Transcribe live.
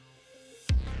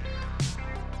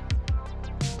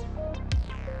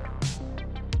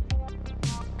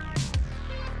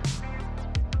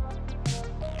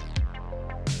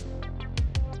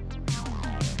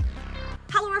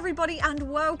everybody,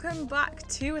 and welcome back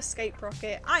to Escape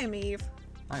Rocket. I am Eve.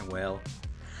 I'm Will.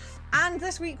 And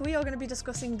this week we are going to be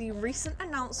discussing the recent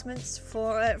announcements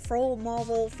for all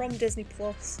Marvel from Disney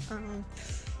Plus.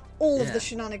 All of the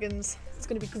shenanigans. It's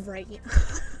going to be great.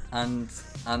 and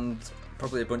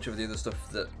probably a bunch of the other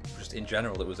stuff that just in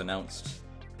general that was announced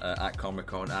at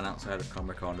Comic-Con and outside of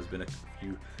Comic-Con. There's been a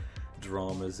few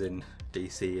dramas in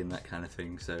DC and that kind of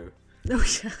thing, so... Oh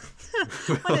yeah.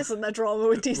 When isn't there drama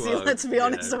with DC, well, let's be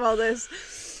honest about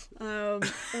this. Oh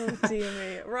dear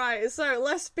me. Right, so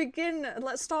let's begin.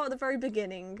 Let's start at the very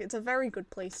beginning. It's a very good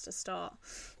place to start.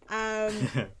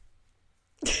 I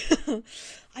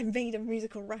made a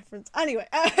musical reference. Anyway,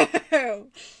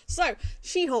 so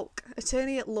She-Hulk,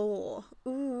 Attorney at Law.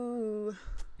 Ooh.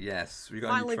 Yes, we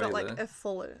got finally a new trailer. got like a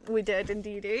full. We did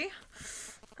indeed.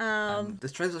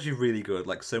 This trailer's actually really good,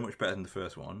 like so much better than the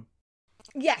first one.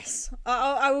 Yes,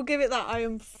 I will give it that. I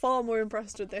am far more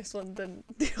impressed with this one than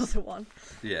the other one.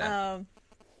 Yeah.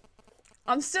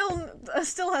 I'm still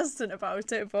hesitant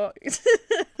about it, but...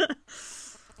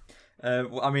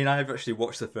 Well, I mean, I've actually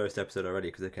watched the first episode already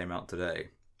because it came out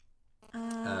today.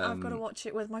 I've got to watch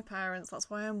it with my parents. That's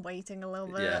why I'm waiting a little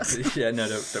bit. Yeah. No,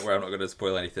 don't worry. I'm not going to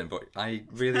spoil anything. But I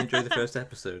really enjoyed the first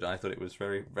episode. I thought it was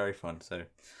very, very fun. So,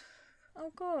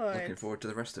 oh, good. Looking forward to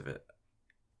the rest of it.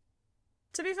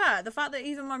 To be fair, the fact that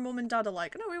even my mum and dad are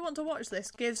like, "No, we want to watch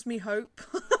this," gives me hope.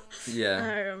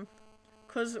 Yeah.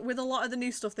 Because with a lot of the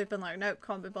new stuff, they've been like, "Nope,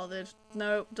 can't be bothered.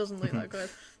 Nope, doesn't look that good."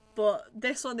 But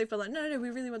this one, they've been like, no, we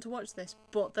really want to watch this.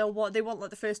 But they want like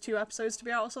the first 2 episodes to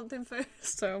be out or something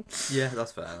first. So yeah,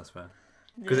 that's fair.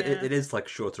 Because it is like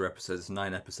shorter episodes,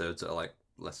 9 episodes that are like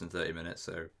less than 30 minutes.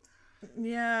 So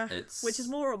yeah, which is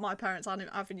more up my parents'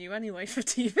 avenue anyway for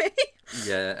TV.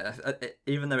 Yeah,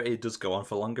 even though it does go on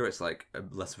for longer, it's like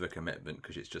less of a commitment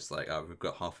because it's just like, oh, we've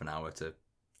got half an hour to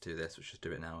do this, let's just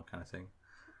do it now, kind of thing.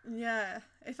 Yeah,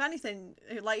 if anything,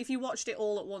 like if you watched it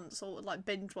all at once or like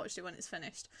binge watched it when it's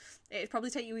finished, it'd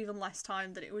probably take you even less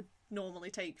time than it would normally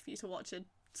take for you to watch a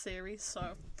series.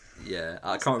 So yeah,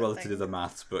 I can't bother to do the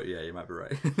maths, but yeah, you might be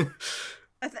right.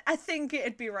 I think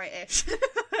it'd be right-ish.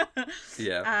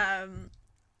 Yeah.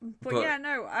 But yeah,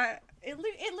 no, it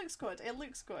looks good. It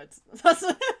looks good.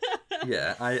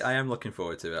 Yeah, I am looking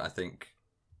forward to it. I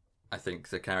think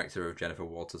the character of Jennifer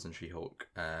Walters and She-Hulk,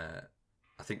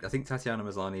 I think Tatiana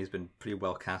Maslany has been pretty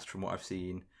well cast from what I've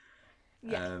seen.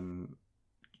 Yeah.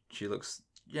 She looks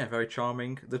very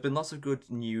charming. There's been lots of good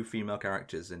new female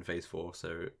characters in Phase 4,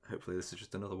 so hopefully this is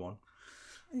just another one.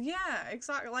 Yeah,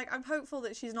 exactly. Like I'm hopeful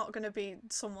that she's not going to be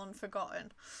someone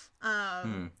forgotten.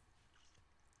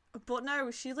 But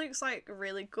no, she looks like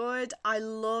really good. I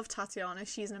love Tatiana.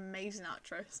 She's an amazing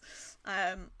actress.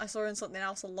 I saw her in something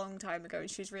else a long time ago, and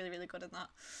she's really, really good in that.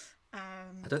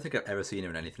 I don't think I've ever seen her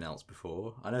in anything else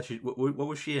before. I know she. What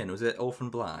was she in? Was it Orphan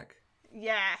Black?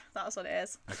 Yeah, that's what it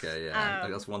is. Okay, yeah,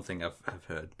 that's one thing I've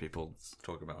heard people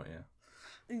talk about. Yeah.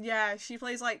 Yeah, she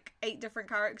plays like 8 different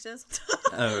characters.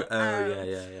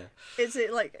 Yeah. It's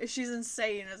like she's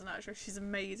insane as an actress. She's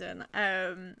amazing.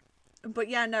 But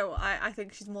yeah, no, I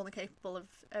think she's more than capable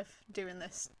of doing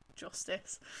this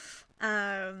justice.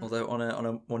 Although on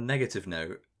a more negative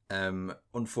note.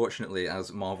 Unfortunately,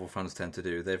 as Marvel fans tend to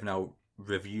do, they've now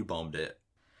review bombed it.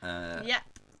 Yep.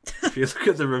 If you look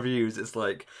at the reviews, it's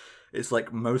like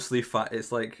mostly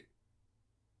it's like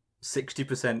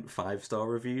 60% 5-star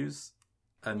reviews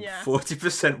and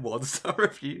 40% 1-star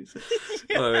reviews.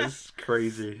 Yeah. Oh, it's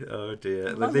crazy. Oh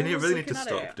dear. They really need to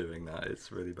stop doing that.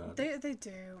 It's really bad. They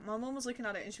do. My mum was looking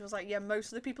at it and she was like, yeah,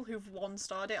 most of the people who've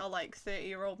 1-starred it are like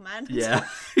 30-year-old men. Yeah.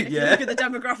 If you look at the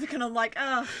demographic, and I'm like,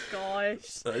 oh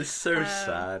gosh. That is so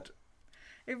sad.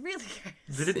 It really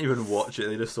is. They didn't even watch it.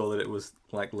 They just saw that it was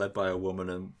like led by a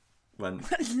woman and went,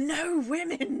 no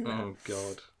women. Oh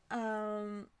god.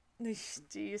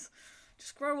 Jeez.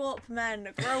 Just grow up, men.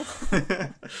 Grow up.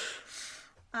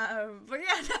 But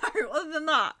yeah, no, other than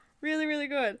that, really, really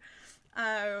good.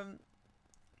 Right,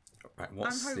 I'm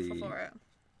hopeful for it.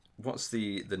 What's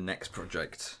the next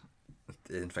project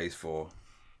in Phase 4?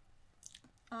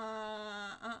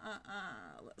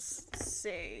 Let's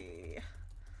see.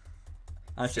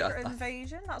 Actually, Secret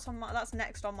Invasion. That's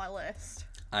next on my list.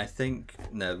 I think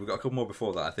we've got a couple more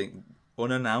before that. I think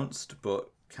unannounced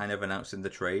but kind of announced in the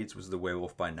trades was the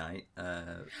Werewolf by Night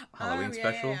Halloween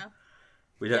special. Yeah.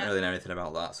 We don't really know anything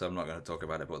about that, so I'm not going to talk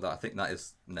about it. But I think that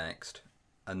is next,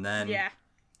 and then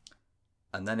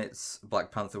it's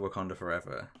Black Panther: Wakanda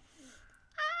Forever.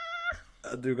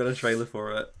 And we got a trailer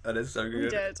for it, and it's so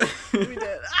good. We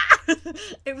did.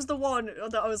 It was the one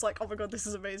that I was like, oh my god, this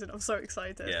is amazing. I'm so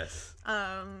excited. Yes.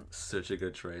 Such a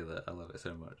good trailer. I love it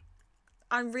so much.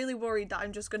 I'm really worried that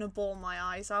I'm just going to bawl my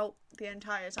eyes out the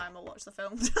entire time I watch the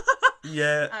film.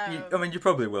 Yeah, I mean, you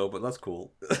probably will, but that's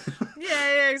cool.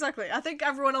 yeah, exactly. I think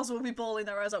everyone else will be bawling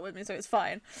their eyes out with me, so it's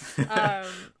fine.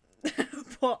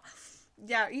 But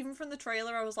yeah, even from the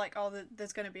trailer, I was like, oh,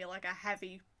 there's going to be like a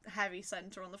heavy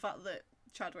centre on the fact that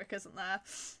Chadwick isn't there.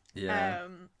 Yeah.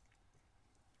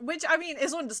 Which, I mean,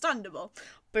 is understandable,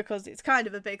 because it's kind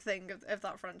of a big thing of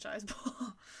that franchise,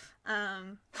 but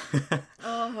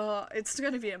it's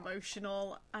going to be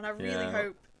emotional, and I really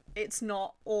hope it's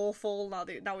not awful now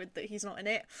that he's not in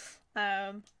it.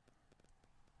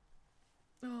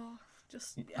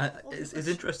 It's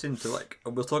interesting to, like,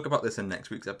 we'll talk about this in next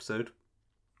week's episode.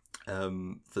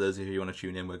 For those of you who want to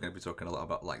tune in, we're going to be talking a lot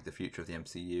about, like, the future of the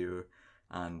MCU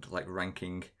and, like,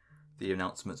 ranking the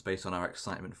announcements based on our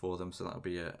excitement for them, so that'll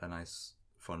be a nice,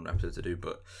 fun episode to do.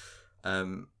 But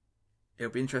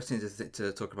it'll be interesting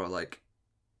to talk about, like,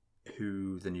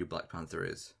 who the new Black Panther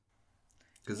is,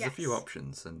 because there's a few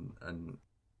options, and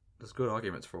there's good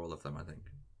arguments for all of them, I think.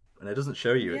 And it doesn't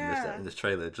show you in this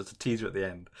trailer, just a teaser at the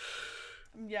end.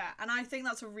 Yeah, and I think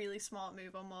that's a really smart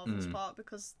move on Marvel's part,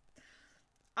 because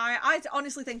I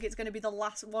honestly think it's going to be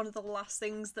one of the last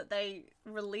things that they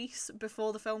release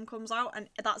before the film comes out, and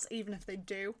that's even if they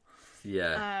do.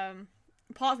 Yeah.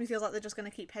 Part of me feels like they're just going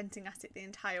to keep hinting at it the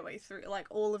entire way through. Like,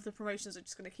 all of the promotions are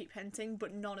just going to keep hinting,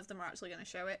 but none of them are actually going to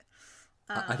show it.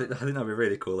 I think that'd be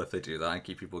really cool if they do that and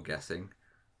keep people guessing.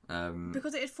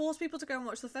 Because it'd force people to go and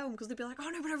watch the film, because they'd be like, oh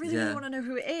no, but I really want to know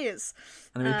who it is.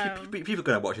 And I mean, people are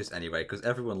going to watch this anyway, because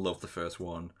everyone loved the first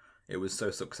one. It was so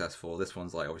successful. This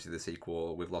one's, like, obviously the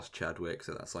sequel. We've lost Chadwick,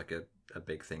 so that's like a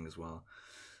big thing as well.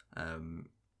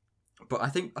 But I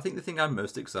think the thing I'm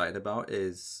most excited about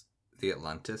is the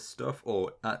Atlantis stuff.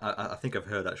 Or I think I've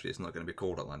heard, actually, it's not going to be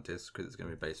called Atlantis because it's going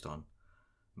to be based on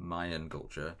Mayan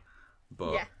culture.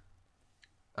 But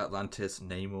Atlantis,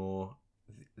 Namor,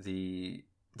 the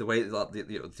way that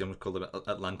the I'm call them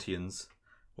Atlanteans,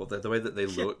 well, the way that they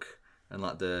look and,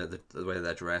 like, the way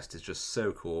they're dressed is just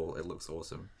so cool. It looks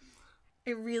awesome.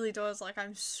 It really does. Like,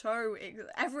 I'm so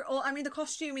I mean, the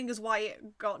costuming is why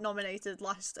it got nominated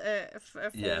last for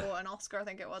an Oscar, I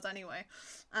think it was, anyway.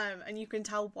 And you can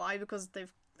tell why, because they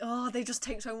just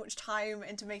take so much time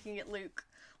into making it look,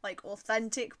 like,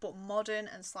 authentic but modern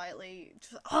and slightly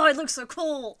it looks so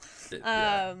cool.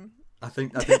 I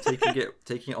think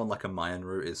taking it on, like, a Mayan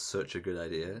route is such a good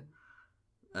idea.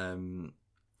 I'm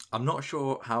not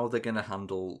sure how they're going to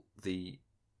handle the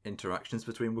interactions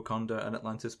between Wakanda and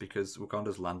Atlantis, because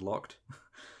Wakanda's landlocked,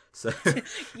 so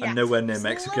and nowhere near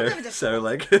Mexico. So,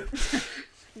 like, tad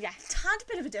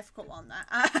bit of a difficult one there,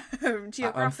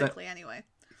 geographically, anyway.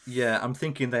 Yeah, I'm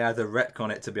thinking they either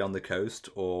retcon it to be on the coast,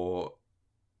 and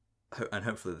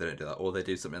hopefully they don't do that, or they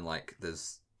do something like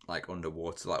there's, like,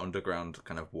 underwater, like, underground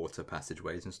kind of water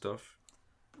passageways and stuff.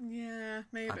 Yeah,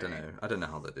 maybe. I don't know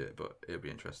how they do it, but it'll be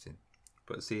interesting.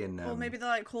 But seeing, or maybe they,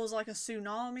 like, cause, like, a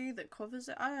tsunami that covers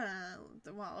it. I don't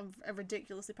know. Well, a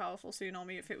ridiculously powerful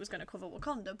tsunami if it was going to cover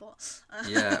Wakanda, but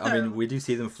yeah, I mean, we do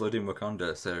see them flooding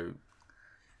Wakanda, so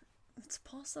it's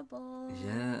possible.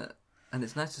 Yeah, and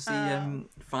it's nice to see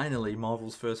finally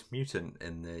Marvel's first mutant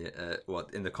in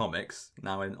the comics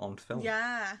now on film.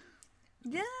 Yeah.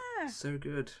 So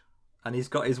good. And he's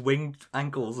got his winged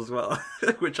ankles as well,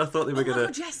 which I thought they were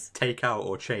going to take out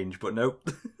or change, but nope.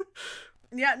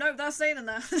 Yeah, no, they're staying in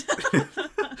there.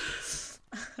 For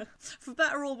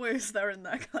better or worse, they're in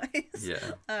there, guys.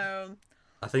 Yeah. I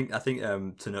think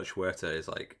Tenoch Huerta is,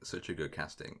 like, such a good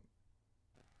casting.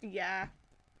 Yeah.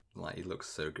 Like, he looks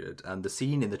so good. And the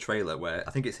scene in the trailer where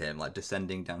I think it's him, like,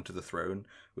 descending down to the throne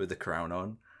with the crown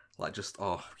on, like, just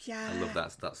I love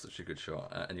that. That's such a good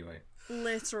shot. Anyway,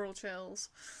 literal chills.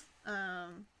 But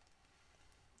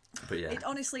yeah, it's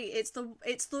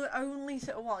the only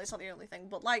well, it's not the only thing,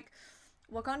 but, like,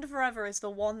 Wakanda Forever is the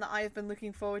one that I have been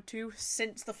looking forward to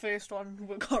since the first one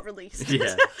got released.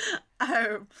 Yeah.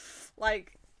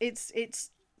 Like,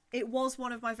 it was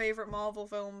one of my favourite Marvel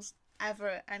films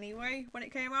ever anyway when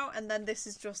it came out, and then this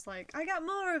is just like, I get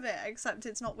more of it, except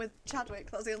it's not with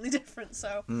Chadwick. That's the only difference.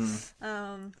 So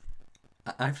I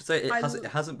have to say it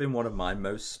hasn't been one of my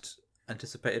most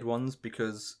anticipated ones,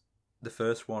 because the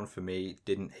first one for me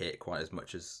didn't hit quite as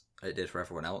much as it did for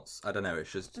everyone else. I don't know,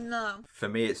 it's just for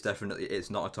me it's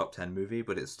not a top 10 movie,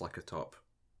 but it's like a top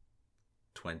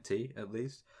 20 at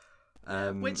least.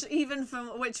 Which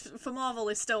for Marvel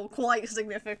is still quite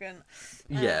significant.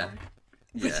 Yeah,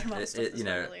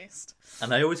 released.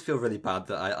 And I always feel really bad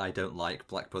that I don't like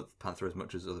Black Panther as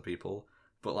much as other people.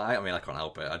 But, like, I mean, I can't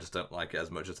help it. I just don't like it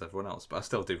as much as everyone else. But I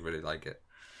still do really like it.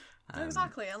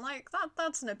 Exactly, and like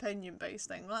that's an opinion based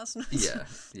thing. That's not, Yeah,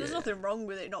 there's nothing wrong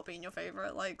with it not being your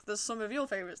favourite. Like there's some of your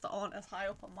favourites that aren't as high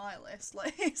up on my list.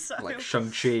 Like so like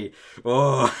Shang-Chi.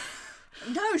 Oh.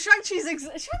 No,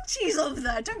 Shang-Chi's up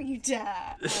there, don't you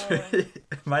dare.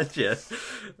 Imagine.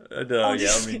 No,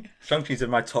 yeah, I mean Shang-Chi's in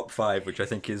my top 5, which I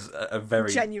think is a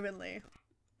very genuinely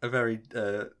a very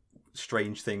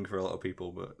strange thing for a lot of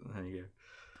people, but there you go.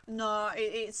 No,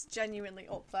 it's genuinely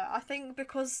up there. I think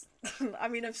because I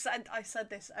mean I said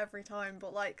this every time,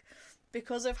 but like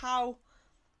because of how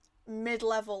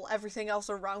mid-level everything else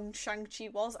around Shang-Chi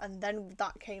was, and then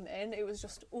that came in, it was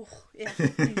just beautiful.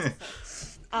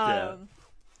 Yeah.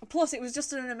 Plus it was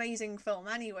just an amazing film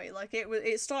anyway. Like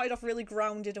it started off really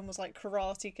grounded and was like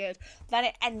Karate Kid, then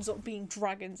it ends up being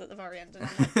dragons at the very end, and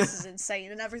I'm like, this is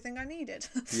insane and everything I needed.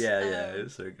 Yeah,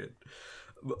 it's so good.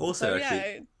 But also, so,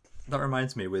 actually, that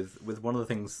reminds me with one of the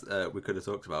things we could have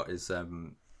talked about is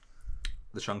the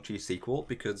Shang-Chi sequel,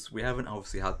 because we haven't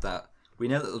obviously had that. We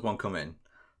know that there's one coming,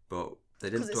 but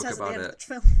they didn't talk about it.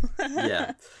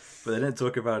 Yeah, but they didn't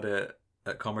talk about it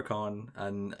at Comic-Con,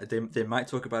 and they might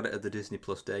talk about it at the Disney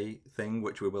Plus Day thing,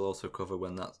 which we will also cover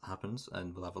when that happens,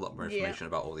 and we'll have a lot more information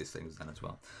about all these things then as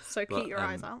well. So keep your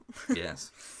eyes out.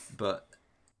 Yes, but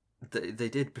they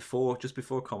did just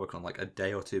before Comic-Con, like a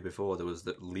day or two before, there was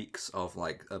the leaks of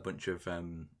like a bunch of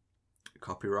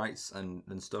copyrights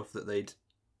and stuff that they'd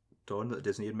done, that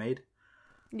Disney had made.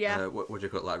 Yeah. What do you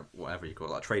call it? Like whatever you call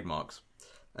it, like trademarks.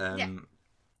 And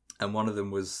one of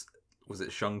them was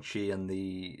it Shang-Chi and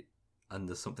the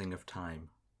something of time.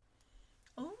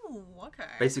 Oh, okay.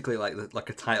 Basically, like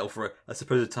a title for a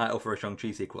supposed title for a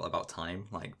Shang-Chi sequel about time,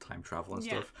 like time travel and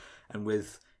stuff. And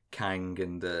with Kang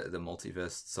and the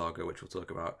multiverse saga, which we'll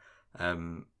talk about,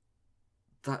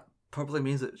 that probably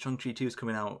means that Shang-Chi 2 is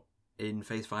coming out in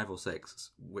Phase 5 or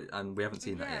 6, and we haven't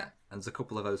seen that yet. And there's a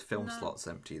couple of those film slots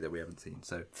empty that we haven't seen.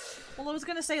 So, well, I was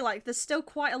going to say, like, there's still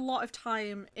quite a lot of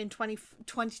time in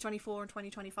 2024 and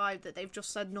 2025 that they've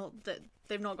just said that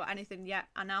they've not got anything yet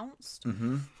announced.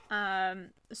 Mm-hmm.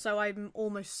 So I'm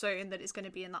almost certain that it's going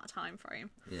to be in that time frame.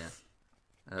 Yeah.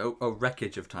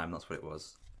 Wreckage of Time, that's what it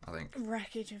was, I think.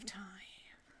 Wreckage of Time.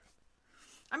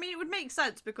 I mean, it would make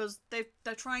sense because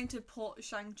they're trying to put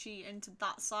Shang-Chi into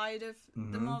that side of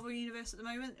the Marvel Universe at the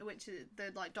moment, which is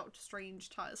the like Doctor Strange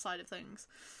side of things.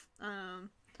 I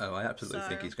absolutely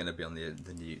think he's going to be on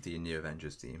the new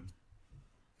Avengers team.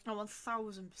 Oh,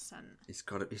 1000%. He's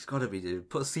got to be, dude.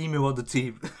 Put Simu on the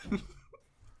team.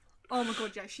 Oh my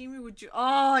god, yeah, Shimu would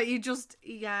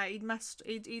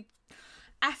he'd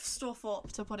F stuff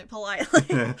up, to put it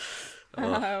politely.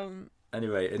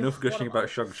 Anyway, enough gushing about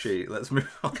Shang-Chi. Let's move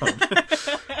on.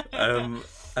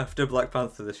 After Black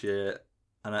Panther this year,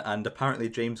 and apparently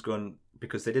James Gunn,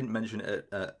 because they didn't mention it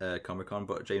at Comic-Con,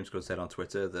 but James Gunn said on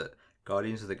Twitter that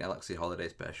Guardians of the Galaxy Holiday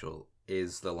Special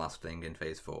is the last thing in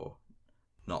Phase 4,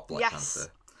 not Black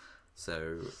Panther.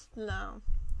 So, no.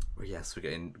 Yes, we're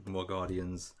getting more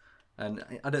Guardians, and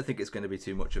I don't think it's going to be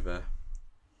too much of a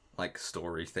like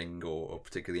story thing or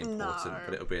particularly important,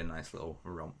 but it'll be a nice little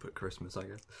romp at Christmas, I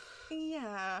guess.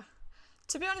 Yeah.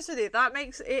 To be honest with you, that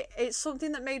makes it's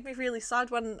something that made me really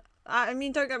sad when, I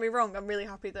mean, don't get me wrong, I'm really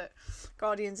happy that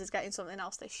Guardians is getting something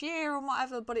else this year or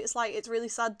whatever, but it's like, it's really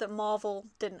sad that Marvel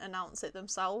didn't announce it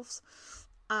themselves.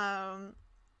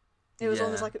 It was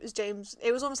almost like it was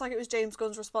James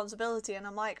Gunn's responsibility, and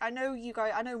I'm like, I know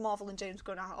Marvel and James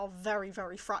Gunn are very,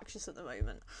 very fractious at the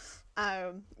moment.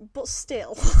 But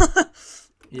still,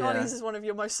 Guardians is one of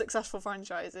your most successful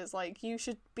franchises. Like, you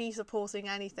should be supporting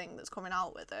anything that's coming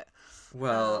out with it.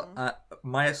 Well,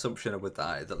 my assumption with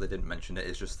that they didn't mention it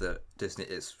is just that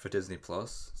it's for Disney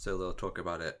Plus, so they'll talk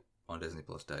about it on Disney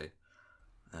Plus Day.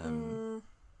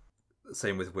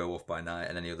 Same with Werewolf by Night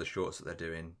and any other shorts that they're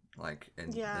doing, like in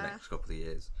the next couple of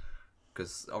years.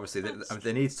 Because obviously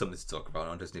they need something to talk about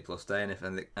on Disney Plus Day,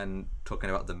 and talking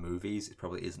about the movies, it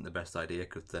probably isn't the best idea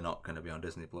because they're not going to be on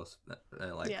Disney Plus.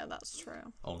 That's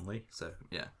true. Only, so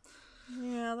yeah.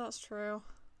 Yeah, that's true.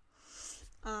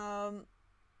 But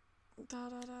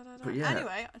yeah,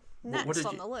 anyway, next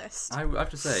on the list. I have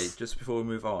to say, just before we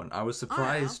move on, I was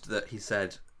surprised that he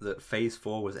said that Phase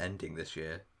 4 was ending this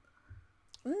year.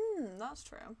 That's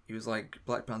true. He was like,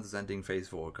 Black Panther's ending Phase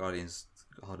 4, Guardians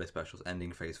Holiday Special's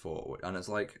ending Phase 4, and it's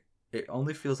like, it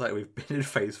only feels like we've been in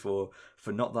Phase 4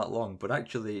 for not that long, but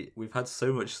actually we've had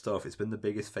so much stuff. It's been the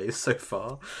biggest phase so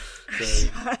far. So,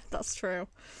 that's true.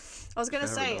 I was going to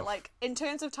say, like, in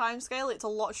terms of timescale, it's a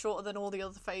lot shorter than all the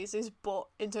other phases, but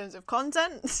in terms of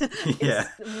content, it's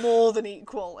more than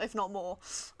equal, if not more.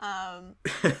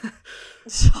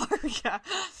 So, yeah.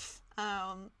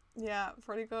 Yeah,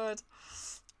 pretty good.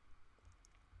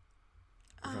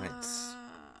 Right.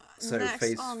 So next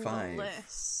phase on 5. the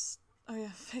list. Oh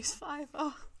yeah, phase 5.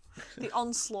 Oh, the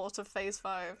onslaught of phase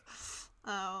 5.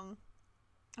 I'm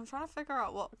trying to figure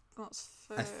out what's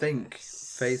first. I think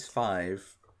phase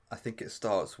 5. I think it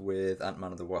starts with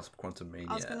Ant-Man and the Wasp: Quantumania.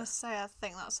 I was gonna say, I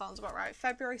think that sounds about right.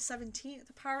 February 17th,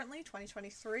 apparently,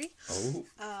 2023. Oh,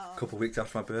 a couple of weeks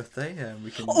after my birthday, and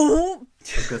we can. Oh,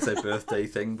 I was gonna say birthday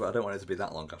thing, but I don't want it to be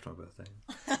that long after my birthday.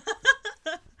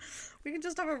 we can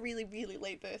just have a really, really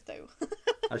late birthday.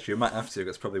 Actually, we might have to.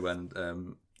 That's probably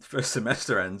when first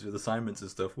semester ends with assignments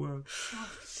and stuff. Whoa.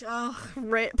 Oh,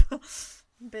 rip.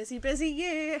 Busy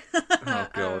year. Oh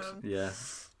god, yeah.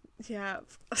 Yeah.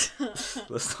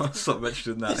 Let's not stop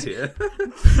mentioning that here.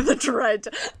 The dread.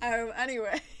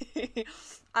 Anyway,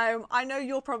 I know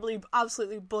you're probably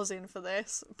absolutely buzzing for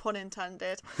this, pun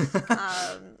intended,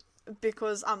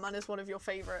 because Ant-Man is one of your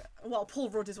favourite. Well, Paul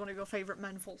Rudd is one of your favourite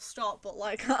men, full stop. But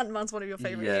like Ant-Man's one of your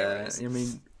favourite heroes. I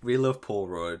mean, we love Paul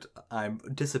Rudd. I'm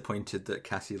disappointed that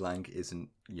Cassie Lang isn't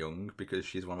young because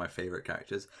she's one of my favourite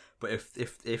characters. But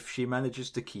if she manages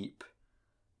to keep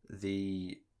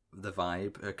the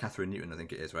vibe, Catherine Newton, I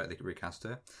think it is, right? They could recast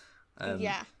her.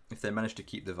 Yeah. If they manage to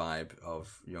keep the vibe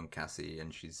of young Cassie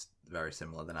and she's very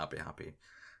similar, then I'll be happy.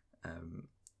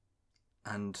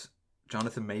 And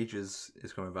Jonathan Majors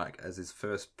is coming back as his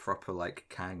first proper like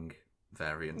Kang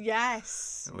variant.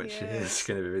 Yes. Which is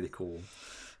going to be really cool.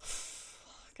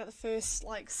 Get the first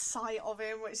like sight of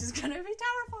him, which is going to be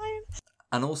terrifying.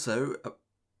 And also,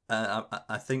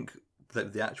 I think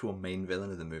that the actual main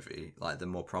villain of the movie, like the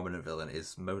more prominent villain,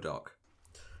 is MODOK.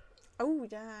 Oh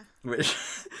yeah. Which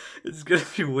is going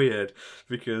to be weird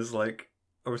because, like,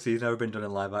 obviously he's never been done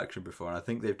in live action before, and I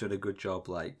think they've done a good job.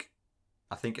 Like,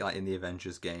 I think like in the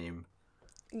Avengers game,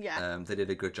 they did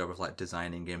a good job of like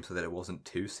designing him so that it wasn't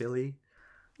too silly.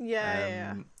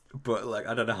 Yeah. But like,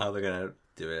 I don't know how they're gonna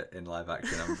do it in live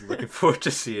action. I'm looking forward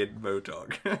to seeing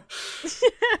MODOK.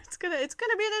 It's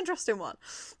gonna be an interesting one.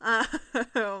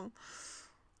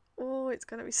 Oh, it's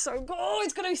gonna be so good. Oh,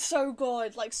 it's gonna be so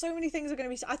good. Like, so many things are gonna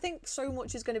be. I think so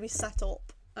much is gonna be set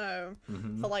up for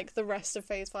like the rest of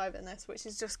Phase 5 in this, which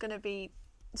is just gonna be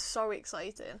so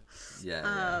exciting.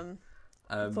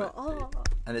 But,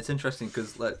 and it's interesting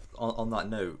because, like, on that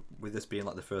note, with this being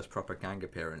like the first proper Kang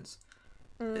appearance,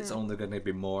 it's only going to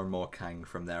be more and more Kang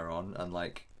from there on, and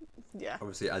like,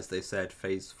 obviously, as they said,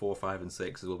 Phase 4, 5, and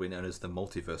 6 will be known as the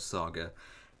Multiverse Saga.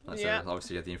 So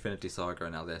obviously, you have the Infinity Saga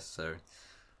and now this. So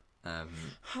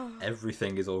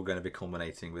everything is all going to be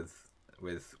culminating with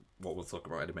what we'll talk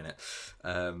about in a minute.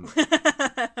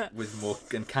 With more,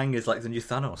 and Kang is like the new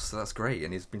Thanos, so that's great,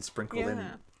 and he's been sprinkled in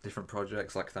different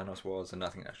projects like Thanos was, and I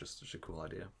think that's just such a cool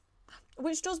idea.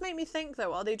 Which does make me think,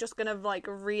 though, are they just gonna like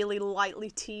really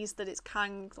lightly tease that it's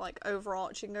Kang like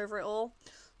overarching over it all,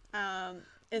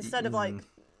 instead of like,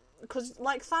 because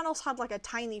like Thanos had like a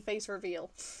tiny face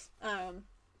reveal, and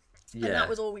that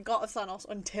was all we got of Thanos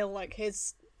until like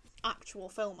his actual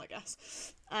film, I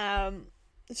guess.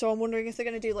 So I'm wondering if they're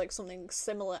going to do like something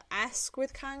similar-esque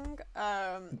with Kang.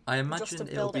 I imagine just to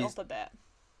build it up a bit.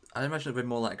 I imagine it'll be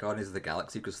more like Guardians of the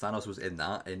Galaxy because Thanos was in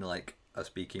like a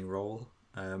speaking role,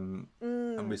 and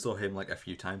we saw him like a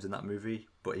few times in that movie,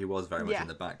 but he was very much in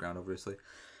the background, obviously.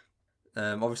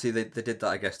 Obviously they did that,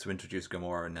 I guess, to introduce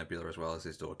Gamora and Nebula as well as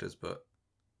his daughters, but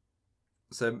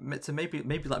so maybe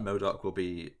like MODOK will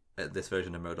be, this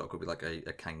version of MODOK will be like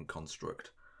a Kang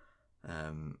construct.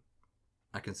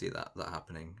 I can see that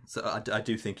happening. So I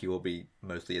do think he will be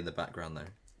mostly in the background though.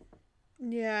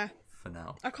 Yeah. For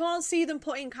now. I can't see them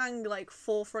putting Kang like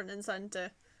forefront and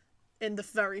center in the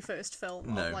very first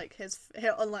film. No. Of, like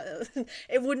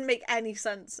it wouldn't make any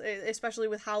sense, especially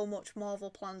with how much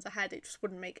Marvel plans ahead. It just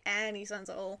wouldn't make any sense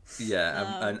at all.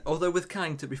 Yeah, and although with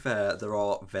Kang, to be fair, there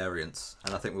are variants,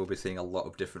 and I think we'll be seeing a lot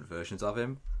of different versions of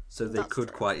him. So they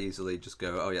could quite easily just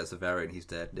go, oh yeah, it's a variant, he's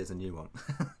dead, there's a new one.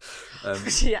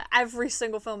 Yeah, every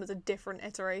single film is a different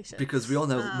iteration. Because we all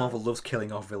know Marvel loves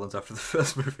killing off villains after the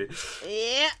first movie.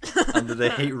 Yeah. And they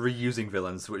hate reusing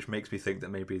villains, which makes me think that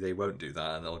maybe they won't do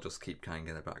that and they'll just keep Kang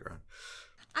in the background.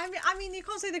 I mean, you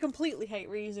can't say they completely hate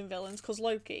reusing villains, because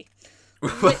Loki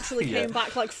literally came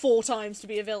back like 4 times to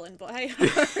be a villain, but hey.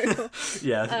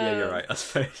 yeah, you're right, I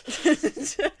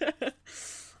suppose.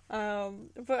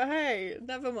 But hey,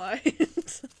 never mind.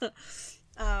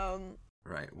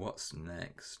 Right, what's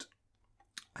next?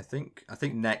 I think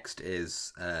next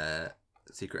is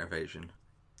Secret Invasion.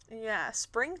 Yeah,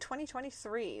 spring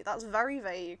 2023. That's very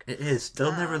vague. It is.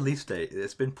 Still no release date.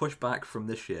 It's been pushed back from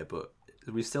this year, but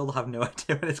we still have no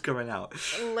idea when it's coming out.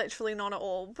 Literally none at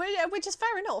all. But yeah, which is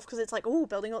fair enough, because it's like, oh,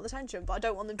 building up the tension, but I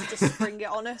don't want them to just spring it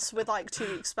on us with like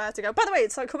 2 weeks spare to go. By the way,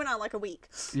 it's like coming out in like a week.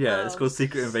 Yeah, it's called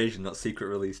Secret Invasion, not Secret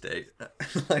Release Date.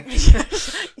 Like...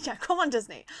 yeah, come on,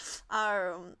 Disney.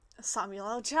 Samuel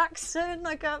L. Jackson,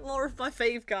 I got more of my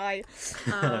fave guy.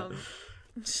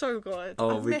 So good.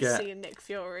 Oh, I miss seeing Nick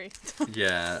Fury.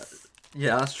 Yeah,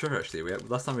 that's true. Actually,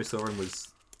 last time we saw him was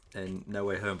in No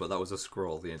Way Home, but that was a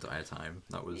Skrull the entire time.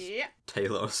 That was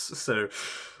Talos. So,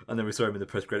 and then we saw him in the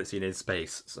post-credit scene in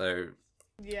space. So,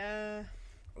 yeah,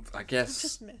 I guess I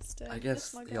just missed it. I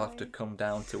guess he'll have to come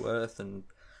down to Earth and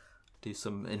do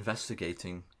some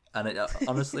investigating. And it,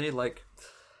 honestly, like,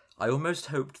 I almost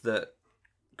hoped that,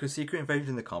 because Secret Invasion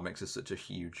in the comics is such a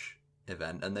huge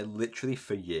event, and they literally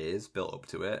for years built up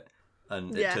to it.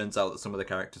 And it turns out that some of the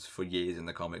characters for years in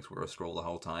the comics were a Skrull the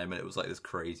whole time, and it was like this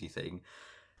crazy thing.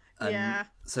 And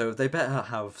so they better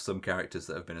have some characters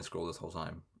that have been a Skrull this whole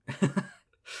time,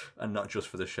 and not just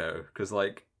for the show. Because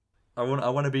like, I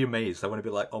want to be amazed. I want to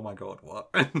be like, oh my god, what?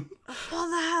 What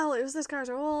the hell? It was this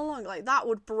character all along. Like that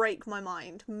would break my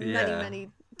mind. Many.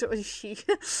 But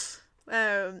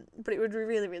it would be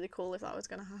really, really cool if that was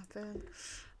going to happen.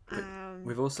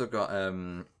 We've also got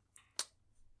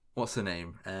what's her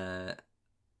name? Daenerys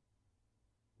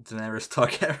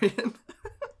Targaryen.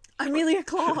 Amelia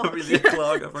Clarke. Amelia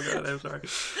Clarke, I forgot her name, sorry.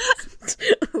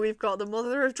 We've got the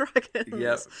Mother of Dragons.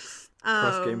 Yep.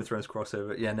 Cross Game of Thrones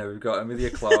crossover. Yeah, no, we've got Amelia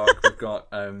Clarke, we've got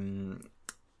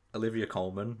Olivia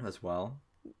Colman as well.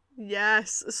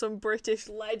 Yes, some British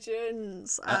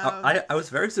legends. I was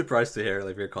very surprised to hear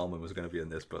Olivia Colman was going to be in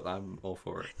this, but I'm all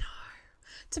for it. I know.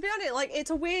 To be honest, like,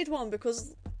 it's a weird one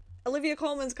because Olivia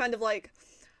Colman's kind of like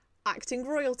acting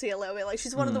royalty a little bit. Like,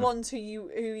 she's one of the ones who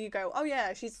you go, oh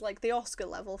yeah, she's like the Oscar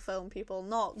level film people,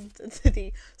 not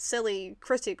the silly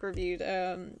critic reviewed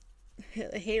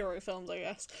hero films, I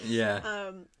guess.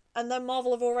 Yeah. And then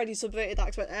Marvel have already subverted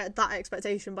that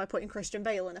expectation by putting Christian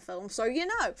Bale in a film, so you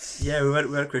know. Yeah, we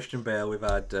had Christian Bale. We've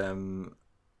had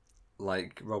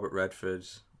like Robert Redford.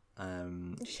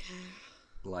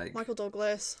 Like Michael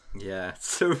Douglas. Yeah,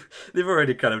 so they've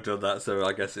already kind of done that. So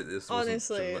I guess it's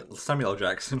honestly Samuel L.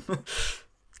 Jackson.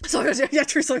 Sorry, yeah,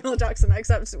 true Samuel L. Jackson.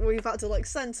 Except we've had to like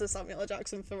censor Samuel L.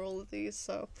 Jackson for all of these.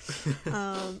 So,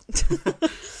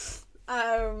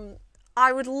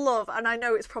 I would love, and I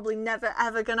know it's probably never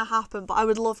ever gonna happen, but I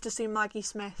would love to see Maggie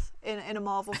Smith in a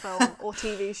Marvel film or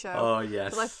TV show. Oh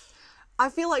yes. I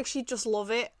feel like she'd just love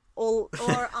it. Or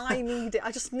I need it.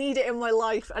 I just need it in my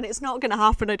life, and it's not going to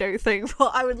happen, I don't think.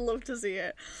 But I would love to see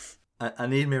it. I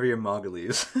need Miriam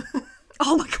Margolyes.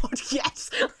 Oh my god,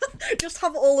 yes! Just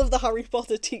have all of the Harry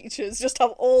Potter teachers. Just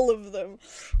have all of them.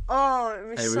 Oh, it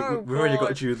was so we've already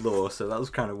got Jude Law, so that was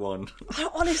kind of one.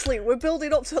 Honestly, we're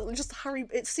building up to just Harry.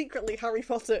 It's secretly Harry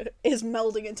Potter is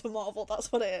melding into Marvel.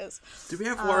 That's what it is. Do we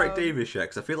have Warwick Davis yet?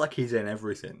 Because I feel like he's in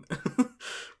everything.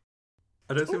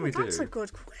 I don't think we do. That's a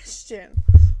good question.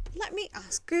 Let me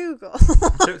ask Google.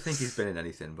 I don't think he's been in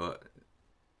anything, but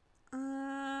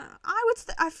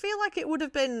I feel like it would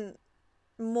have been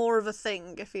more of a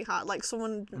thing if he had, like,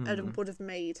 someone would have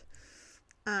made.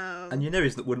 And you know he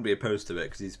wouldn't be opposed to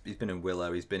it because he's been in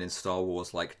Willow, he's been in Star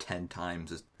Wars like 10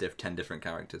 times as 10 different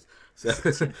characters. So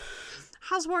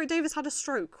has Warwick Davis had a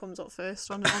stroke? Comes up first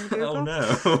on Google. Oh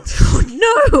no! Oh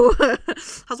no!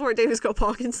 Has Warwick Davis got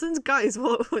Parkinson's? Guys,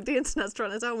 what the internet's trying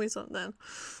to tell me something.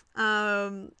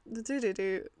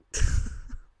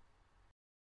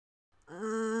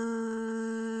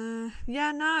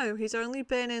 Yeah, no, he's only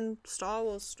been in Star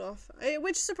Wars stuff,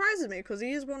 which surprises me because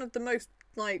he is one of the most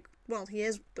he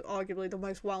is arguably the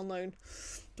most well-known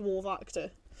dwarf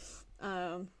actor.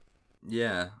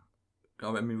 Yeah,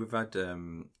 I mean we've had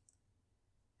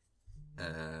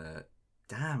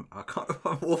damn, I can't.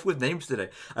 I'm awful with names today.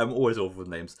 I'm always awful with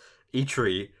names.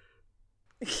 Eitri.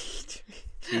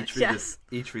 Yes.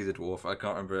 Eitri the dwarf. I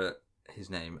can't remember his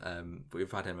name. But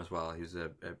we've had him as well. He was a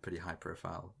pretty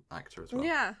high-profile actor as well.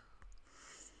 Yeah.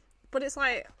 But it's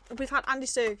like, we've had Andy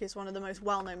Serkis, one of the most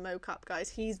well-known mocap guys.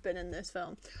 He's been in this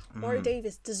film. Warwick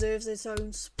Davis deserves his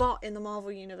own spot in the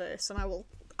Marvel Universe, and I will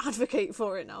advocate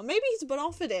for it now. Maybe he's been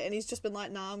offered it, and he's just been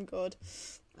like, nah, I'm good.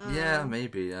 Yeah,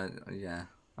 maybe. Yeah.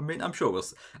 I mean, I'm sure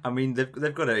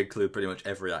they've got to include pretty much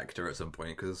every actor at some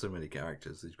point because there's so many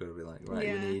characters. You've got to be like,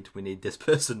 right, we need this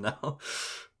person now.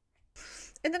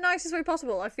 In the nicest way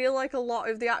possible. I feel like a lot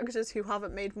of the actors who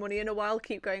haven't made money in a while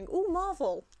keep going, "Oh,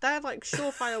 Marvel, they're like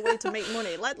surefire way to make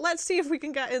money. Let's see if we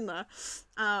can get in there."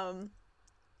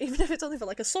 Even if it's only for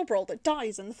like a sub role that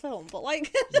dies in the film, but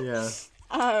like, yeah.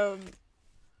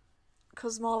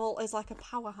 because Marvel is like a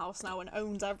powerhouse now and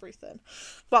owns everything.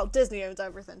 Well, Disney owns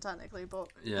everything technically, but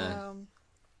Yeah.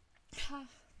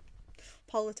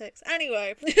 Politics.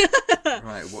 Anyway.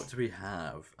 Right, what do we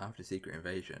have after Secret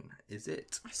Invasion? Is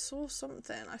it? I saw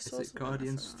something. Is it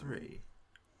Guardians 3?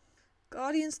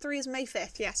 Guardians 3 is May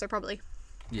 5th. Yeah, so probably.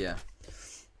 Yeah.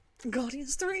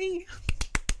 Guardians 3.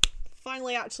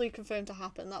 Finally, actually confirmed to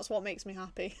happen. That's what makes me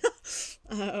happy.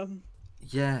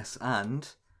 Yes, and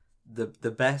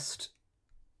the best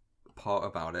part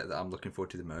about it that I'm looking forward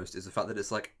to the most is the fact that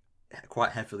it's like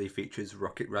quite heavily features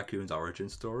Rocket Raccoon's origin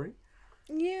story.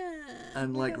 Yeah.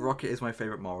 And like Rocket is my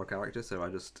favorite Marvel character, so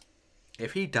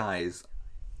if he dies,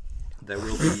 there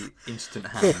will be instant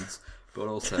hands. But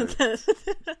also,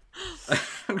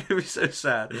 I'm gonna be so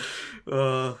sad.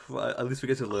 Well, at least we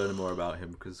get to learn more about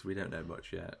him because we don't know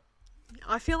much yet.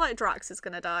 I feel like Drax is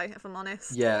gonna die, if I'm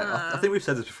honest. Yeah, I think we've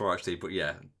said this before actually, but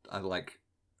yeah,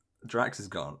 Drax is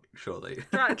gone, surely.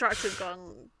 Drax is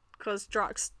gone because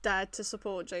Drax dared to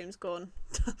support James Gunn.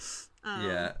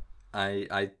 Yeah,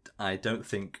 I don't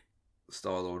think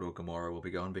Star-Lord or Gamora will be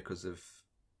gone because of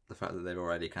the fact that they've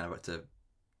already kind of had to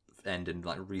end and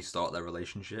like restart their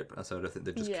relationship, and so I don't think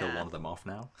they just kill one of them off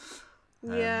now.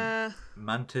 Yeah.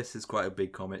 Mantis is quite a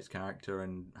big comics character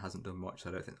and hasn't done much, so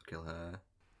I don't think they'll kill her.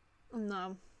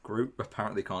 No. Groot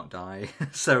apparently can't die,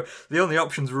 so the only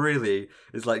options really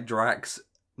is like Drax,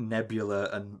 Nebula,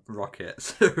 and Rocket.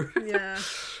 So... Yeah.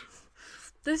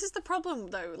 This is the problem,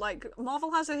 though. Like,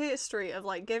 Marvel has a history of,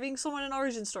 like, giving someone an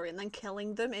origin story and then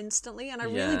killing them instantly, and I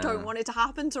really don't want it to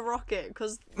happen to Rocket,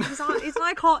 because he's an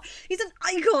icon. He's an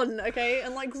icon, okay?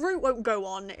 And, like, Groot won't go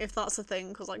on if that's a thing,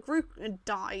 because, like, Groot would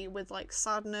die with, like,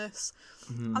 sadness.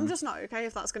 I'm just not okay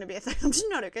if that's going to be a thing. I'm just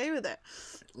not okay with it.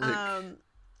 Like,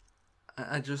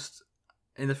 I just...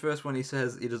 In the first one, he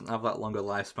says he doesn't have that longer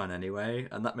lifespan anyway,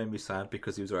 and that made me sad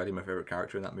because he was already my favourite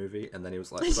character in that movie, and then he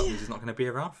was like, that means he's not going to be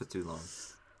around for too long.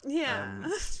 Yeah.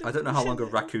 I don't know how long a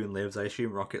raccoon lives. I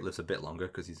assume Rocket lives a bit longer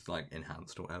because he's, like,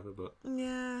 enhanced or whatever, but...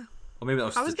 Yeah. Or maybe that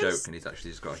was just a joke and he's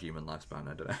actually just got a human lifespan,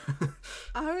 I don't know.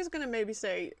 I was going to maybe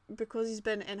say, because he's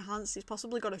been enhanced, he's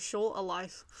possibly got a shorter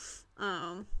life.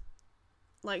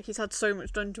 Like, he's had so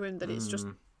much done to him that it's just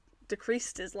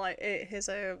decreased his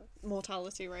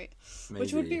mortality rate,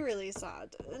 which would be really sad.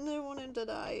 And I want him to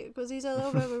die because he's a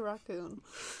little baby raccoon.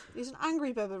 He's an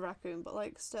angry baby raccoon, but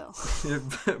like still.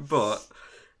 But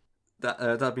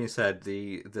that being said,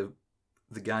 the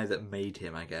guy that made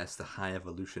him, I guess, the High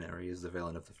Evolutionary, is the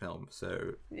villain of the film.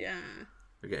 So yeah,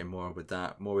 we're getting more with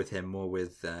that, more with him, more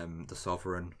with the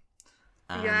Sovereign,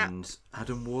 and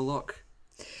Adam Warlock.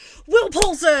 Will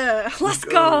Poulter! Let's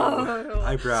go!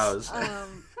 Eyebrows.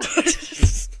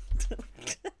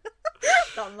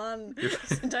 That man,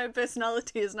 his entire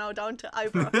personality is now down to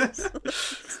eyebrows.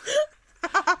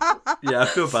 Yeah, I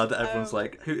feel bad that everyone's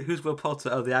like, who's Will Poulter?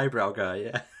 Oh, the eyebrow guy,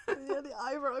 yeah. Yeah, the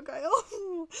eyebrow guy.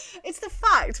 Oh. It's the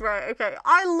fact, right? Okay,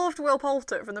 I loved Will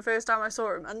Poulter from the first time I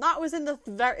saw him, and that was in the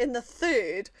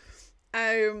third,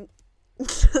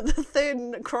 the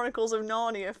third Chronicles of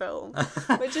Narnia film,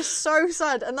 which is so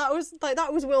sad. And that was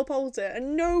Will Poulter,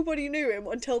 and nobody knew him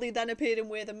until he then appeared in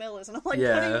We're the Millers, and I'm like,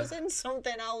 but he was in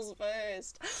something else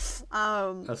first. I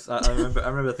remember.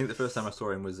 I think the first time I saw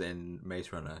him was in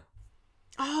Maze Runner.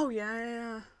 Oh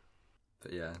yeah.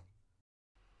 But yeah.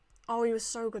 Oh, he was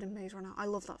so good in Maze Runner. I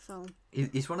love that film.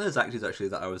 He's one of those actors actually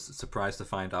that I was surprised to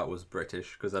find out was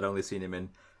British, because I'd only seen him in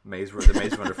the Maze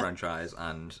Runner franchise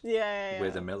and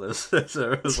We're the Millers.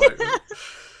 So I was like,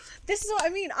 this is what I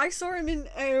mean. I saw him in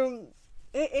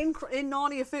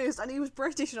Narnia first, and he was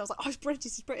British, and I was like, oh, he's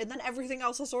British. And then everything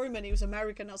else I saw him in, he was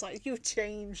American. I was like, you've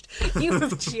changed. You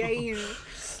have changed.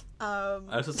 I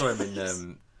also saw him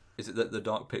in is it the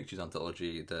Dark Pictures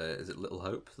anthology? Is it Little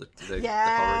Hope? The horror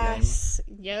game?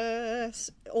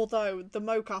 Yes. Although the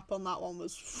mocap on that one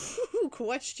was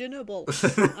questionable.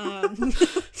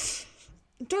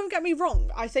 Don't get me wrong.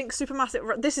 I think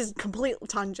Supermassive... This is complete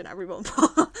tangent, everyone.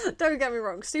 Don't get me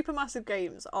wrong. Supermassive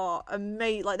Games are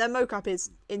amazing. Like, their mocap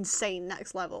is insane,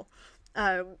 next level.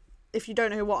 If you don't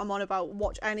know what I'm on about,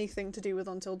 watch anything to do with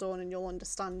Until Dawn and you'll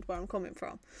understand where I'm coming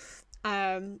from.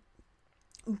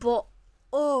 But...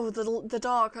 Oh, the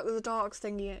dark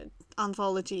thingy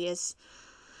anthology is,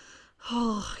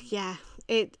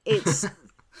 it's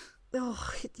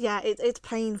it's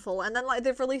painful. And then like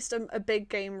they've released a big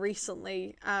game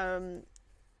recently,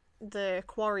 the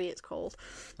Quarry it's called.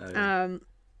 Oh, yeah.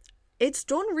 It's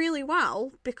done really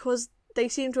well because they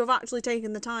seem to have actually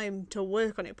taken the time to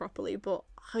work on it properly. But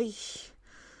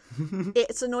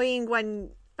it's annoying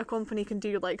when a company can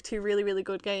do like 2 really, really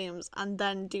good games and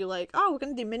then do like, oh, we're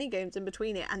going to do mini games in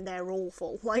between it, and they're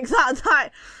awful. Like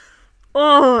that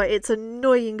Oh, it's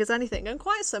annoying as anything, and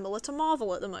quite similar to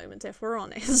Marvel at the moment, if we're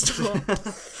honest.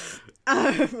 But,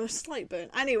 a slight burn.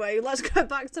 Anyway, let's go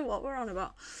back to what we're on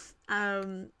about.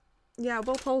 Yeah,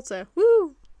 Will Poulter.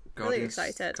 Woo! Really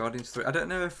excited. Guardians 3. I don't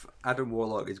know if Adam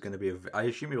Warlock is going to be I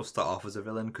assume he'll start off as a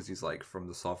villain because he's like from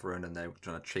the Sovereign and they're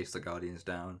trying to chase the Guardians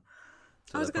down.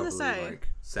 So I was going to say, like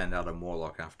send Adam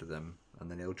Warlock after them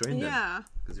and then he'll join them. Yeah.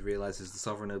 Because he realizes the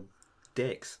Sovereign are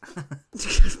dicks.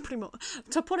 Pretty much.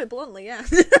 To put it bluntly, yeah.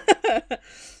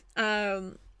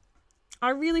 I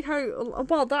really hope.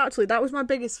 Well, that was my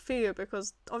biggest fear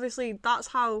because obviously that's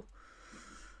how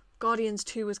Guardians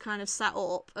 2 was kind of set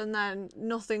up, and then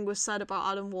nothing was said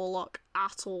about Adam Warlock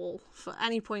at all for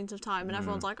any point of time, and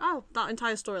everyone's like, oh, that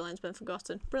entire storyline's been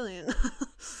forgotten. Brilliant.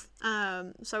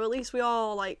 So at least we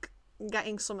are like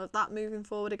getting some of that moving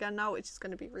forward again now, which is going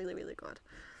to be really, really good.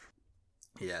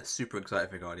 Yeah, super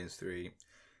excited for Guardians 3.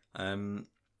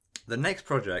 The next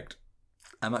project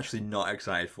I'm actually not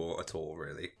excited for at all,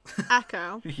 really.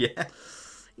 Echo. Yeah.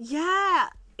 Yeah,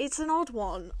 it's an odd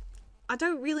one. I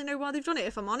don't really know why they've done it,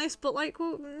 if I'm honest, but like,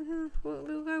 we'll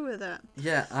go with it.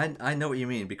 Yeah, I know what you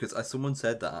mean, because someone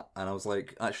said that, and I was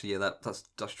like, actually, yeah,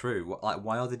 that's true. Like,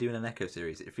 why are they doing an Echo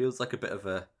series? It feels like a bit of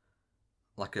a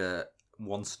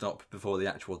one stop before the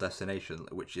actual destination,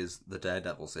 which is the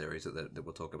Daredevil series that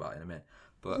we'll talk about in a minute.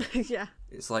 But yeah,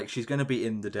 it's like she's going to be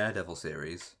in the Daredevil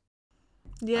series.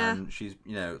 Yeah. And she's,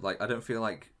 like, I don't feel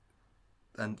like...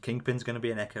 And Kingpin's going to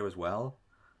be an Echo as well.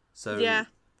 So yeah.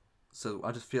 So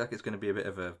I just feel like it's going to be a bit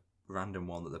of a random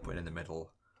one that they're putting in the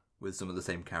middle with some of the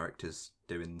same characters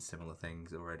doing similar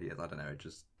things already. I don't know,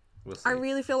 we'll see. I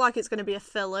really feel like it's going to be a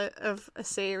filler of a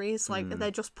series. Like, they're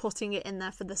just putting it in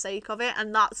there for the sake of it,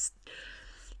 and that's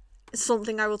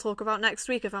something I will talk about next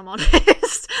week, if I'm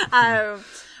honest.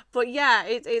 But yeah,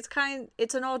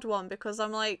 it's an odd one, because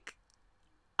I'm like,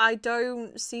 I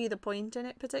don't see the point in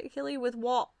it particularly with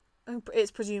what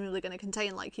it's presumably going to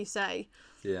contain, like you say.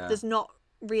 Yeah. There's not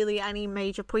really any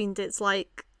major point. It's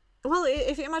like, well,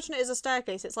 if you imagine it as a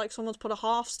staircase, it's like someone's put a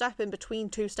half step in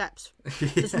between two steps.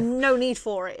 There's no need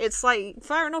for it. It's like,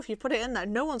 fair enough, you put it in there.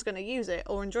 No one's going to use it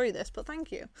or enjoy this, but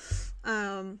thank you.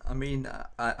 I mean,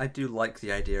 I do like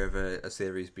the idea of a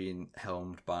series being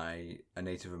helmed by a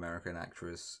Native American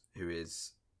actress who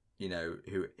is,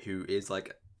 who is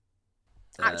like...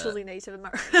 actually Native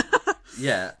American.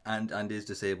 Yeah, and is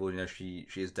disabled. She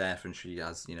is deaf and she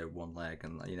has one leg,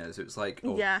 and so it's like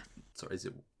yeah. Sorry, is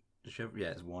it? Does she have, yeah,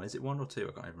 it's one. Is it one or two?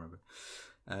 I can't even remember.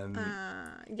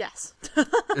 Yes.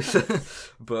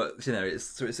 But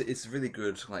it's really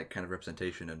good, like, kind of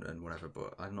representation and whatever.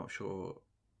 But I'm not sure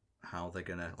how they're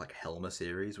gonna like helm a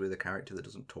series with a character that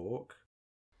doesn't talk.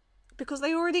 Because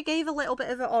they already gave a little bit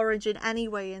of an origin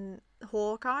anyway in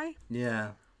Hawkeye.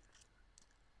 Yeah.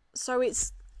 So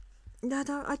it's...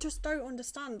 I just don't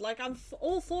understand. Like, I'm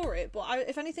all for it, but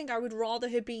if anything, I would rather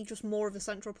her be just more of a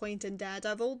central point in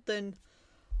Daredevil than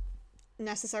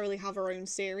necessarily have her own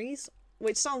series,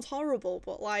 which sounds horrible,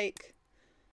 but like...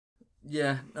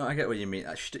 Yeah, no, I get what you mean.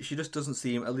 She just doesn't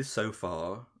seem, at least so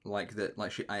far, like that.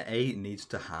 Like, she needs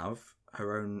to have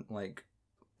her own like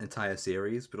entire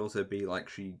series, but also be like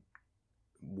she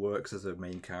works as a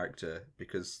main character,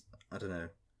 because I don't know.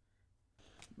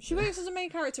 She works as a main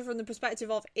character from the perspective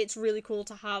of it's really cool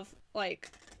to have like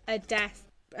a deaf,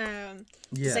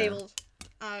 disabled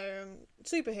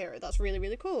superhero. That's really,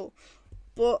 really cool.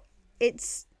 But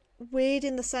it's weird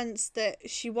in the sense that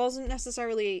she wasn't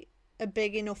necessarily a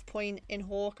big enough point in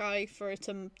Hawkeye for it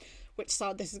to, this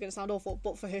is going to sound awful,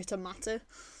 but for her to matter.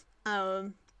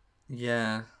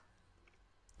 Yeah.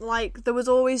 Like, there was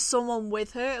always someone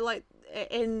with her, like,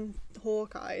 in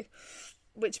Hawkeye,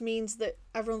 which means that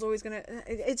everyone's always going to...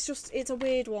 It's a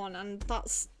weird one, and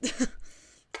that's...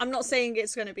 I'm not saying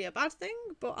it's going to be a bad thing,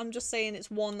 but I'm just saying it's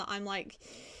one that I'm like,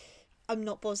 I'm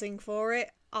not buzzing for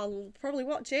it. I'll probably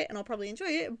watch it, and I'll probably enjoy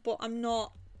it, but I'm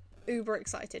not uber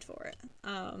excited for it.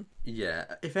 Yeah,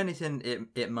 if anything,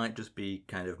 it might just be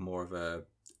kind of more of a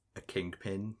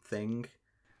Kingpin thing.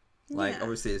 Like, yeah.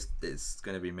 Obviously, it's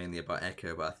going to be mainly about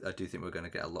Echo, but I do think we're going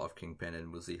to get a lot of Kingpin,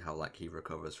 and we'll see how like he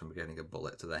recovers from getting a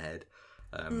bullet to the head,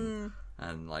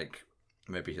 and like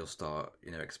maybe he'll start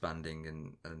expanding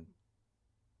and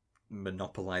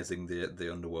monopolizing the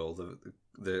underworld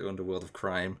of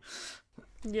crime.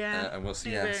 Yeah, and we'll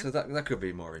see. Yeah, so that could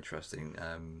be more interesting.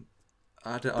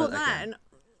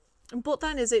 But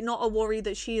then is it not a worry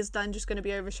that she is then just going to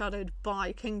be overshadowed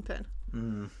by Kingpin?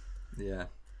 Yeah.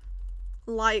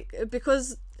 Like,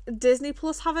 because Disney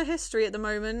Plus have a history at the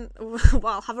moment,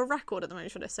 well, have a record at the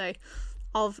moment, should I say,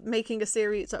 of making a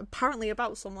series apparently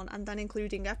about someone and then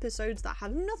including episodes that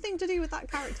have nothing to do with that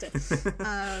character.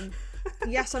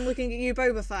 Yes, I'm looking at you,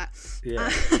 Boba Fett. Yeah.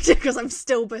 Because I'm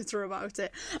still bitter about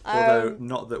it. Although,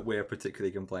 not that we're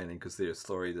particularly complaining, because the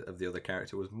story of the other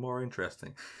character was more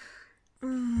interesting.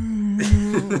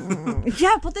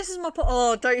 Yeah, but this is my point.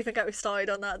 Oh, don't even get me started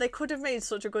on that. They could have made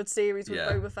such a good series with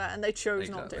Boba Fett, and they chose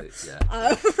not to.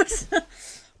 Yeah.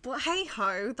 But hey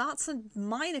ho, that's a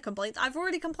minor complaint I've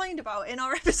already complained about in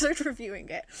our episode reviewing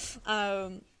it,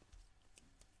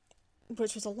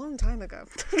 which was a long time ago.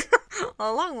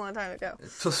 A long time ago.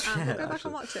 Go back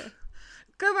and watch it.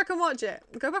 Go back and watch it.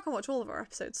 Go back and watch all of our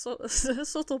episodes.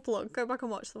 Subtle plug. Go back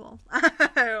and watch them all.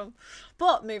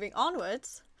 But moving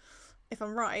onwards, if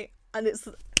I'm right, and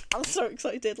I'm so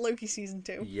excited. Loki season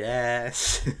 2.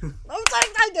 Yes. I'm so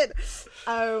excited.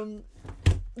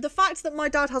 The fact that my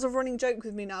dad has a running joke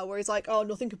with me now, where he's like, "Oh,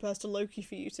 nothing compares to Loki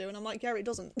for you two," and I'm like, "Yeah, it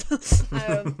doesn't."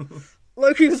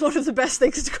 Loki was one of the best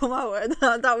things to come out, and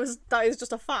that is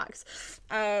just a fact.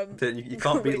 You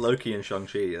can't beat Loki and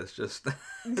Shang-Chi. It's just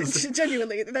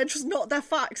genuinely, they're just not. They're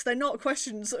facts. They're not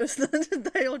questions.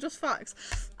 They are just facts.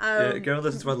 Go and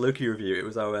listen to our Loki review. It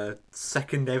was our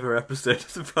second ever episode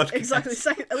of the podcast. Exactly,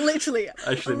 literally.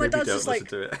 Actually, my maybe dad's don't just listen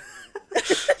to it.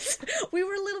 We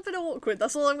were a little bit awkward,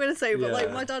 that's all I'm going to say, but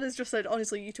Yeah. my dad has just said,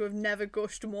 honestly, you two have never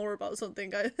gushed more about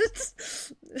something. By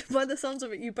the sounds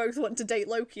of it, you both want to date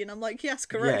Loki, and I'm like, yes,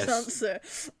 correct answer.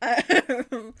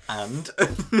 And?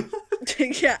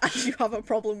 Yeah, and you have a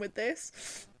problem with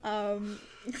this.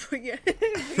 But yeah.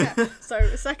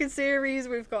 So, second series,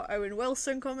 we've got Owen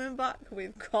Wilson coming back,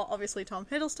 we've got, obviously, Tom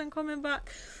Hiddleston coming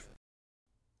back.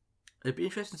 It'd be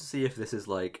interesting to see if this is,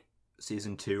 like,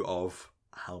 season 2 of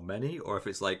how many, or if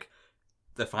it's, like,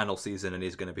 the final season and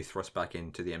he's going to be thrust back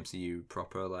into the MCU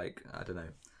proper, like, I don't know.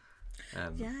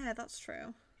 Yeah, that's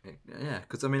true. Yeah,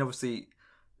 because, I mean, obviously,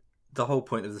 the whole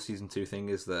point of the season 2 thing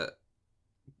is that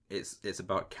it's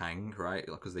about Kang, right?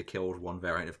 Because they killed one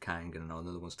variant of Kang and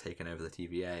another one's taken over the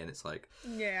TVA, and it's like...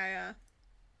 Yeah.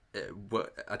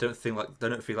 I don't feel like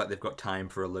they've got time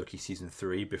for a Loki season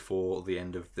 3 before the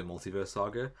end of the multiverse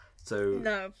saga, so...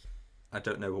 No. I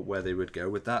don't know where they would go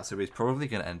with that, so he's probably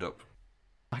going to end up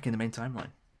back in the main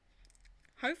timeline.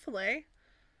 Hopefully.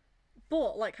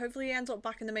 But, like, hopefully he ends up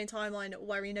back in the main timeline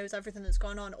where he knows everything that's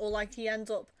gone on, or, like, he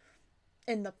ends up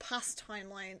in the past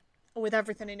timeline with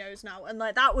everything he knows now, and,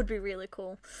 like, that would be really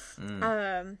cool.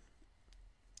 Or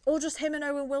just him and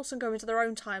Owen Wilson go into their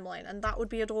own timeline, and that would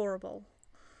be adorable.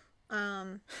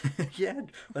 Yeah,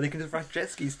 or they can just ride jet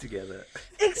skis together.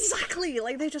 Exactly,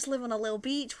 like they just live on a little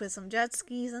beach with some jet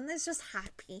skis and it's just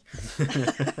happy.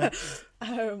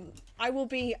 I will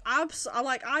be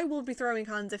throwing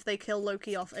hands if they kill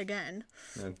Loki off again.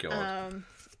 Oh god.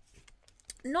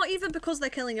 Not even because they're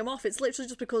killing him off, it's literally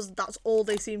just because that's all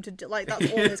they seem to do. Like,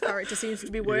 that's all his character seems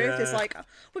to be worth. Yeah. It's like,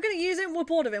 we're going to use him, we're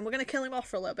bored of him, we're going to kill him off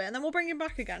for a little bit, and then we'll bring him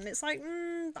back again. And it's like,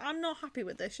 I'm not happy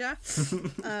with this, yeah?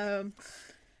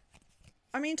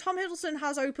 I mean, Tom Hiddleston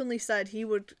has openly said he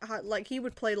would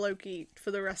play Loki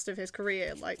for the rest of his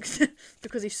career, like,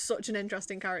 because he's such an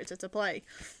interesting character to play.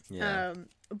 Yeah.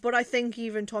 But I think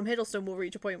even Tom Hiddleston will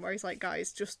reach a point where he's like,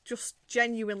 guys, just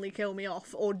genuinely kill me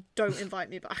off or don't invite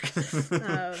me back.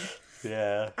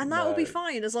 Yeah. And that will be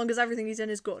fine as long as everything he's in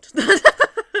is good.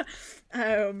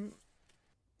 I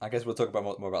guess we'll talk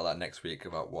about more about that next week,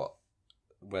 about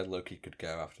where Loki could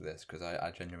go after this, because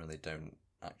I genuinely don't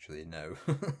actually know.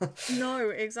 No,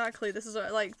 exactly. This is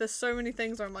like, there's so many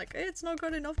things where I'm like, it's not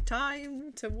got enough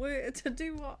time to work to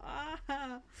do what.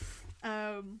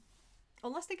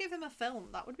 Unless they give him a film,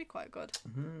 that would be quite good.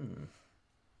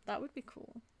 That would be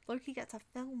cool. Loki gets a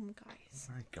film, guys.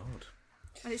 My god.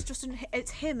 And it's just it's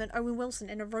him and Owen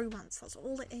Wilson in a romance. That's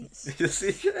all it is. You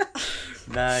see?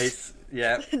 Nice.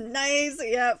 Yeah. Nice.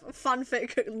 Yeah.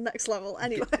 Fanfic next level.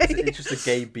 Anyway, it's just a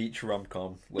gay beach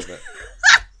rom-com. Love it.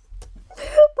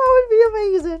 That would be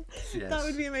amazing. Yes. That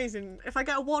would be amazing. If I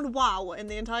get one wow in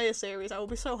the entire series, I will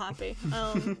be so happy.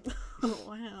 Wow.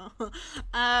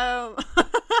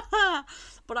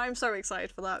 But I'm so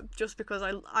excited for that, just because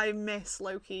I miss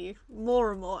Loki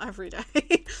more and more every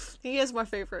day. He is my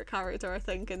favourite character, I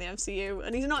think, in the MCU,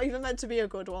 and he's not even meant to be a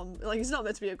good one. Like, he's not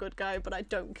meant to be a good guy, but I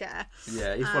don't care.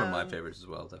 Yeah, he's one of my favourites as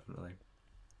well, definitely.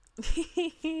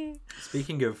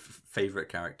 Speaking of favourite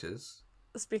characters...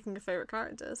 Speaking of favourite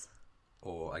characters...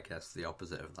 Or, I guess, the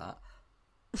opposite of that.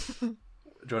 Do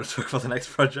you want to talk about the next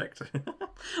project?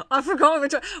 I forgot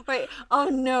which one. Wait, oh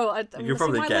no. You can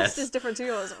probably my guess. list is different to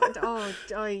yours.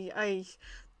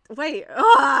 Wait.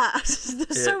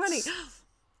 There's so many.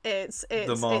 It's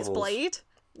Blade.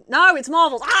 No, it's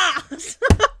Marvel.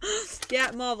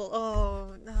 Yeah, Marvel.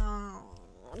 Oh, no.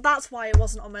 That's why it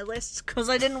wasn't on my list, because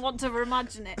I didn't want to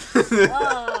imagine it.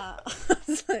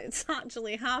 It's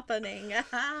actually happening.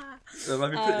 So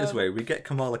let me put it this way: we get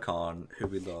Kamala Khan, who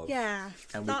we love. Yeah,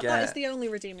 and that is the only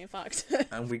redeeming factor.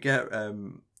 And we get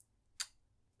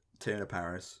Teyonah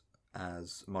Parris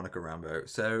as Monica Rambeau.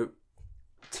 So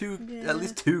at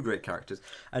least two great characters.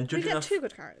 And we get two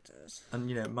good characters.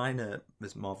 And minor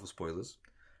Marvel spoilers.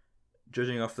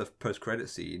 Judging off the post-credit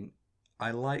scene,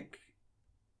 I like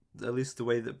at least the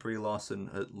way that Brie Larson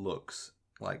looks.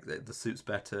 Like the suit's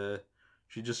better.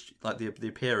 She just like the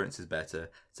appearance is better.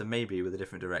 So maybe with a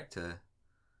different director,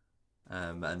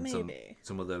 and maybe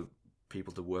some other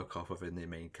people to work off of in the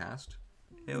main cast,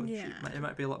 it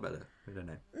might be a lot better. I don't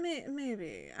know.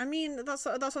 Maybe. I mean, that's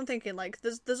what I'm thinking. Like,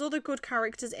 there's other good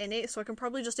characters in it, so I can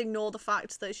probably just ignore the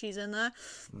fact that she's in there,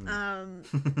 and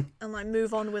like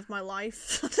move on with my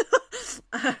life.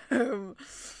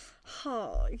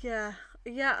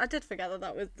 Yeah, I did forget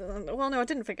that was... well, no, I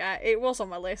didn't forget. It was on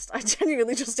my list. I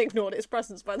genuinely just ignored its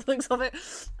presence by the looks of it.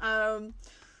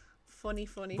 Funny.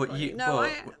 But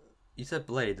you said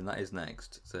Blade, and that is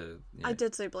next. So yeah. I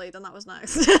did say Blade, and that was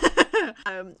next.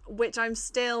 Which I'm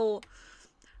still...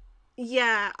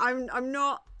 Yeah, I'm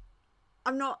not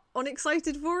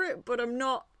unexcited for it, but I'm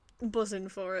not buzzing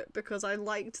for it, because I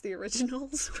liked the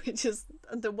originals, which is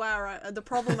the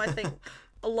problem I think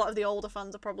a lot of the older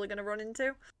fans are probably going to run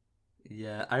into.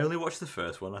 Yeah, I only watched the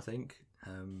first one, I think.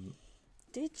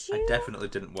 Did you? I definitely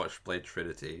didn't watch Blade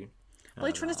Trinity.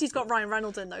 Blade Trinity's got Ryan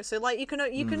Reynolds in though, so like you can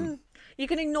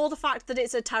ignore the fact that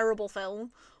it's a terrible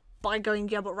film by going,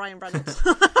 yeah, but Ryan Reynolds.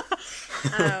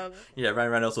 Yeah,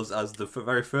 Ryan Reynolds was as the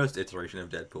very first iteration of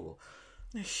Deadpool.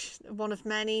 One of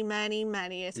many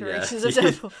iterations of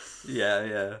Deadpool.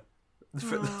 Yeah.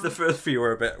 The first few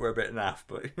were a bit naff,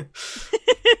 but.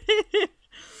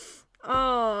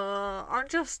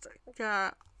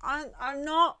 I'm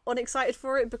not unexcited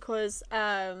for it because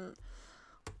I'm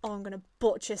gonna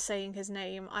butcher saying his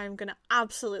name. I'm gonna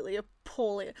absolutely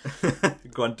appall it.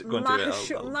 go on to it.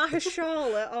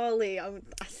 Mahershala Ali. I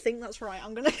think that's right.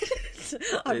 I'm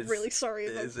really sorry.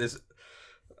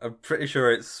 I'm pretty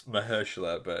sure it's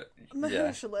Mahershala, but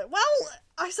Mahershala. Yeah. Well,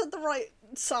 I said the right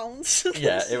sounds.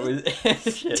 Yeah, it was. Yeah,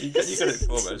 you got it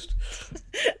almost.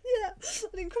 Yeah,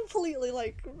 I didn't completely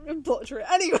butcher it.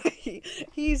 Anyway,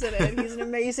 he's in it. He's an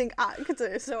amazing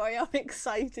actor, so I am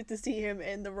excited to see him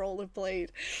in the role of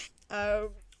Blade. I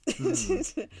don't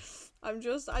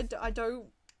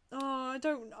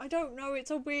know. It's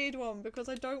a weird one because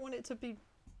I don't want it to be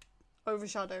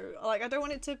overshadowed. Like, I don't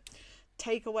want it to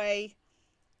take away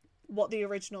what the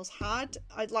originals had.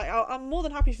 I'm more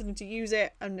than happy for them to use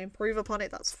it and improve upon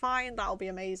it. That's fine. That'll be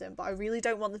amazing. But I really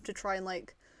don't want them to try and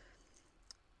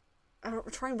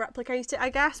replicate it, I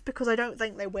guess, because I don't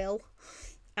think they will.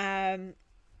 But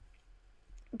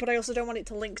I also don't want it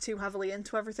to link too heavily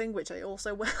into everything, which I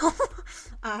also will.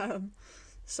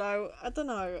 So I don't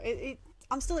know.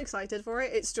 I'm still excited for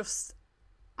it. It's just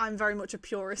I'm very much a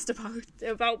purist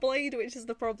about Blade, which is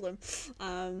the problem.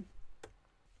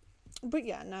 But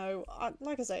yeah, no,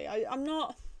 like I say, I'm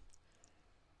not...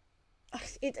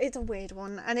 It's a weird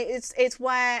one, and it's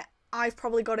where I've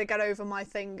probably got to get over my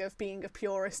thing of being a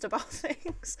purist about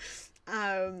things,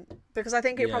 because I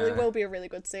think it probably will be a really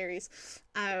good series.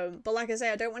 But like I say,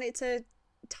 I don't want it to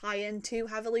tie in too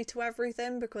heavily to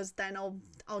everything, because then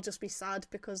I'll just be sad,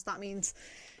 because that means...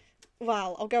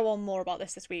 Well, I'll go on more about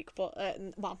this week, but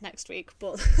next week,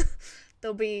 but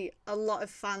there'll be a lot of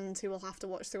fans who will have to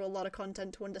watch through a lot of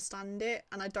content to understand it,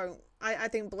 and I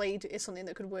think Blade is something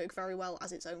that could work very well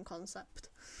as its own concept.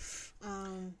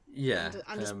 And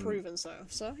it's proven so.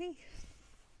 Hey.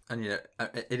 And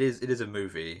it is a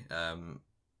movie.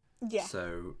 Yeah.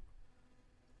 So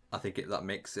I think that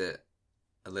makes it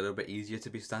a little bit easier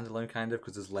to be standalone, kind of,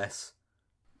 because there's less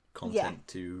content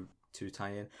to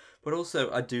tie in. But also,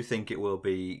 I do think it will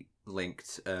be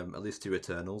linked, at least to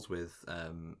Eternals, with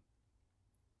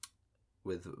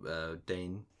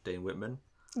Dane Whitman.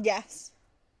 Yes.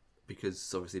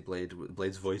 Because obviously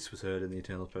Blade's voice was heard in the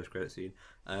Eternals post-credit scene.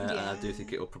 And I do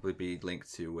think it will probably be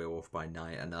linked to Werewolf by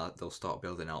Night, and they'll start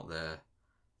building out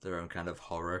their own kind of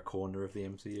horror corner of the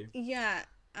MCU. Yeah,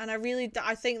 and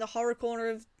I think the horror corner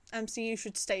of MCU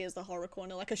should stay as the horror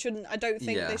corner. I don't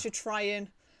think they should try and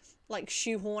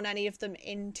shoehorn any of them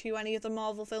into any of the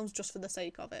Marvel films just for the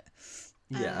sake of it.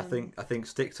 Yeah, I think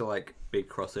stick to big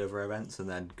crossover events and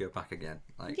then go back again.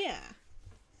 Yeah.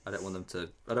 I don't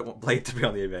want Blade to be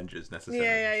on the Avengers necessarily.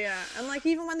 Yeah. And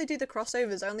even when they do the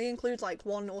crossovers, only include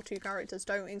one or two characters.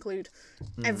 Don't include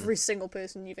every single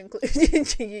person you've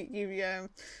included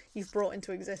you've brought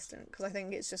into existence, because I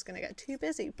think it's just going to get too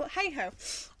busy. But hey ho,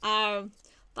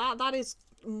 that is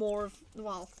more of,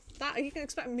 well, that you can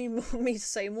expect me to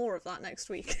say more of that next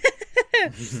week.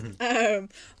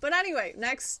 But anyway,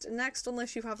 next,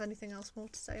 unless you have anything else more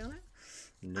to say on it.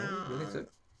 No, I don't think so.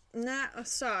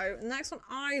 So next one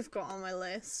I've got on my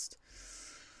list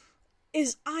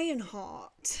is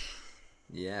Ironheart.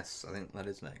 Yes, I think that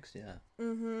is next. Yeah.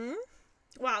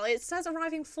 Well, it says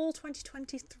arriving fall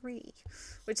 2023,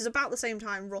 which is about the same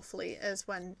time roughly as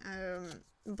when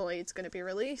Blade's going to be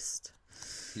released.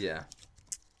 Yeah.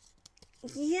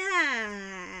 Yeah.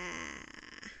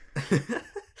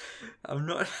 I'm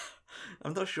not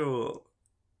sure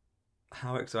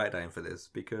how excited I am for this,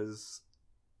 because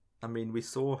I mean, we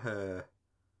saw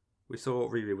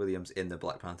Riri Williams in the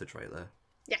Black Panther trailer.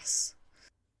 Yes.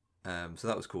 So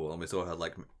that was cool, and we saw her,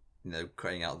 like, you know,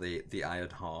 cutting out the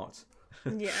Iron Heart.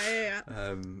 Yeah.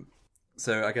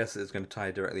 So I guess it's going to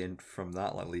tie directly in from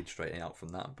that, like lead straight out from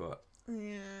that. But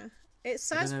yeah, it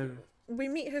says we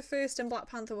meet her first in Black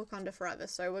Panther: Wakanda Forever,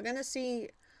 so we're going to see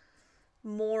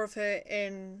more of her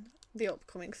in the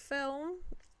upcoming film,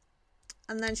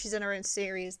 and then she's in her own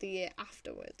series the year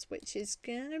afterwards, which is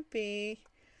going to be,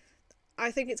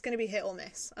 I think it's going to be hit or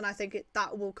miss, and I think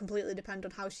that will completely depend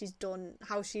on how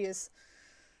she is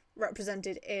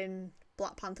represented in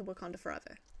Black Panther: Wakanda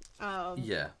Forever.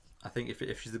 Yeah, I think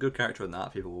if she's a good character in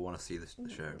that, people will want to see the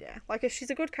show. Yeah, like if she's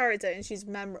a good character and she's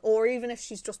or even if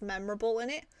she's just memorable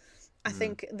in it, I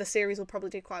think the series will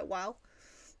probably do quite well.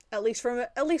 At least from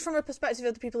a perspective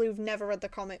of the people who've never read the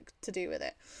comic to do with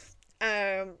it.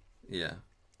 Yeah.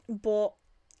 But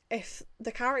if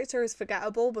the character is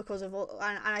forgettable because of,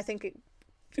 and I think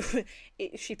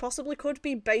she possibly could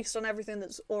be based on everything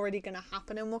that's already going to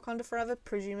happen in Wakanda Forever,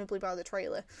 presumably by the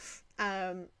trailer.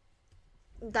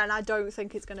 Then I don't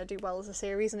think it's going to do well as a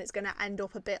series, and it's going to end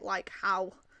up a bit like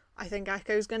how I think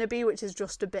Echo's going to be, which is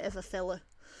just a bit of a filler.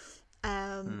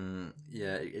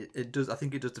 Yeah, it does. I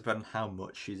think it does depend on how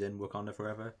much she's in Wakanda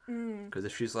Forever. Because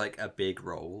if she's like a big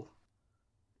role,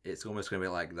 it's almost going to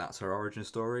be like that's her origin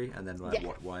story, and then like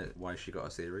why she got a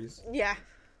series. Yeah,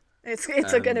 it's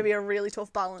going to be a really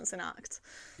tough balancing act.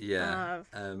 Yeah,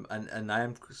 and I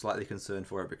am slightly concerned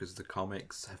for it because the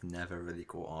comics have never really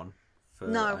caught on for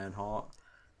Ironheart.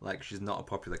 Like, she's not a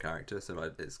popular character, so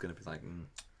it's going to be like, And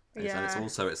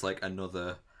it's like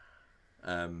another,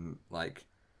 like,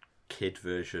 kid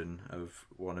version of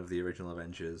one of the original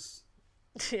Avengers.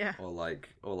 Yeah. Or you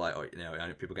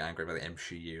know, people get angry about the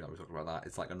MCU. Like, we talked about that.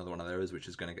 It's like another one of those, which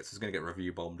is going to get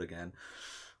review bombed again.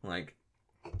 Like,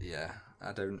 yeah,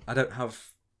 I don't have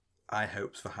high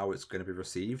hopes for how it's going to be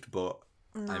received, but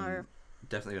I'm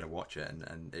definitely going to watch it,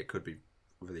 and it could be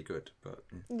really good. But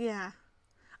yeah.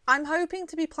 I'm hoping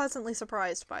to be pleasantly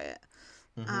surprised by it.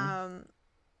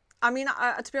 I mean,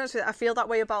 to be honest with you, I feel that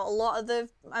way about a lot of the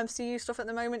MCU stuff at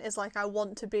the moment. Is like I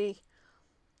want to be.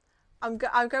 I'm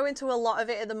going to a lot of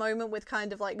it at the moment with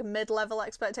kind of like mid-level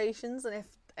expectations, and if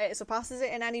it surpasses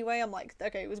it in any way, I'm like,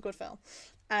 okay, it was a good film.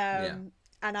 And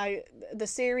the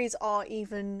series are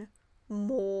even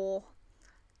more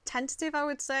tentative, I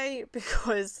would say,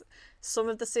 because some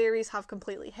of the series have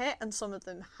completely hit and some of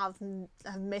them have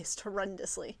missed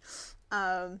horrendously,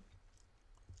 and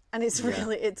it's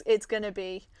really it's gonna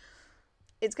be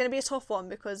a tough one,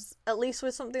 because at least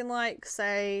with something like,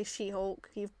 say, She-Hulk,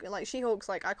 She-Hulk's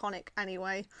like iconic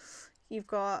anyway. You've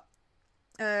got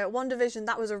WandaVision.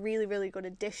 That was a really, really good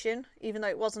addition, even though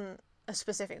it wasn't a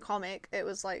specific comic. It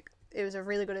was a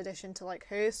really good addition to like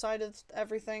her side of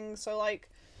everything. So like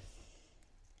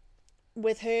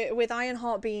with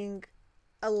Ironheart being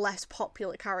a less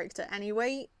popular character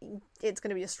anyway, it's going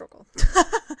to be a struggle.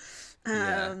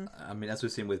 Yeah, I mean, as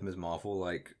we've seen with Ms. Marvel,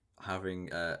 like having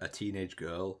a teenage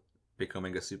girl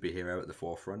becoming a superhero at the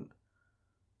forefront,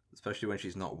 especially when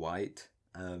she's not white,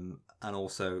 and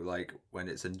also like when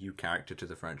it's a new character to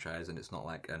the franchise and it's not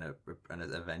like an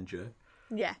Avenger.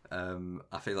 Yeah.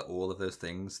 I feel like all of those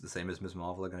things, the same as Ms.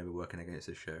 Marvel, are going to be working against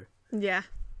this show. Yeah.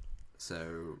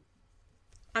 So,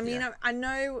 I mean, I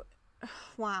know.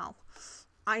 Wow.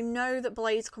 I know that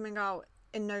Blade's coming out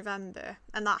in November,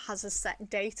 and that has a set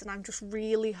date, and I'm just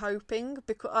really hoping,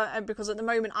 because at the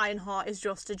moment Ironheart is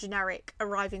just a generic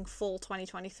arriving fall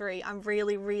 2023. I'm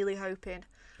really, really hoping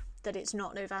that it's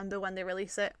not November when they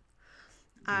release it,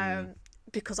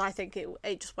 because I think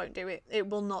it just won't do it. It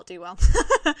will not do well,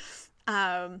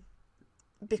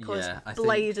 because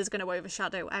Blade is going to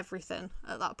overshadow everything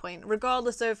at that point,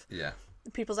 regardless of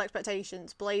people's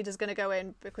expectations. Blade is going to go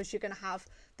in, because you're going to have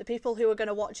the people who are going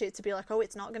to watch it to be like, oh,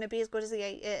 it's not going to be as good as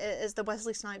the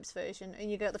Wesley Snipes version,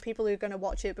 and you get the people who are going to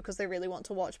watch it because they really want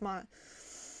to watch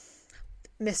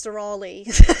Mr. Ali,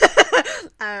 because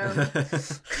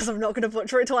I'm not going to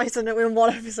butcher it twice in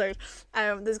one episode.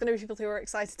 There's going to be people who are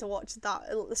excited to watch that.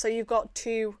 So you've got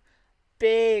two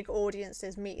big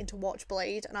audiences meeting to watch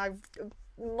Blade, and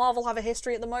Marvel have a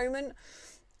history at the moment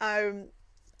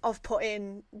of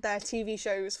putting their TV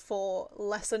shows for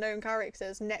lesser known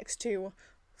characters next to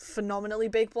phenomenally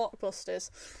big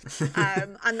blockbusters,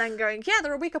 and then going, yeah,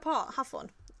 they're a week apart, have fun.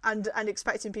 And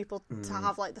expecting people to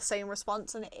have like the same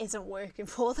response, and it isn't working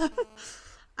for them.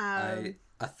 I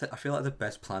feel like the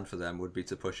best plan for them would be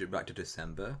to push it back to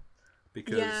December,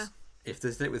 because if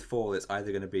they stick with fall, it's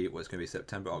either going to be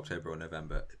September, October, or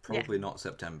November. Probably not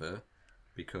September,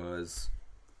 because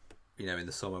in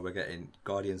the summer we're getting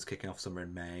Guardians kicking off summer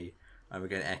in May, and we're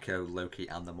getting Echo, Loki,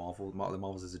 and the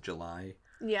Marvels is in July.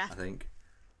 Yeah, I think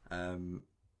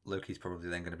Loki's probably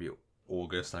then going to be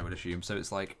August, I would assume. So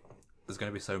it's like, there's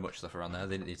going to be so much stuff around there.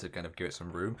 They need to kind of give it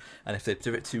some room. And if they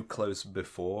do it too close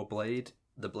before Blade,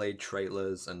 the Blade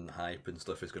trailers and hype and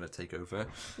stuff is going to take over.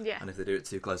 Yeah. And if they do it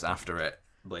too close after it,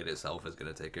 Blade itself is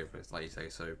going to take over. It's like you say.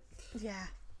 So yeah,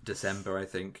 December, I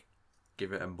think.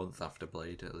 Give it a month after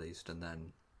Blade at least, and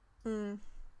then.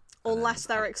 Unless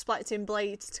they're expecting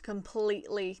Blade to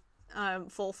completely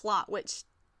fall flat, which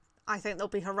I think they'll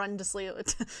be horrendously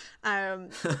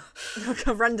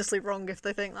horrendously wrong if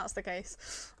they think that's the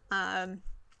case.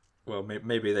 Well,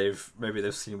 maybe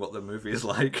they've seen what the movie is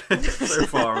like so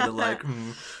far, and they're like,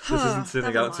 this isn't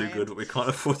turning out too good, but we can't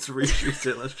afford to reshoot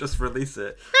it. Let's just release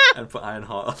it and put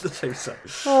Ironheart on the same side.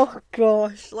 Oh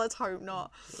gosh, let's hope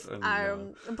not.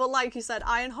 But like you said,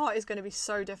 Ironheart is going to be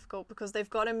so difficult because they've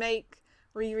got to make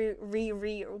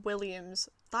Riri Williams.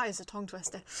 That is a tongue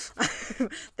twister.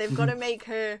 They've got to make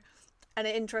her an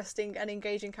interesting and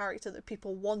engaging character that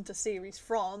people want a series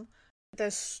from.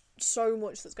 There's so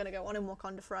much that's going to go on in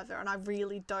Wakanda Forever, and I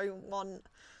really don't want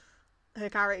her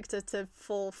character to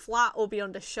fall flat or be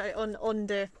undershowed.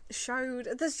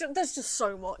 There's just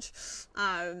so much.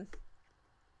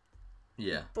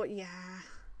 Yeah. But yeah.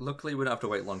 Luckily, we don't have to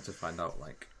wait long to find out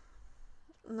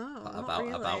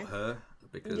about her,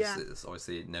 because it's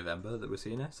obviously November that we're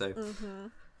seeing her, so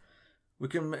we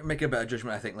can make a better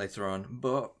judgment, I think, later on.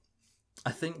 But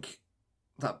I think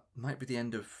that might be the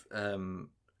end of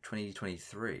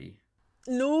 2023.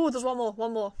 No, there's one more.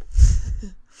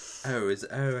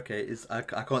 Okay. I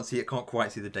can't see it. Can't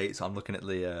quite see the dates. I'm looking at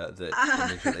the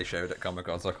image that they showed at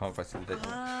Comic-Con, so I can't quite see the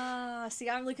dates. See,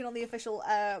 I'm looking on the official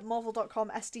Marvel.com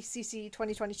SDCC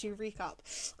 2022 recap.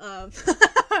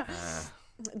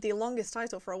 The longest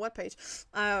title for a webpage.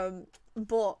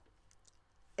 But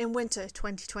in winter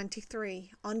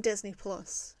 2023 on Disney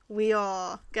Plus, we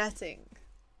are getting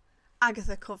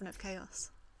Agatha Coven of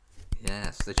Chaos.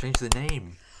 Yes, they changed the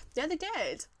name. Yeah, they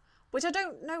did. Which I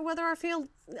don't know whether I feel...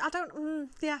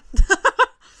 yeah.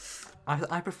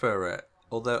 I prefer it.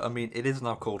 Although, I mean, it is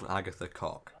now called Agatha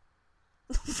Cock.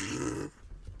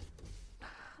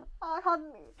 I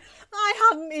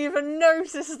hadn't even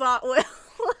noticed that, Will.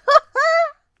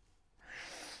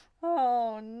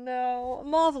 Oh, no.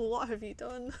 Marvel, what have you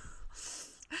done?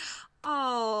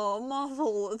 Oh,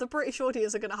 Marvel, the British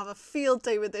audience are going to have a field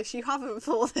day with this. You haven't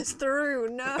thought this through,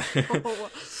 no.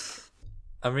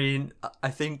 I mean, I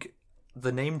think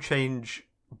the name change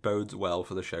bodes well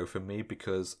for the show for me,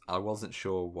 because I wasn't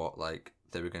sure what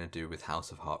they were going to do with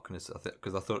House of Harkness,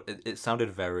 because I thought it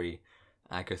sounded very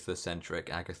Agatha-centric,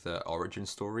 Agatha origin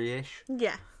story-ish.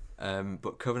 Yeah.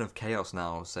 But Coven of Chaos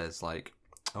now says,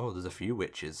 there's a few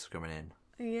witches coming in.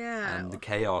 Yeah. And the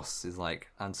Chaos is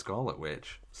and Scarlet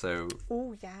Witch. So.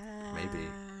 Oh, yeah. Maybe.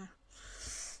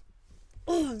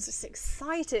 Oh, I'm just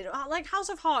excited. House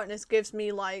of Harkness gives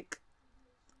me, what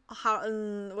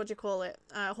do you call it?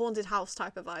 Haunted house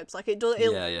type of vibes.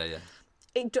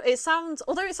 Yeah. It sounds,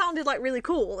 although it sounded really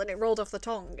cool and it rolled off the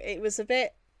tongue, it was a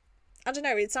bit, I don't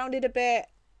know, it sounded a bit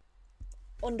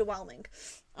underwhelming.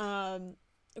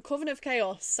 Coven of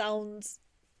Chaos sounds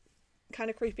kind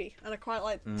of creepy, and I quite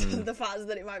like the fact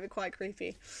that it might be quite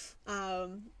creepy.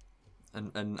 And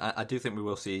I do think we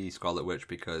will see Scarlet Witch,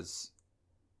 because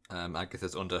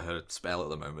Agatha's under her spell at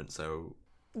the moment, so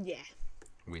yeah,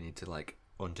 we need to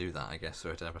undo that, I guess, for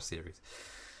her to have a series.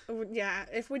 Yeah,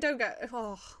 if we don't get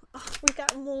we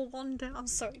get more Wanda, I'm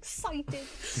so excited.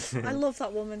 I love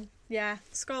that woman. Yeah,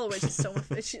 Scarlet Witch is still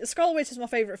Scarlet Witch is my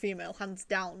favourite female, hands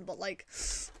down, but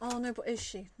oh no, but is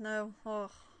she? No.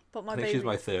 But my I think baby... she's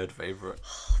my third favourite.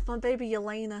 My baby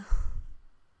Yelena.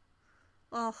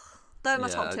 They're my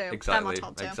top two. Exactly, they're my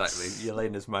top two. Exactly.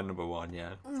 Yelena's my number one,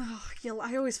 yeah.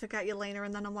 I always forget Yelena,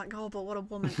 and then I'm like, oh, but what a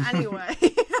woman. Anyway.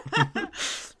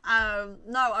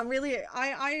 No,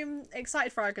 I am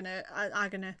excited for Agatha.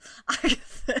 I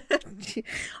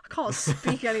can't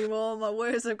speak anymore. My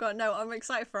words have got no. I'm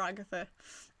excited for Agatha.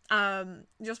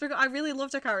 Just because I really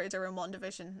loved her character in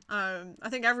WandaVision. I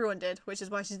think everyone did, which is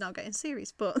why she's now getting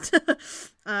series. But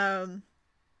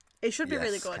it should be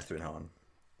really good. Catherine Hahn.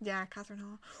 Yeah, Catherine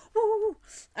Hahn. Woo!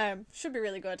 Should be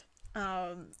really good.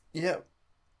 Yeah.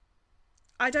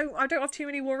 I don't have too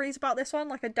many worries about this one.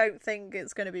 Like, I don't think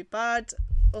it's going to be bad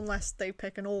unless they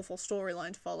pick an awful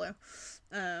storyline to follow.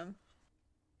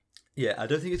 Yeah, I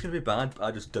don't think it's going to be bad, but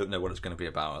I just don't know what it's going to be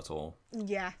about at all.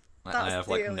 Yeah. I have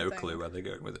no clue where they're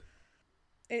going with it.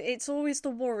 It's always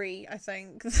the worry, I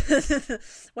think,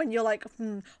 when you're like,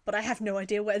 but I have no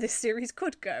idea where this series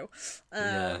could go.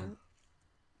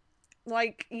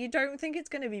 Like, you don't think it's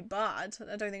going to be bad.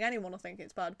 I don't think anyone will think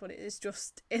it's bad, but it's a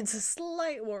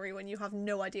slight worry when you have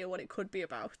no idea what it could be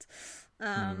about.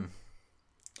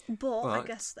 But I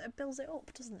guess that builds it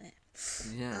up, doesn't it?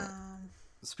 Yeah.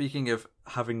 Speaking of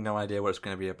having no idea what it's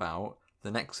going to be about,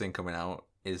 the next thing coming out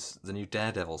is the new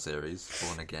Daredevil series,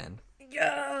 Born Again.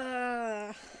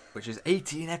 Yeah! Which is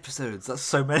 18 episodes. That's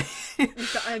so many.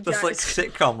 That's like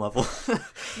sitcom level.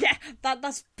 Yeah,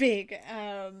 that's big.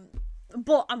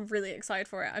 But I'm really excited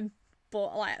for it. I'm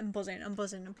buzzing.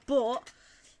 But,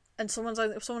 and someone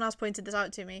else pointed this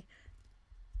out to me,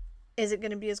 is it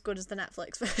going to be as good as the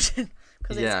Netflix version?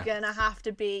 Because it's going to have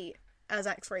to be as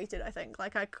X-rated, I think.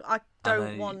 Like, I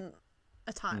don't want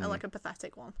like a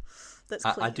pathetic one. That's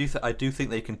clean. I do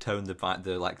think they can tone the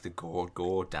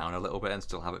gore down a little bit and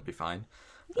still have it be fine.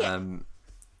 Yeah.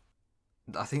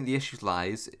 I think the issue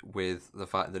lies with the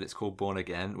fact that it's called Born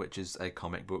Again, which is a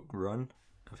comic book run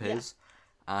of his,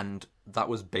 and that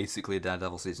was basically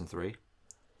Daredevil season 3,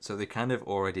 so they kind of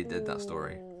already did that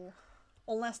story.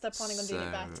 Unless they're planning on doing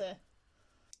it better.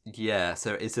 Yeah,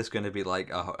 so is this going to be like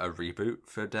a reboot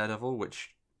for Daredevil,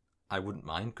 which I wouldn't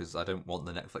mind, because I don't want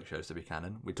the Netflix shows to be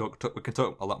canon. We can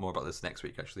talk a lot more about this next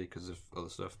week, actually, because of other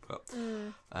stuff, but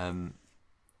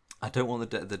I don't want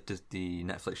the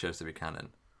Netflix shows to be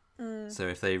canon. So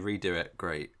if they redo it,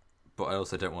 great, but I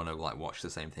also don't want to like watch the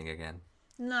same thing again.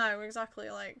 No, exactly.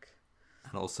 Like,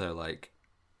 and also like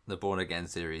the Born Again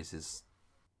series is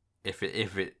if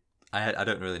it I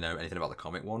don't really know anything about the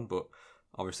comic one, but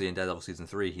obviously in Daredevil season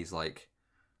 3 he's like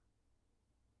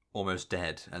almost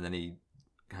dead, and then he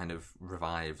kind of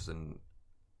revives and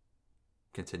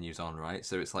continues on, right?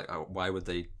 So it's like, why would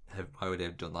they have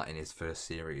done that in his first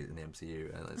series in the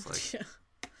MCU? And it's like,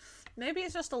 maybe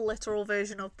it's just a literal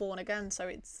version of Born Again, so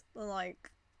it's like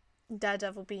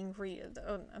Daredevil being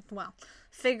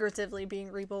figuratively being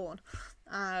reborn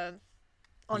on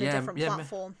a different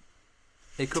platform.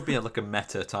 It could be like a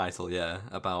meta title,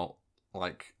 about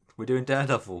like we're doing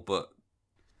Daredevil, but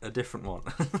a different one.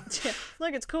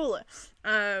 Like it's cooler.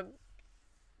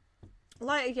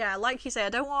 Like you say, I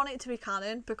don't want it to be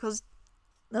canon because,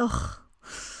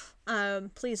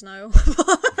 please no.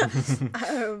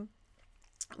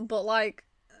 But like,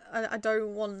 I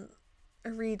don't want a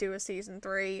redo of season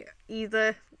 3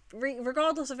 either.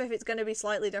 Regardless of if it's going to be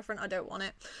slightly different, I don't want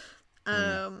it.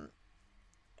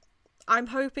 I'm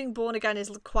hoping Born Again is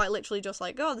quite literally just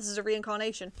like, this is a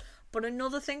reincarnation. But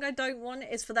another thing I don't want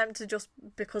is for them to just,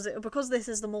 because this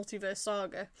is the multiverse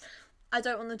saga, I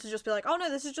don't want them to just be like, oh no,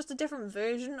 this is just a different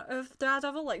version of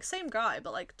Daredevil, like same guy,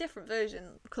 but like different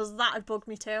version, because that'd bug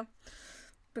me too.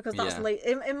 Because that's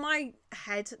in my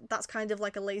head, that's kind of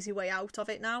like a lazy way out of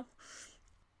it now.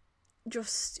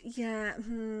 Just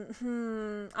I'm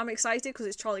excited because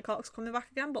it's Charlie Cox coming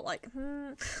back again, but like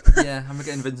I'm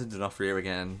getting Vincent D'Onofrio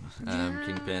again,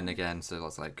 Kingpin again, so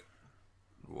that's like,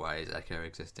 why is Echo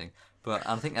existing? But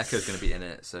I think Echo's going to be in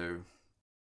it, so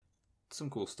some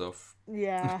cool stuff.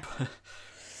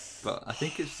 But I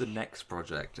think it's the next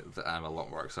project that I'm a lot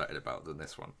more excited about than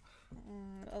this one.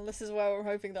 And this is where we're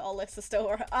hoping that our lists are still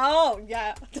right. Oh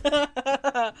yeah.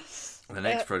 The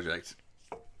next project,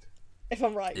 if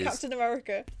I'm right, Captain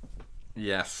America.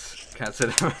 Yes,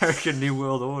 Captain America New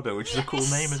World Order, which is a cool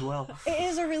name as well. It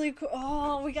is a really cool...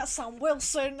 Oh, we got Sam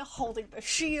Wilson holding the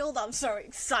shield. I'm so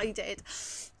excited.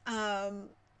 I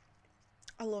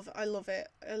love it.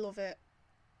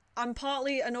 I'm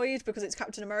partly annoyed because it's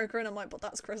Captain America and I'm like, but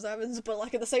that's Chris Evans. But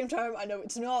like at the same time, I know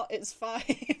it's not. It's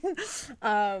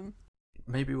fine.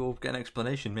 Maybe we'll get an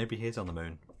explanation. Maybe he's on the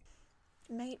moon.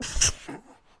 Maybe.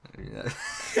 Yeah.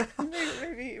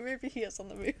 maybe he is on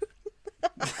the moon.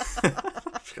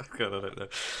 God, I don't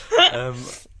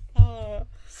know.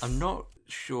 I'm not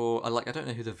sure. I don't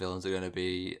know who the villains are going to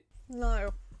be. No.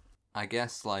 I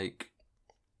guess like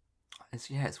it's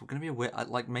going to be a weird.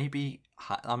 Like maybe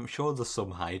I'm sure there's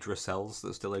some Hydra cells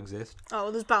that still exist.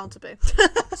 Oh, there's bound to be.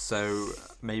 So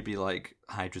maybe like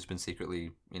Hydra's been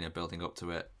secretly, building up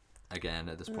to it again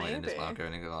at this point, and it's now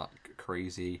going like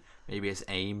crazy. Maybe it's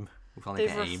AIM. We finally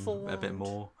get AIM a bit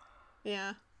more.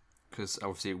 Yeah. Because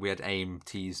obviously we had AIM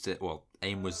teased it. Well,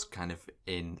 AIM was kind of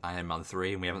in Iron Man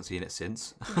 3, and we haven't seen it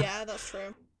since. Yeah, that's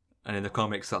true. And in the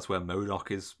comics, that's where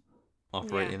MODOK is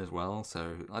operating as well.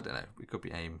 So I don't know. It could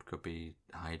be AIM, could be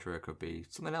Hydra, could be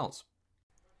something else.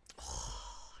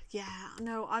 Yeah,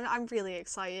 no, I'm really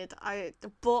excited.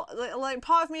 But like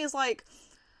part of me is like,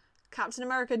 Captain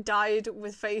America died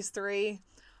with Phase 3.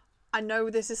 I know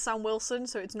this is Sam Wilson,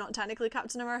 so it's not technically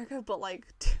Captain America, but like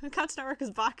Captain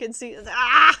America's back in season,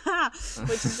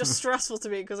 which is just stressful to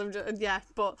me because I'm just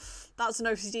but that's an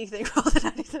OCD thing rather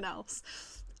than anything else.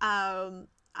 And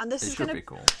this is gonna be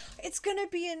cool. It's gonna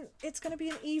be an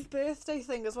Eve birthday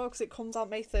thing as well because it comes out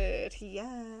May 3rd.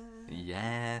 Yeah.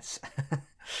 Yes.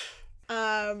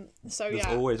 So There's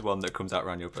always one that comes out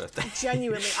around your birthday.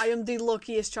 Genuinely, I am the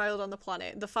luckiest child on the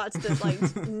planet. The fact that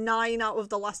like 9 out of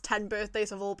the last 10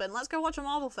 birthdays have all been, let's go watch a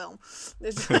Marvel film.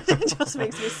 It just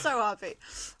makes me so happy.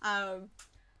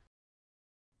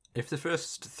 If the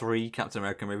first 3 Captain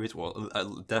America movies, well,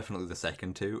 definitely the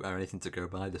second 2, are anything to go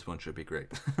by, this one should be great.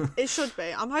 It should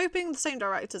be. I'm hoping the same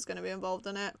director's going to be involved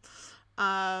in it.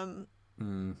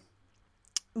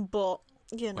 But,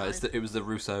 well, it was the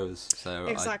Russos, so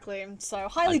exactly. So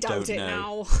highly doubt it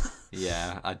now.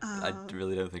 Yeah, I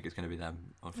really don't think it's going to be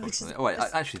them, unfortunately. Oh wait,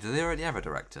 actually, do they already have a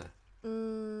director?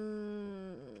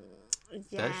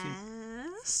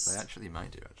 Yes. They actually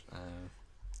might do it.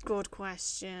 Good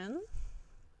question.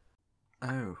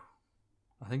 Oh,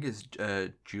 I think it's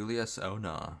Julius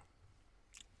Onar.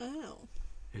 Oh.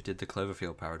 Who did the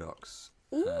Cloverfield Paradox.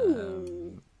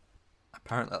 Ooh.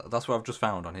 Apparently, that's what I've just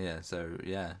found on here, so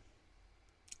yeah.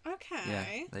 Okay. Yeah,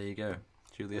 there you go.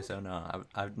 Julius Onar.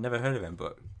 I've never heard of him,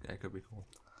 but yeah, it could be cool.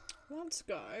 Let's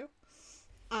go.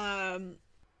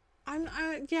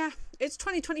 It's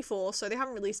 2024, so they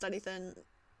haven't released anything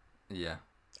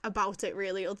about it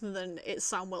really, other than it's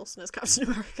Sam Wilson as Captain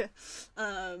America.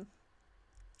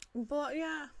 But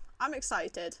yeah, I'm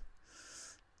excited.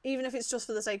 Even if it's just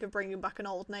for the sake of bringing back an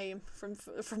old name from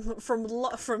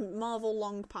Marvel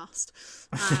long past.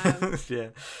 Yeah.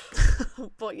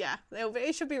 But yeah,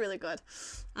 it should be really good.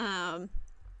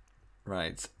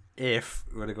 Right. If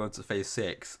we're going to go into Phase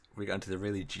 6, we get into the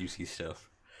really juicy stuff.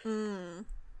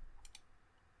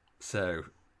 So,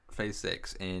 Phase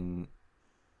 6 in...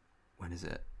 When is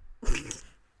it?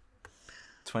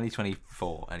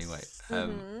 2024, anyway.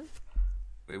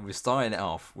 We're starting it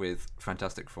off with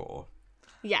Fantastic Four.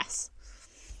 Yes.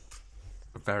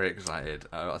 Very excited.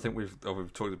 I think we've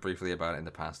talked briefly about it in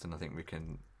the past, and I think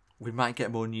we might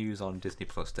get more news on Disney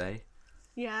Plus Day.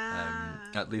 Yeah.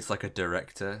 At least like a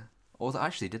director. Or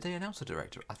actually, did they announce a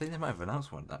director? I think they might have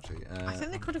announced one actually. I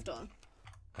think they could have done.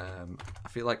 I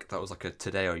feel like that was like a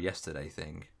today or yesterday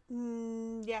thing.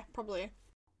 Yeah, probably.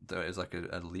 Though it was like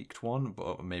a leaked one,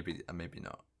 but maybe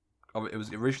not. Oh, it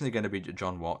was originally going to be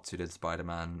John Watts who did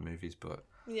Spider-Man movies, but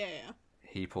yeah.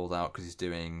 He pulled out because he's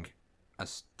doing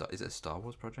is it a Star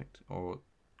Wars project or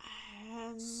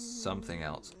something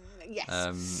else?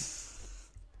 Yes.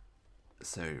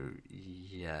 So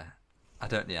yeah, I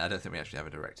don't think we actually have a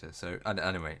director. So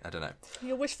anyway, I don't know.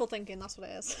 You're wishful thinking. That's what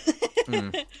it is.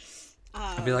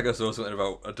 I feel like I saw something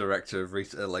about a director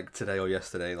like today or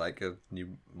yesterday, like a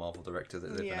new Marvel director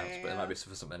that they've announced, but it might be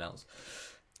for something else.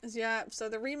 Yeah, so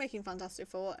they're remaking Fantastic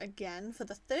Four again for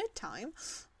the 3rd time.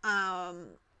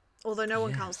 Although no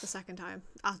one counts the second time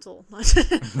at all.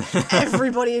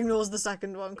 Everybody ignores the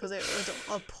second one because it was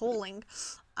appalling.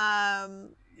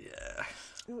 It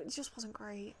just wasn't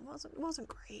great. It wasn't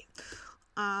great.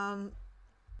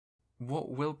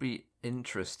 What will be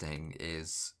interesting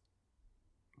is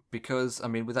because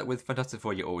with Fantastic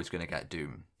Four you're always going to get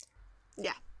Doom.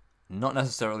 Yeah. Not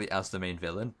necessarily as the main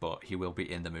villain, but he will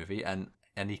be in the movie, and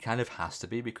he kind of has to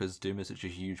be because Doom is such a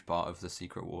huge part of the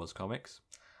Secret Wars comics.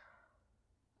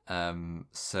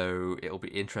 So it'll be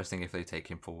interesting if they take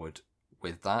him forward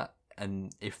with that,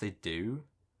 and if they do,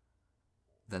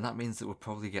 then that means that we'll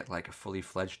probably get like a fully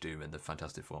fledged Doom in the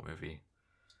Fantastic Four movie.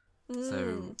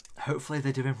 So hopefully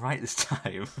they do him right this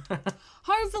time.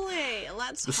 Hopefully,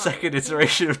 let's. The second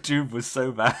iteration of Doom was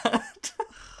so bad.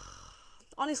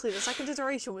 Honestly, the second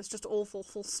iteration was just awful.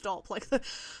 Full stop. Like there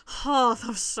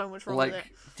was so much wrong with it.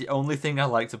 The only thing I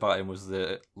liked about him was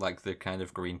the kind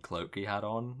of green cloak he had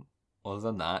on. Other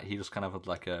than that, he just kind of had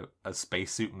like a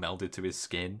spacesuit melded to his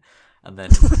skin, and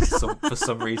then for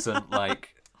some reason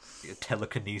like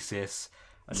telekinesis,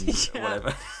 and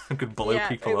whatever, and could blow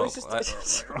people up.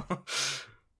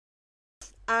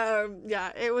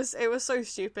 Yeah, it was so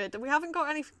stupid. We haven't got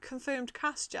any confirmed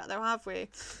cast yet, though, have we?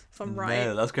 If I'm right.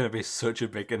 No, that's going to be such a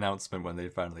big announcement when they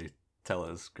finally tell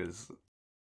us, because.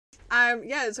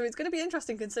 Yeah, so it's going to be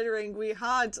interesting considering we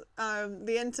had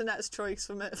the internet's choice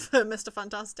for Mr.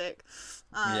 Fantastic.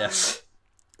 Yes.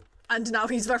 And now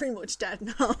he's very much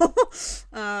dead now.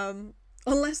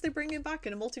 Unless they bring him back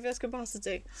in a multiverse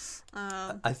capacity.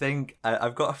 I think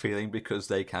I've got a feeling because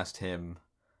they cast him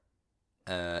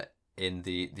in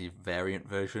the variant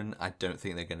version, I don't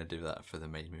think they're going to do that for the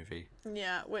main movie.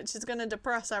 Yeah, which is going to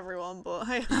depress everyone, but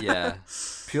hey. Yeah,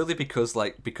 purely because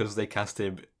they cast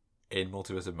him in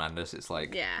Multiverse of Madness, it's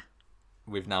like, yeah,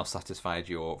 we've now satisfied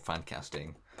your fan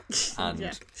casting, and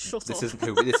yeah, this isn't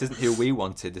who we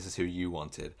wanted. This is who you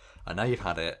wanted, and now you've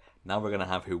had it. Now we're gonna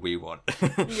have who we want.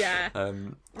 Yeah,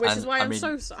 which is why I'm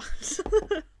so sad.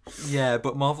 Yeah,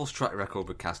 but Marvel's track record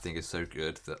with casting is so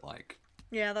good that, like,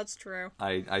 yeah, that's true.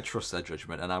 I trust their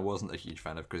judgment, and I wasn't a huge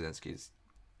fan of Krasinski's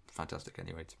Fantastic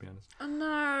anyway, to be honest. Oh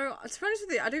no, to be honest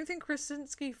with you, I don't think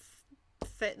Krasinski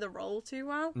fit the role too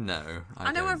well. No,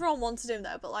 I know everyone wanted him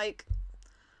there, but like,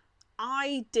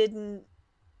 I didn't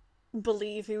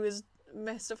believe he was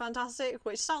Mr. Fantastic,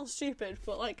 which sounds stupid,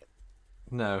 but like,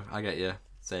 no, I get you.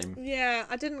 Same. Yeah,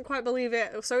 I didn't quite believe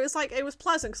it. So it's like, it was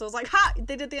pleasant because I was like, ha,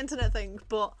 they did the internet thing,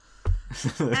 but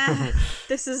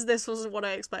this wasn't what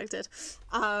I expected.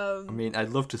 I mean, I'd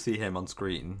love to see him on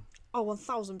screen. Oh,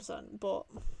 1000%, but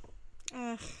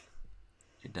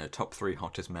top 3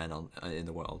 hottest men in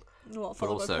the world. What,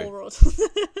 followed also, by Paul Rudd?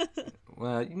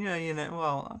 Well,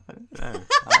 well, I don't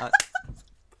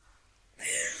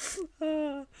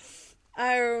know.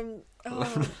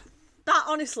 That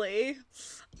honestly,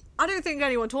 I don't think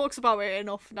anyone talks about it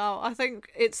enough now. I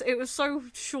think it was so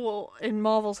short in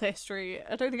Marvel's history.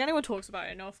 I don't think anyone talks about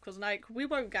it enough because, like, we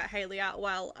won't get Hayley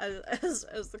Atwell as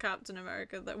the Captain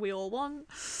America that we all want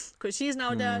because she's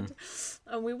now dead,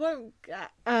 and we won't get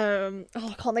I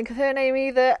can't think of her name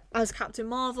either as Captain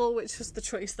Marvel, which was the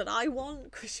choice that I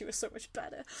want because she was so much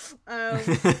better.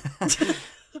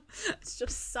 It's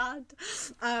just sad.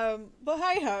 But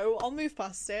hey ho, I'll move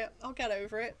past it. I'll get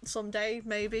over it someday,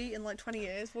 maybe in like 20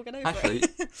 years. We'll get over it.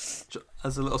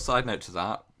 As a little side note to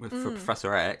that, for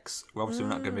Professor X, we're obviously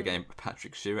not going to be getting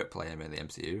Patrick Stewart play him in the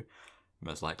MCU,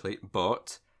 most likely.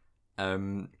 But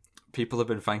people have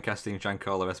been fan casting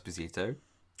Giancarlo Esposito.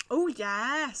 Oh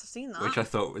yes, I've seen that. Which I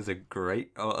thought was a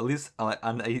great, or at least,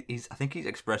 and I think he's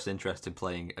expressed interest in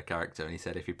playing a character, and he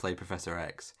said if he played Professor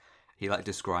X, he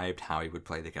described how he would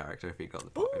play the character if he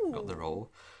got the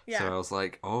role. Yeah. So I was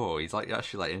like, oh, he's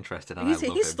actually interested, and I love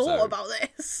him. He's thought about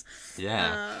this.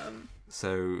 Yeah.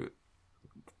 So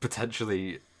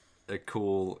potentially a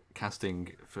cool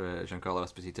casting for Giancarlo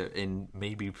Esposito in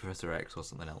maybe Professor X or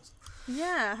something else.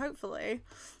 Yeah, hopefully.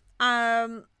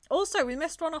 Also, we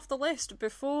missed one off the list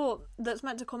before that's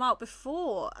meant to come out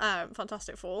before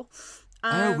Fantastic Four.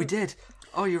 Oh, we did.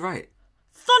 Oh, you're right.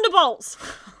 Thunderbolts.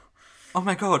 Oh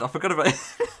my god, I forgot about it.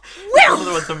 One of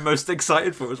the ones I'm most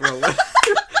excited for as well.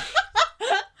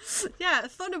 Yeah,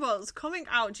 Thunderbolts coming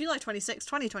out July 26,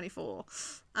 2024.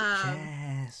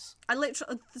 Yes. I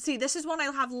literally see. This is one I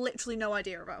have literally no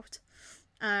idea about.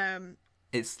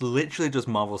 It's literally just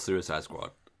Marvel Suicide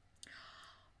Squad.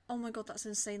 Oh my god, that's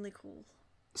insanely cool.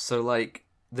 So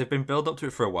they've been built up to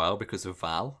it for a while because of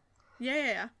Val.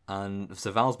 Yeah. And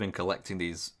so Val's been collecting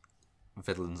these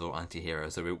villains or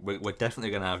anti-heroes, so we're definitely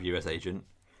going to have US Agent.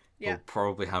 We'll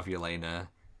probably have Yelena.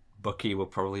 Bucky will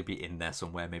probably be in there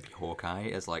somewhere, maybe Hawkeye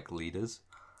as leaders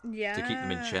to keep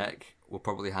them in check. We'll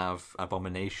probably have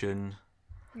Abomination.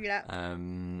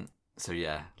 So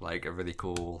yeah, a really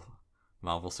cool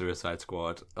Marvel Suicide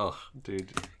Squad. Oh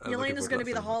dude, Yelena's going to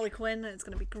be the Harley Quinn, and it's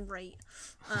going to be great.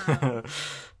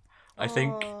 I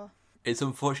think it's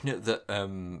unfortunate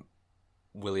that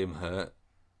William Hurt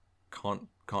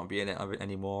can't be in it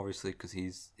anymore, obviously, because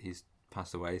he's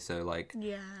passed away. So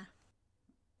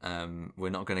we're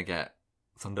not going to get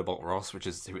Thunderbolt Ross, which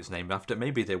is who it's named after.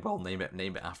 Maybe they will name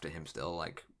it after him still,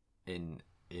 in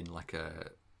a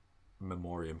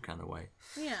memoriam kind of way.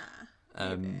 Yeah.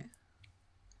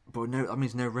 But no, that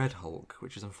means no Red Hulk,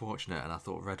 which is unfortunate. And I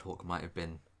thought Red Hulk might have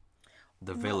been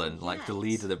the villain, the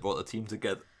leader that brought the team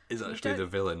together. Is actually the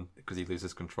villain because he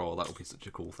loses control. That would be such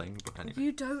a cool thing. But anyway,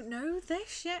 you don't know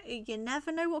this yet. You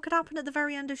never know what could happen at the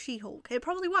very end of She-Hulk. It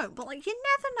probably won't, but you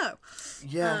never know.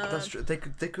 Yeah, that's true. They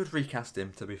could recast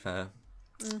him, to be fair,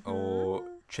 or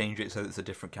change it so that it's a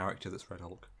different character that's Red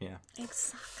Hulk. Yeah,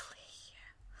 exactly.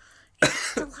 It can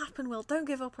still happen, Will. Don't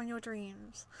give up on your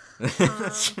dreams.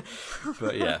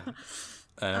 But yeah,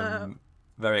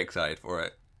 very excited for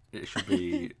it. It should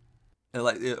be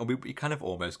we kind of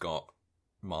almost got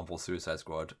Marvel Suicide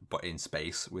Squad, but in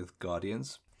space with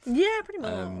Guardians. Yeah, pretty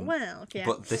much. Well, yeah.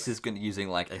 But this is using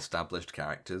like established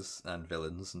characters and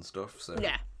villains and stuff. So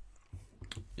yeah.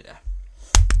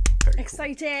 Very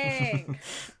exciting.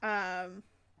 But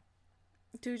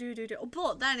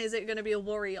then is it going to be a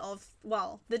worry of,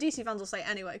 well, the DC fans will say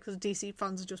anyway, because DC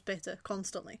fans are just bitter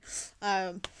constantly.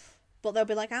 But they'll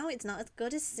be like, oh, it's not as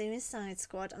good as Suicide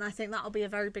Squad. And I think that'll be a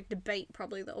very big debate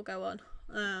probably that'll go on.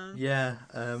 I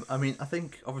mean, I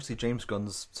think obviously James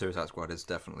Gunn's Suicide Squad is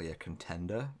definitely a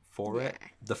contender for it.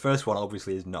 The first one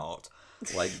obviously is not.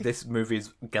 Like, this movie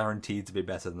is guaranteed to be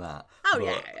better than that. Oh, but,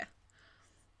 yeah.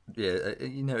 Yeah,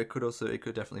 it could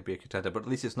definitely be a contender, but at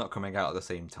least it's not coming out at the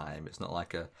same time. It's not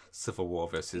like a Civil War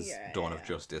versus Dawn of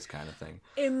Justice kind of thing.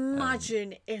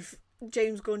 Imagine if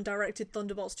James Gunn directed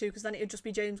Thunderbolts 2, because then it would just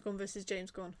be James Gunn versus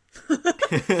James Gunn.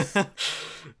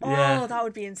 Oh, that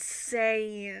would be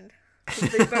insane.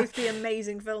 They'd both be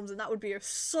amazing films, and that would be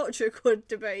such a good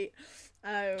debate.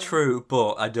 True,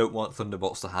 but I don't want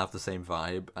Thunderbolts to have the same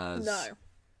vibe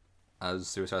as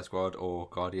Suicide Squad or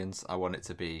Guardians. I want it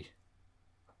to be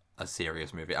a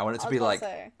serious movie. I want it to be like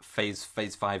Phase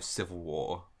 5 Civil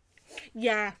War.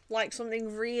 Yeah, like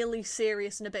something really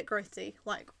serious and a bit gritty.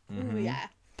 Like, ooh, yeah.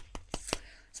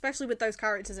 Especially with those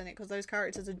characters in it, because those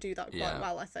characters would do that quite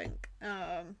well, I think.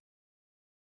 And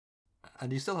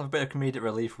you still have a bit of comedic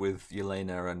relief with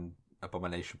Yelena and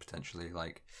Abomination, potentially.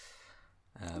 Like,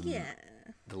 the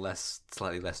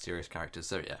slightly less serious characters.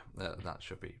 So, yeah, that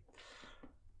should be...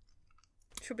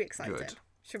 Should be exciting. Good.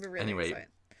 Should be really exciting.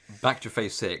 Back to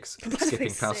Phase 6,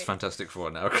 skipping past Fantastic Four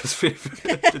now, because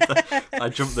I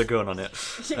jumped the gun on it.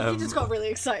 You just got really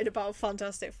excited about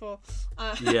Fantastic Four.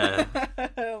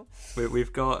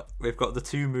 We've got the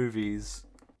two movies,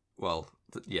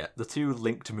 the two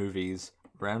linked movies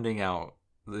rounding out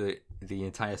the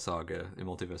entire saga, the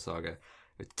multiverse saga,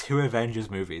 with two Avengers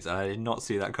movies, and I did not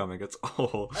see that coming at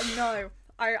all. No,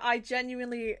 I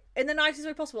genuinely, in the nicest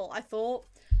way possible, I thought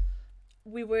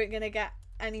we weren't going to get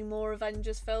any more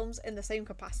Avengers films in the same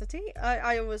capacity.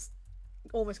 I was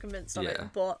almost convinced of it,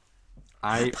 but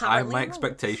my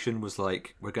expectation was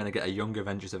like, we're going to get a young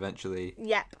Avengers eventually,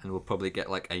 and we'll probably get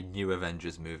like a new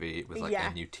Avengers movie with like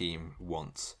a new team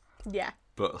once. Yeah.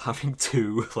 But having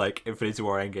two, like Infinity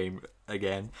War Endgame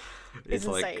again, is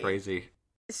like crazy.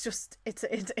 It's just it's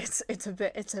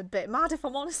a bit mad, if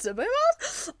I'm honest, a bit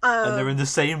mad. And they're in the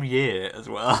same year as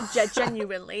well. Yeah,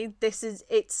 genuinely,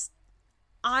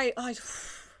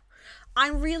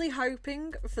 I'm really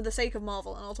hoping, for the sake of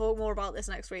Marvel, and I'll talk more about this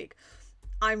next week,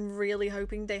 I'm really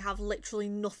hoping they have literally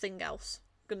nothing else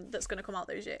that's going to come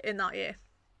out in that year.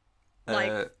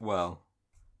 Well,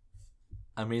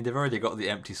 I mean, they've already got the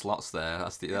empty slots there.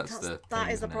 That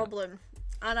is the problem.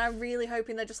 And I'm really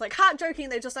hoping they're just like, joking,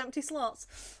 they're just empty slots.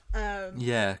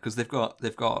 Yeah, because they've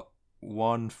got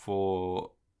one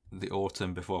for the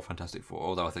autumn before Fantastic Four,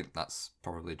 although I think that's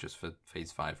probably just for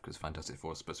Phase 5, because Fantastic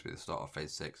Four is supposed to be the start of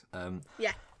Phase 6.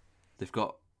 They've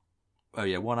got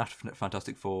one after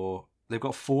Fantastic Four. They've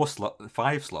got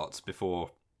 5 slots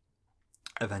before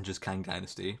Avengers Kang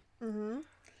Dynasty. And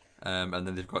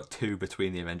then they've got 2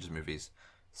 between the Avengers movies.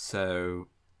 So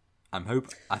I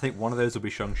think one of those will be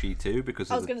Shang-Chi too, because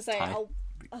I was going to say I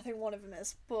think one of them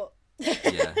is, but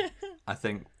yeah, I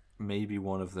think maybe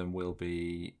one of them will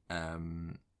be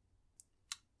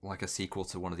like a sequel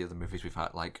to one of the other movies we've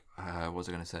had. Like, what was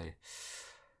I going to say?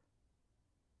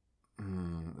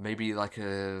 Maybe like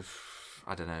I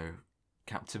don't know,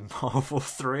 Captain Marvel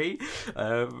 3,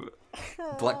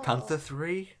 Black Panther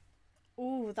 3.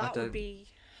 Ooh, that would be.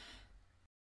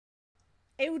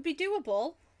 It would be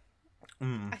doable.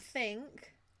 I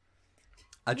think.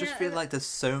 I just feel like there's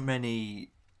so many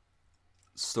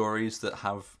stories that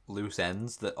have loose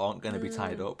ends that aren't going to be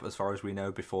tied up, as far as we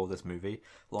know, before this movie.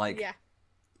 Like,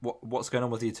 what's going on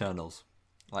with the Eternals?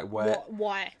 Like, where?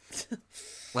 Why?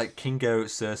 Like Kingo,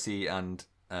 Cersei, and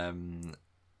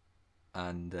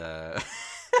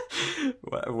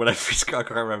whatever he's got, I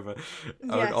can't remember.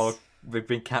 Or they've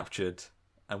been captured,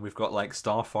 and we've got like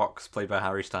Star Fox, played by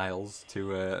Harry Styles,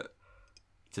 to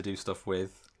do stuff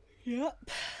with. Yep.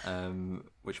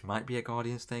 Which might be a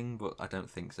Guardians thing, but I don't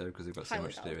think so, because they've got so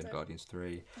much to do in Guardians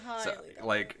 3. So,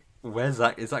 like, where's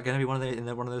that? Is that going to be one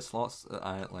of those slots?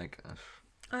 I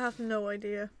have no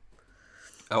idea.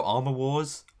 Oh, Armor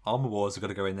Wars. Armor Wars are going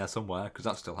to go in there somewhere, because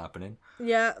that's still happening.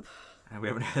 Yeah. And we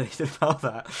haven't heard anything about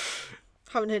that.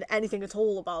 Haven't heard anything at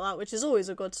all about that, which is always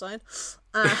a good sign.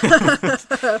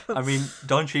 I mean,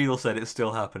 Don Cheadle said it's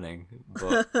still happening,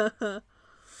 but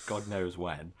God knows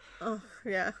when. Oh,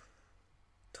 yeah.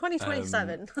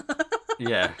 2027.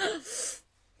 Yeah.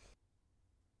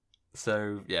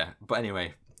 So yeah, but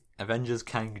anyway, Avengers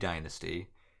Kang Dynasty,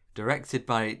 directed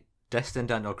by Destin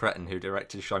Daniel Cretton, who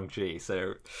directed Shang-Chi.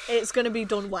 So it's going to be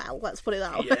done well. Let's put it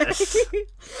that way. yes.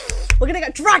 We're going to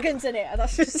get dragons in it. And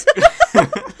that's just.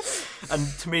 And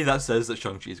to me, that says that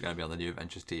Shang-Chi is going to be on the new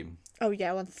Avengers team. Oh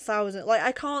yeah, 1,000. Like,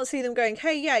 I can't see them going,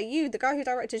 hey, yeah, you, the guy who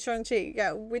directed Shang-Chi,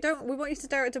 yeah, we want you to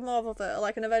direct a Marvel film,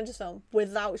 like an Avengers film,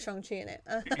 without Shang-Chi in it.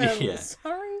 Yeah.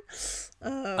 Sorry.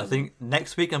 I think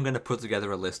next week I'm going to put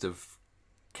together a list of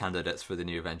candidates for the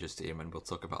new Avengers team, and we'll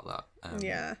talk about that.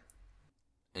 Yeah.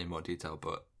 In more detail,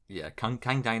 but yeah,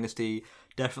 Kang Dynasty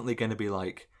definitely going to be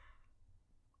like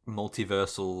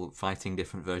multiversal fighting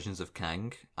different versions of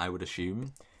Kang, I would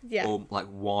assume. Yeah. Or like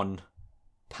one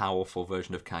powerful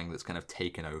version of Kang that's kind of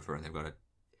taken over, and they've got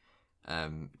to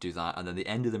do that. And then the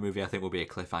end of the movie, I think, will be a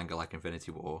cliffhanger like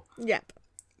Infinity War. Yep.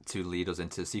 To lead us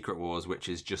into Secret Wars, which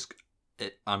is just,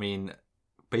 I mean,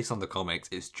 based on the comics,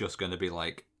 it's just going to be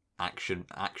like action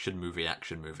movie,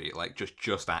 like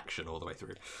just action all the way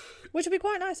through. Which would be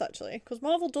quite nice, actually, because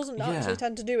Marvel doesn't actually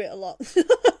tend to do it a lot.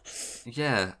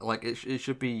 Yeah, like it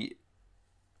should be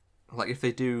like if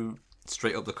they do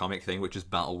straight up the comic thing, which is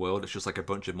Battle World, it's just like a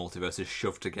bunch of multiverses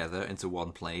shoved together into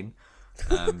one plane,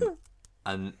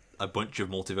 and a bunch of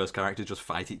multiverse characters just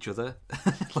fight each other.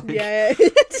 Like, yeah.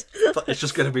 It's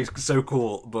just going to be so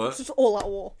cool, but it's just all out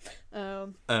war.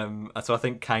 So I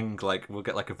think Kang, like, we'll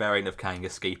get like a variant of Kang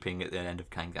escaping at the end of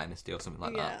Kang Dynasty or something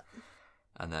like that,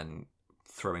 and then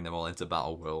throwing them all into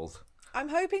Battle World. I'm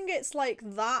hoping it's like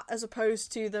that as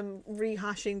opposed to them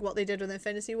rehashing what they did with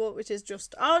Infinity War, which is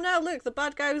just, oh no, look, the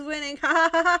bad guy was winning.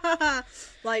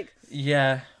 Like,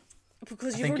 yeah,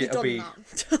 because you've already done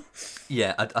that.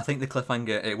 Yeah, I think the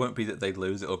cliffhanger, it won't be that they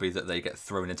lose, it'll be that they get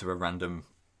thrown into a random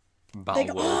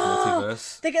Battle World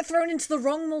multiverse. They get thrown into the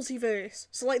wrong multiverse.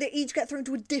 So like they each get thrown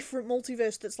to a different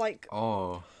multiverse that's like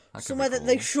somewhere that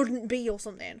they shouldn't be or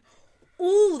something.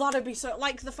 Oh, that'd be so,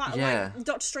 like the fact like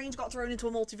Doctor Strange got thrown into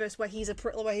a multiverse where he's a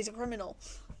criminal.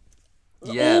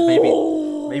 Yeah,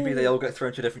 maybe they all get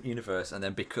thrown to a different universe, and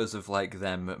then because of like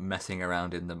them messing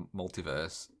around in the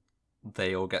multiverse,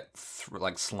 they all get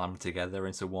like slammed together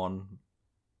into one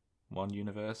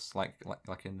universe, like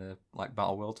in the like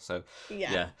Battle World. So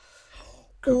yeah.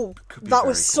 Could that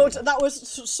was so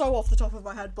off the top of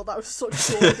my head, but that was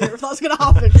such a cool idea if that's gonna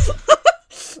happen.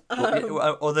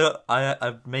 Although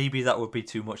I maybe that would be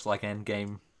too much like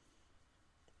Endgame,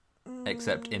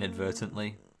 except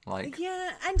inadvertently. Like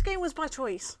Endgame was by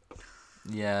choice.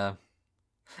 Yeah,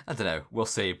 I don't know. We'll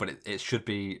see, but it should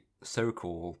be so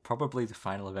cool. Probably the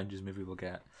final Avengers movie we'll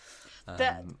get.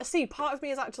 Part of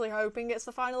me is actually hoping it's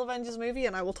the final Avengers movie,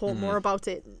 and I will talk more about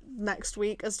it next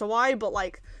week as to why. But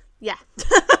like, yeah.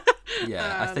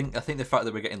 Yeah, I think the fact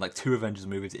that we're getting like 2 Avengers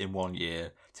movies in 1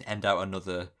 year to end out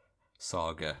another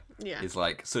saga is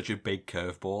like such a big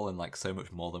curveball and like so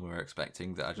much more than we were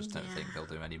expecting that I just don't think they'll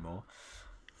do anymore.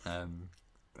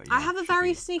 I have a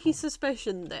very sneaky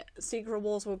suspicion that Secret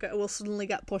Wars will suddenly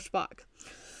get pushed back.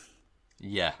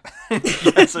 Yeah,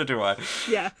 yeah, so do I.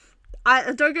 Yeah.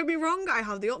 I don't get me wrong, I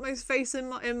have the utmost faith in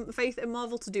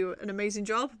Marvel to do an amazing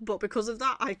job, but because of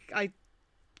that, I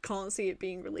can't see it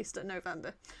being released in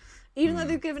November. Even though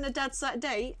they've given a dead set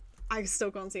date, I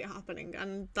still can't see it happening,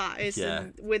 and that is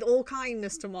with all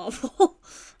kindness to Marvel.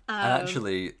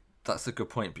 Actually, that's a good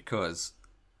point, because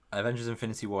Avengers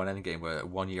Infinity War and Endgame were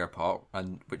 1 year apart,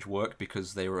 and which worked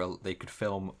because they could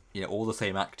film all the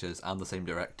same actors and the same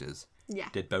directors. Yeah,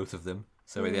 did both of them.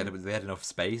 So they had enough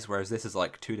space, whereas this is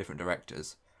like 2 different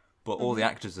directors, but all the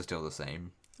actors are still the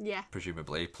same. Yeah,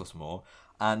 presumably, plus more.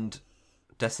 And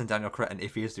Destin Daniel Cretton,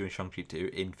 if he is doing Shang-Chi 2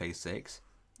 in Phase 6,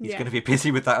 he's going to be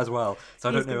busy with that as well. So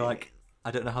I don't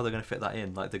know how they're going to fit that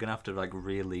in. Like, they're going to have to like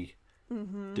really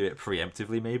do it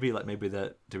preemptively, maybe. Like, maybe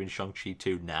they're doing Shang-Chi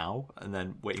 2 now and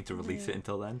then waiting to release it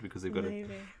until then because they've got to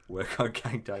work on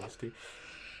Kang Dynasty.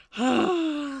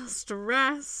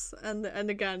 Stress, and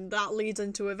again that leads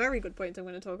into a very good point I'm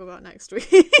going to talk about next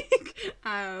week.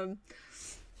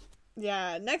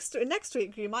 Next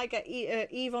week we might get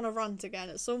Eve on a rant again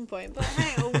at some point, but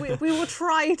hey, we will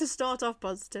try to start off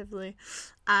positively.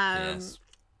 Yes.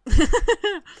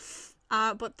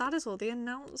 But that is all the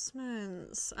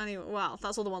announcements. Anyway, well,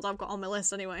 that's all the ones I've got on my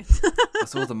list anyway.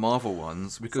 That's all the Marvel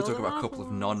ones. We could talk about a couple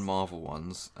of non-Marvel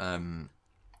ones,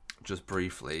 just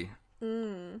briefly.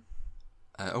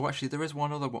 Actually, there is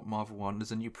one other Marvel one.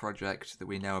 There's a new project that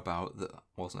we know about that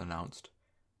wasn't announced,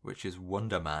 which is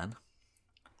Wonder Man.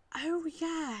 Oh,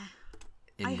 yeah.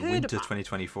 In winter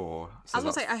 2024. So I was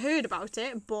going to say, I heard about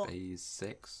it, but... Phase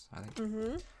 6, I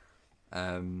think.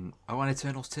 And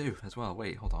Eternals 2 as well.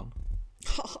 Wait, hold on.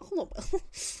 Hold on.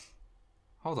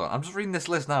 Hold on, I'm just reading this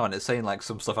list now, and it's saying like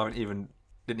some stuff I didn't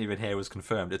even hear was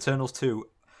confirmed. Eternals 2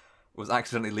 was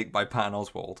accidentally leaked by Patton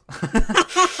Oswalt.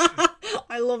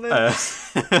 I love it.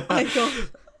 My God.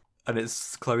 And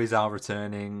it's Chloe Zhao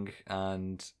returning,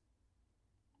 and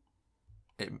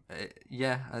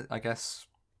I guess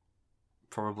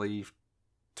probably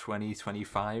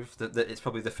 2025. It's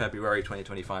probably the February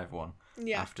 2025 one.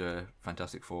 Yeah. After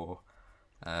Fantastic Four.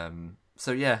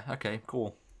 So yeah, okay,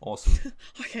 cool. Awesome.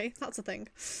 Okay, that's a thing.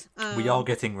 We are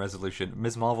getting resolution.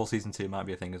 Ms. Marvel Season 2 might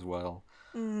be a thing as well.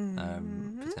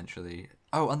 Potentially.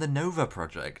 Oh, and the Nova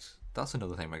Project. That's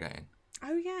another thing we're getting.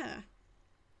 Oh, yeah.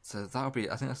 So that'll be,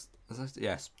 I think that's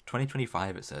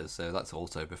 2025 it says, so that's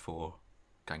also before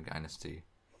Kang Dynasty.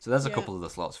 So there's a couple of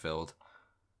the slots filled.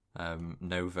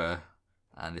 Nova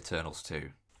and Eternals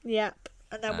 2. Yep.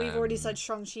 And then we've already said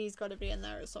Shang-Chi's got to be in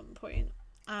there at some point.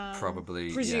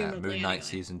 Probably, presumably, Moon Knight anyway.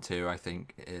 Season 2, I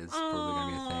think, is probably going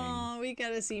to be a thing. Oh, we get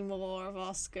to see more of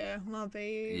Oscar, my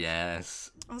babe.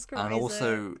 Yes. Oscar and Isaac.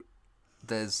 also,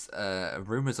 there's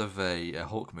rumours of a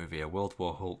Hulk movie, a World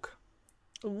War Hulk.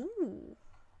 Ooh.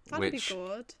 That'd be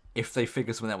good. If they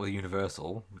figure something out with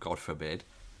Universal, God forbid,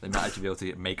 they might actually be able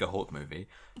to make a Hulk movie.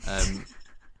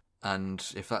 And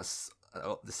if that's...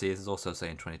 the series is also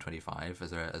saying 2025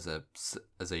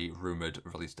 as a rumoured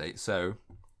release date. So...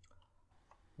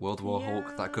 World War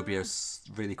Hulk, that could be a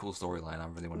really cool storyline. I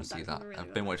really want to see that.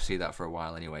 I've been wanting to see that for a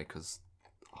while anyway, because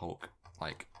Hulk,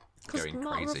 like, going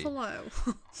crazy.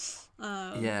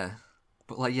 Yeah.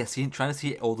 But, like, trying to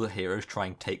see all the heroes try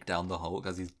and take down the Hulk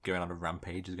as he's going on a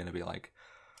rampage is going to be, like,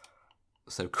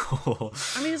 so cool.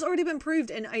 I mean, it's already been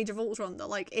proved in Age of Ultron that,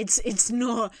 like, it's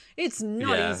not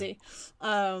easy.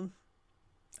 That'd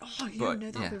be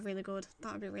really good.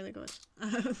 That'd be really good.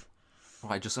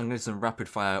 Right, I'm going to do some rapid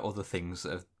fire other things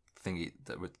that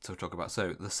we're to talk about.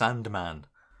 So, The Sandman.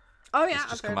 Oh yeah, it's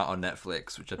just come out on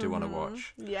Netflix, which I do want to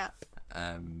watch. Yep.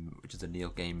 Which is a Neil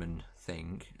Gaiman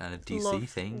thing and a DC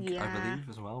thing, I believe,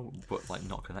 as well, but like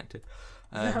not connected.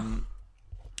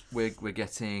 We're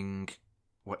getting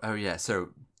what? Oh yeah. So,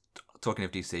 talking of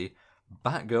DC,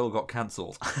 Batgirl got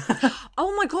cancelled.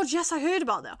 Oh my God! Yes, I heard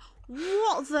about that.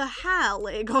 What the hell?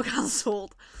 It got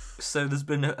cancelled. So there's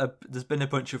been a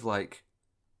bunch of like.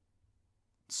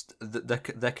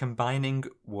 They're combining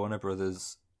Warner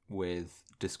Brothers with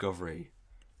Discovery,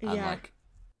 and like,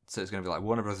 so it's going to be like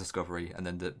Warner Brothers Discovery, and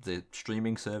then the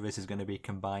streaming service is going to be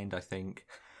combined, I think.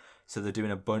 So they're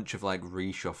doing a bunch of like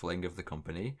reshuffling of the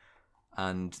company,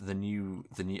 and the new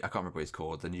I can't remember what it's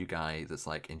called. The new guy that's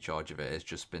like in charge of it has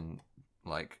just been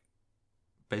like.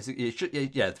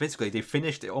 Basically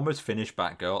they almost finished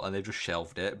Batgirl, and they've just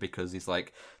shelved it because he's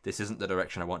like, this isn't the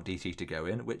direction I want DC to go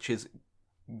in, which is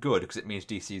good because it means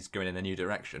DC's going in a new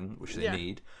direction, which they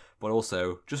need, but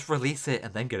also just release it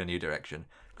and then get a new direction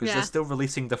because they're still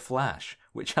releasing The Flash,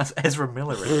 which has Ezra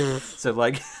Miller in it. So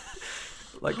like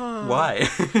why?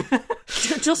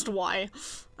 Just why?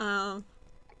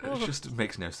 It just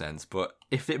makes no sense. But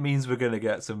if it means we're going to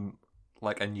get some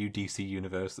like a new DC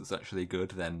universe that's actually good,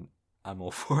 then I'm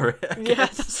all for it. Yeah,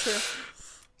 that's true.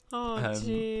 Oh,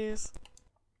 jeez.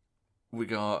 We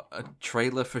got a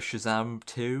trailer for Shazam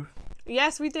 2.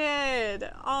 Yes, we did.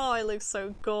 Oh, it looks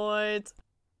so good.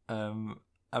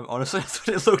 Honestly, I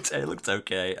thought it looked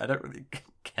okay. I don't really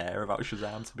care about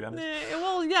Shazam, to be honest.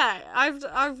 Well, yeah,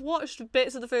 I've watched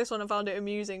bits of the first one and found it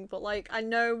amusing, but like I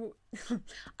know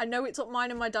it's up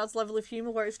mine and my dad's level of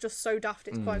humour where it's just so daft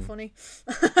it's quite funny.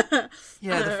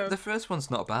 Yeah, the first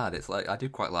one's not bad. It's like I do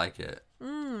quite like it.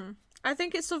 I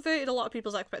think it subverted a lot of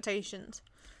people's expectations.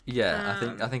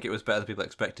 Yeah, I think it was better than people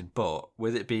expected, but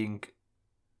with it being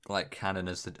like canon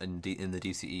in the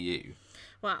DCEU.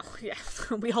 Wow, yeah,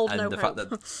 we hold no hope.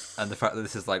 And the fact that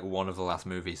this is like one of the last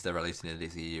movies they're releasing in the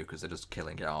DCEU because they're just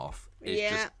killing it off. It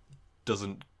just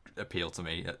doesn't appeal to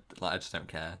me. Like I just don't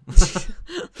care.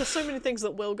 There's so many things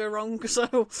that will go wrong.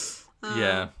 So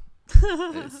yeah,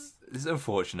 it's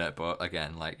unfortunate, but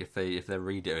again, like if they're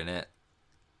redoing it,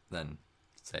 then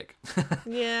sick.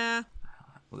 Yeah.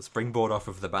 Let's springboard off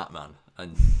of the Batman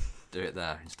and do it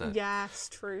there instead. Yes,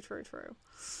 true.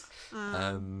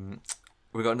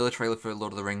 We got another trailer for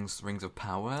Lord of the Rings: Rings of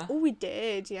Power. Oh, we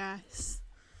did, yes.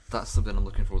 That's something I'm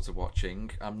looking forward to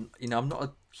watching. I'm not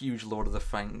a huge Lord of the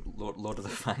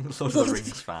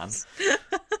Rings fan.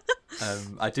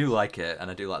 I do like it, and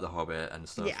I do like The Hobbit and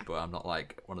stuff, but I'm not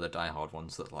like one of the diehard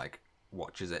ones that like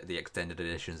watches it the extended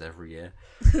editions every year.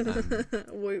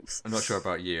 Whoops. I'm not sure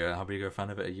about you. How big a fan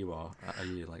of it are you? Are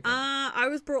you like? I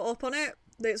was brought up on it.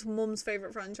 It's Mum's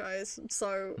favourite franchise,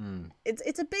 so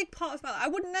it's a big part of my life. I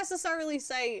wouldn't necessarily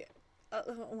say,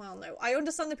 well, no. I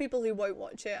understand the people who won't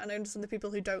watch it, and I understand the people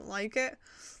who don't like it.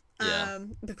 Yeah.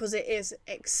 Because it is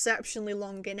exceptionally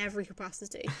long in every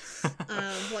capacity.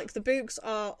 Like, the books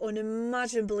are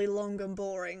unimaginably long and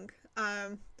boring.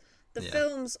 The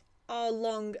films are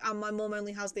long, and my mum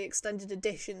only has the extended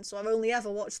edition, so I've only ever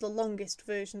watched the longest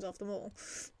versions of them all.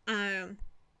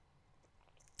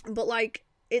 But, like,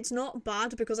 it's not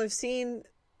bad, because I've seen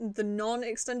the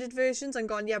non-extended versions and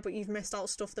gone, yeah, but you've missed out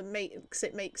stuff that makes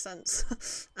it make sense.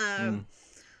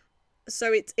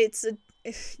 So it's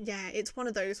one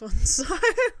of those ones.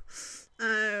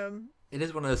 It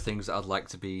is one of those things that I'd like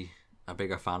to be a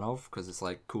bigger fan of, because it's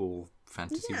like cool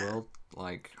fantasy world,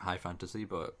 like high fantasy,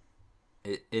 but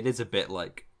it is a bit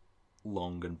like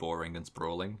long and boring and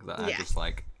sprawling that I just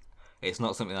like. It's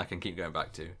not something I can keep going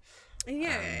back to.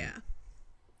 Yeah.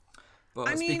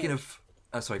 But speaking of,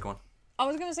 sorry, go on. I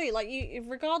was gonna say, like,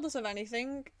 regardless of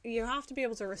anything, you have to be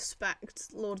able to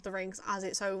respect Lord of the Rings as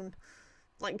its own,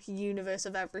 like, universe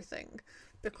of everything,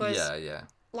 because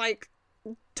like,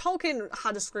 Tolkien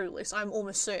had a screw loose. I'm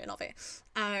almost certain of it,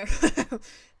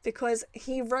 because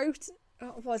he wrote.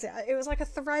 What was it? It was like a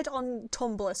thread on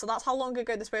Tumblr, so that's how long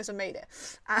ago this person made it.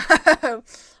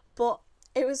 But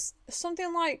it was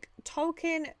something like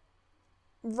Tolkien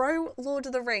wrote Lord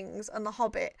of the Rings and The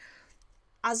Hobbit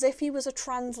as if he was a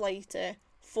translator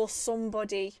for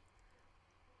somebody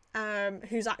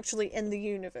who's actually in the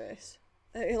universe,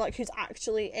 like, who's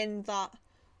actually in that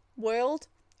world,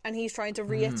 and he's trying to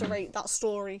reiterate that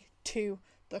story to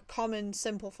the common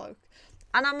simple folk.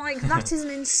 And I'm like, that is an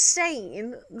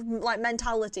insane, like,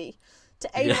 mentality to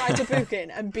write a book in,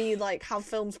 and B, like, have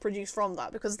films produced from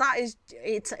that, because that is,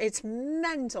 it's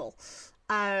mental.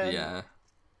 But,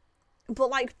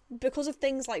 like, because of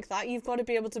things like that, you've got to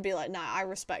be able to be like, nah, I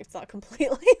respect that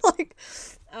completely. Like,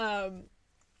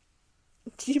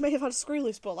 you may have had a screw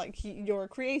loose, but, like, your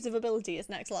creative ability is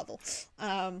next level.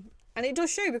 And it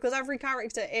does show, because every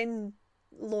character in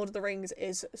Lord of the Rings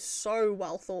is so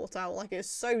well thought out. Like, it's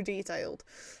so detailed.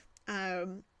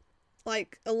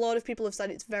 Like, a lot of people have said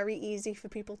it's very easy for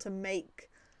people to make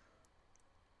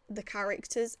the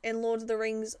characters in Lord of the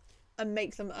Rings and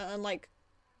make them, and, like,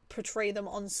 portray them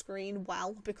on screen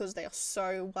well, because they are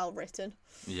so well written.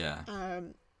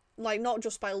 Like, not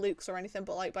just by looks or anything,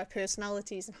 but, like, by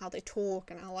personalities and how they talk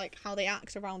and how they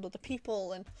act around other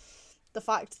people, and the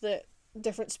fact that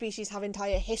different species have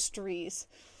entire histories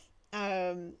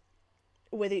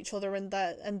with each other, and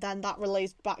then that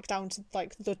relates back down to,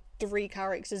 like, the 3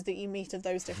 characters that you meet of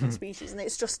those different species, and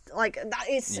it's just like that.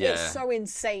 It's so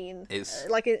insane. It's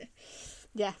like it.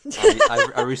 Yeah.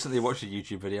 I recently watched a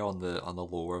YouTube video on the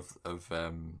lore of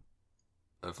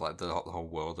like the whole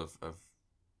world of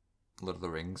Lord of the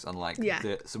Rings, and like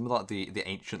some of like the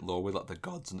ancient lore with like the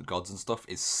gods and stuff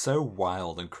is so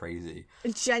wild and crazy.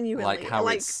 Genuinely, like how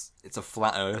it's a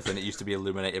flat Earth and it used to be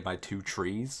illuminated by 2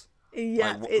 trees.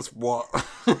 Yeah, like, what?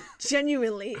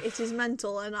 Genuinely, it is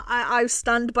mental, and I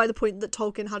stand by the point that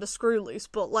Tolkien had a screw loose,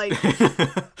 but, like,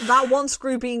 that one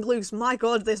screw being loose, my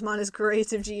god, this man is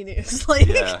creative genius. Like,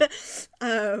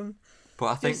 but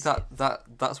I think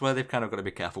that's where they've kind of got to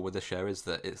be careful with the show, is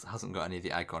that it hasn't got any of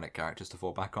the iconic characters to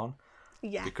fall back on.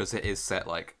 Yeah. Because it is set,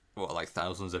 like,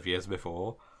 thousands of years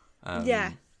before. Like,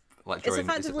 during,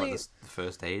 is it like the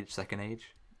first age, second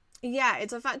age? Yeah,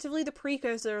 it's effectively the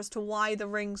precursor as to why the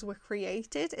rings were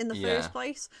created in the first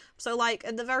place. So, like,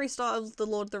 at the very start of the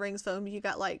Lord of the Rings film, you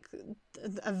get, like,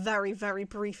 a very, very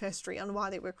brief history on why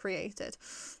they were created.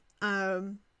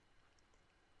 And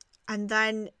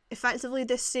then, effectively,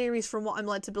 this series, from what I'm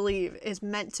led to believe, is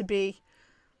meant to be...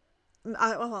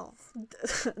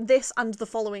 this and the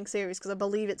following series, because I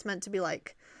believe it's meant to be,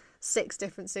 like, 6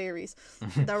 different series.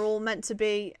 They're all meant to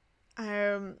be...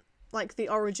 like, the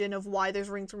origin of why those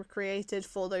rings were created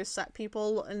for those set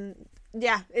people, and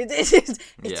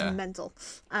it's mental.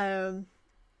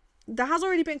 There has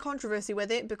already been controversy with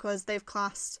it, because they've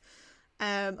classed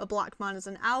a black man as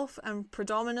an elf, and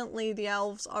predominantly the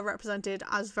elves are represented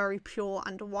as very pure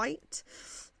and white,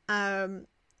 and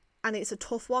it's a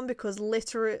tough one, because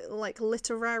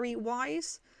literary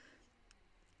wise,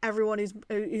 everyone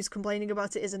who's complaining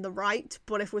about it is in the right,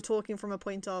 but if we're talking from a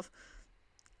point of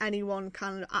anyone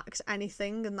can act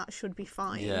anything and that should be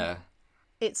fine. Yeah.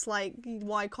 It's like,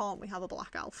 why can't we have a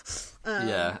black elf?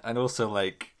 And also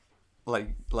like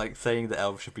saying that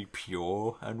elves should be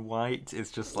pure and white is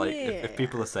just like, if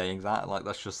people are saying that, like,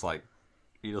 that's just like,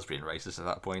 you're just being racist at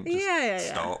that point. Just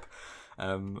stop.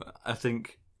 I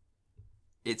think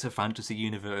it's a fantasy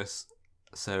universe,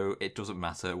 so it doesn't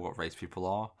matter what race people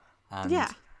are, and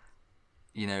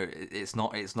you know,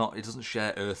 it doesn't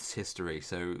share Earth's history,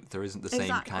 so there isn't the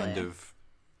same kind of,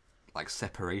 like,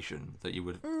 separation that you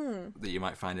would that you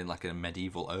might find in, like, a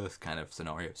medieval Earth kind of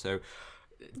scenario. So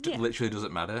Yeah. literally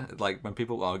doesn't matter. Like, when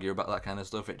people argue about that kind of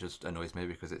stuff, it just annoys me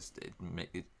because it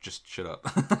just shut up.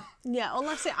 Yeah,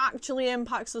 unless it actually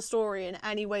impacts the story in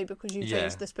any way because you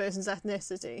changed this person's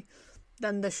ethnicity,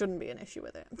 then there shouldn't be an issue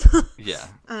with it. Yeah.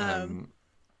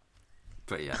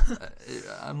 But yeah,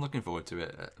 I'm looking forward to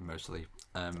it mostly.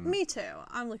 Me too.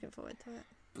 I'm looking forward to it.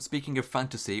 But speaking of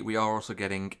fantasy, we are also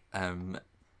getting a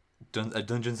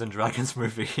Dungeons and Dragons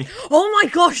movie. Oh my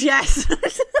gosh, yes!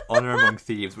 Honor Among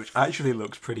Thieves, which actually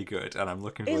looks pretty good, and I'm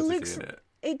looking forward to seeing it.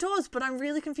 It does, but I'm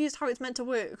really confused how it's meant to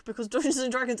work, because Dungeons and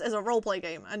Dragons is a roleplay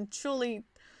game, and surely...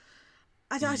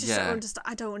 I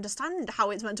don't understand how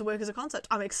it's meant to work as a concept.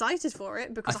 I'm excited for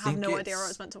it, because I have no idea how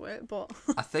it's meant to work, but...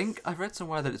 I think I've read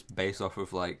somewhere that it's based off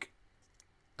of, like,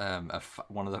 a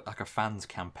fan's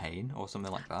campaign, or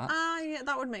something like that. Yeah,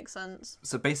 that would make sense.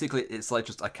 So basically, it's like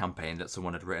just a campaign that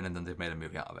someone had written, and then they've made a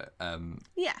movie out of it.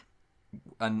 Yeah.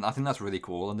 And I think that's really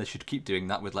cool, and they should keep doing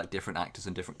that with, like, different actors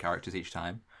and different characters each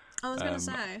time. I was going to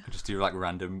say. Just do, like,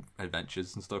 random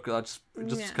adventures and stuff, because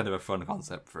that's kind of a fun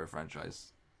concept for a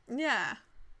franchise. Yeah.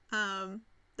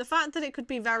 The fact that it could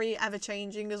be very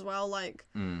ever-changing as well, like,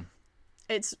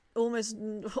 it's almost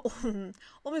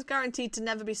guaranteed to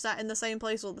never be set in the same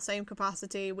place or the same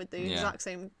capacity with the exact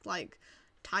same, like,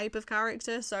 type of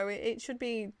character, so it should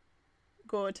be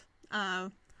good.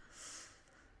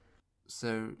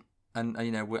 So... And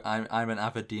you know, I'm an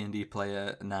avid D&D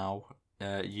player now.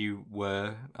 You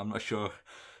were. I'm not sure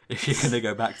if you're gonna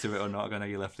go back to it or not. I know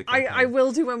you left the campaign. I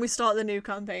will do when we start the new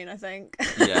campaign, I think.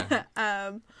 Yeah.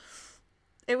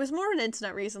 It was more an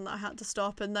internet reason that I had to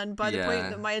stop, and then by the point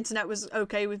that my internet was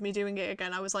okay with me doing it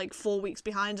again, I was like 4 weeks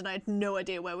behind, and I had no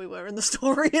idea where we were in the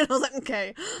story, and I was like,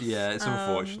 okay. Yeah, it's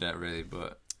unfortunate, really,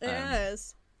 but it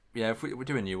is. Yeah, if we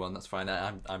do a new one, that's fine.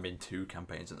 I'm in 2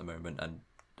 campaigns at the moment, and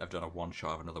I've done a one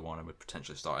shot of another one, and we're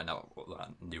potentially starting out that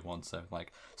new one. So,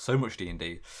 like, so much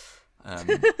D&D.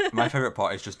 My favourite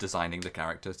part is just designing the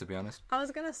characters, to be honest. I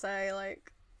was gonna say,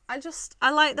 like, I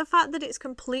like the fact that it's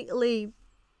completely,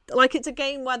 like, it's a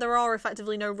game where there are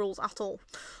effectively no rules at all.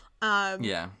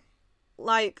 Yeah.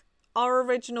 Like, our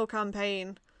original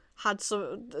campaign had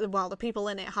the people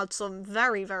in it had some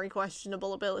very, very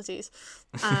questionable abilities.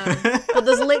 But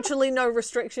there's literally no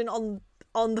restriction on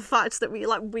the fact that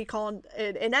we can't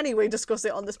in any way discuss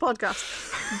it on this podcast,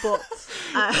 but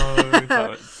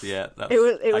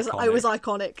it was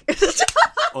iconic.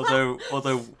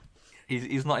 although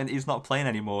he's not playing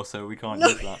anymore, so we can't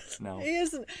use that now. He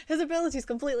isn't. His ability's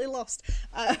completely lost.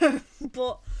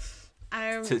 But like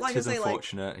I say,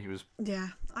 unfortunate. He was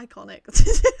iconic.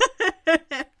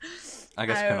 I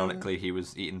guess canonically he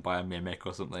was eaten by a mimic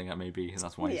or something, maybe, and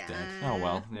that's why he's dead. Oh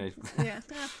well. Yeah,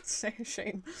 that's a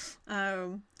shame.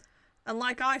 And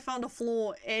like, I found a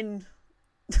flaw in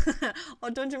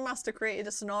our dungeon master created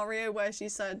a scenario where she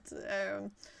said,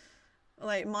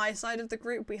 like, my side of the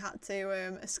group, we had to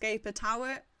escape a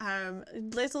tower.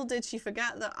 Little did she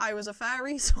forget that I was a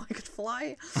fairy, so I could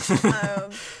fly.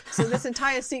 So this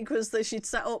entire sequence that she'd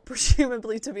set up,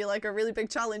 presumably to be like a really big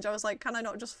challenge, I was like, can I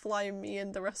not just fly me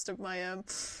and the rest of my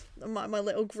my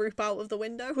little group out of the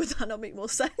window? Would that not make more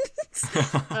sense?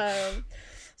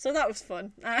 So that was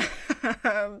fun.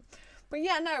 But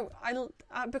yeah, no,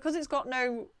 because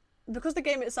the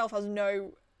game itself has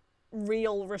no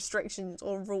real restrictions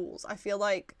or rules, I feel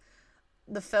like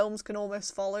the films can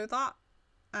almost follow that.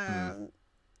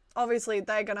 Obviously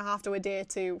they're going to have to adhere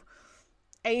to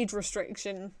age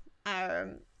restriction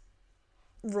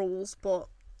rules, but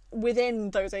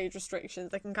within those age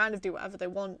restrictions they can kind of do whatever they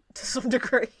want to some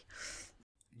degree.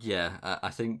 Yeah, I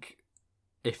think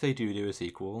if they do a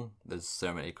sequel, there's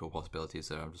so many cool possibilities,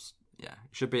 so I'm just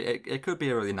it could be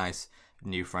a really nice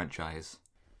new franchise.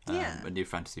 A new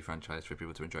fantasy franchise for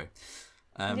people to enjoy.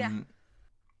 But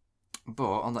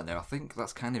on that note, I think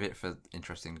that's kind of it for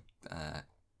interesting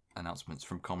announcements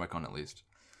from Comic-Con, at least.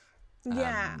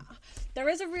 There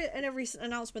is a recent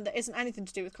announcement that isn't anything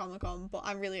to do with Comic-Con, but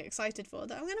I'm really excited for,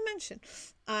 that I'm going to mention.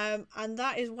 And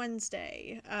that is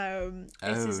Wednesday. A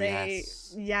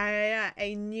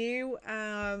new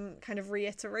kind of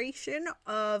reiteration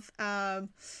of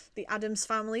the Addams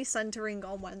family, centering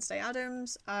on Wednesday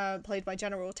Addams, played by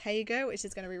Jenna Ortega, which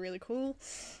is going to be really cool.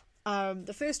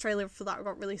 The first trailer for that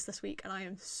got released this week, and I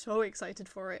am so excited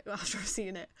for it after I've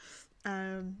seen it.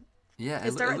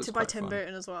 It's directed by Tim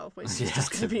Burton as well, which is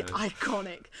just going to be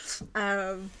iconic.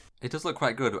 It does look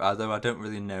quite good, although I don't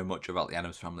really know much about the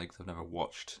Addams Family because I've never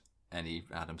watched any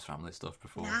Addams Family stuff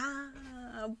before.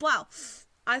 Well,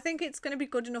 I think it's going to be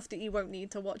good enough that you won't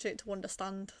need to watch it to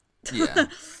understand. Yeah.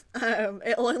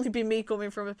 It'll only be me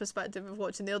coming from a perspective of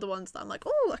watching the other ones that I'm like,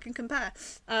 oh, I can compare.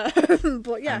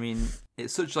 But yeah. I mean,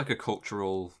 it's such like a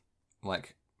cultural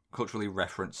like culturally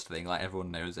referenced thing. Like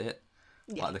everyone knows it.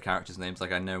 Yeah. Like the characters' names.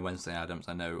 Like I know Wednesday Addams.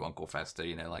 I know Uncle Fester.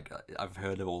 You know, like I've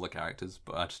heard of all the characters,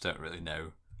 but I just don't really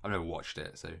know. I've never watched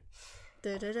it, so.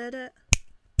 But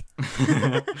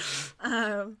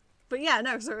yeah,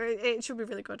 no. So it should be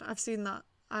really good. I've seen that.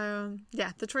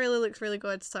 Yeah, the trailer looks really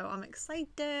good, so I'm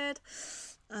excited.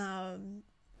 What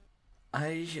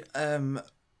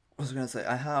was I going to say?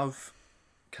 I have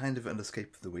kind of an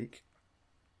escape of the week.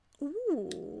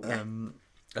 Ooh. Yeah.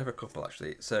 I have a couple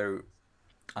actually. So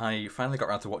I finally got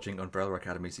around to watching Umbrella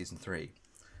Academy season 3.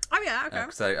 Oh yeah, okay.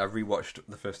 Because I rewatched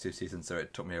the first 2 seasons, so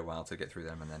it took me a while to get through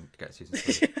them and then get to season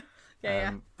 3.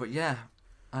 yeah. But yeah,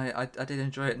 I did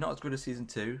enjoy it. Not as good as season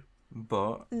 2,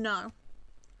 but No.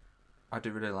 I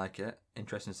do really like it.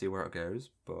 Interesting to see where it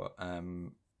goes, but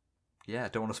yeah, I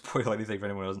don't want to spoil anything if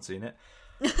anyone hasn't seen it.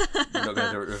 We're not going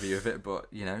to do a review of it, but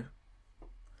you know,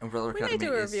 Umbrella Academy. We may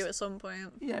do a review at some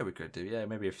point. Yeah, we could do. Yeah,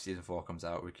 maybe if season 4 comes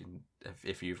out, we can.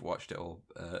 If you've watched it all,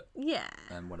 yeah,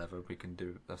 and whatever, we can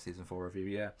do a season 4 review.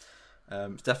 Yeah,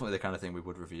 it's definitely the kind of thing we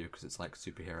would review because it's like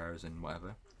superheroes and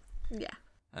whatever. Yeah.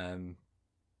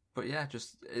 But yeah,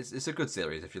 just it's a good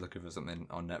series if you're looking for something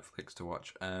on Netflix to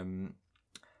watch.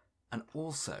 And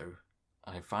also,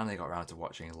 I finally got around to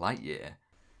watching Lightyear.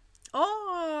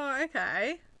 Oh,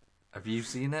 okay. Have you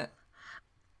seen it?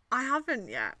 I haven't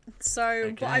yet. So,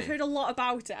 Okay. But I've heard a lot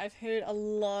about it.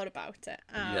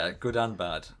 Yeah, good and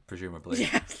bad, presumably.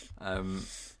 Yeah.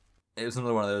 It was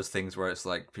another one of those things where it's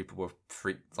like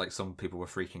some people were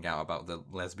freaking out about the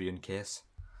lesbian kiss.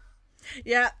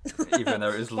 Yeah. Even though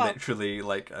it was literally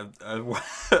like a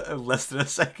less than a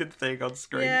second thing on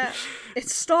screen. Yeah.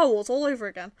 It's Star Wars all over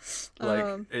again.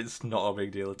 It's not a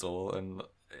big deal at all, and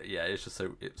yeah, it's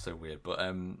so weird. But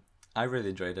I really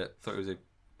enjoyed it. Thought it was a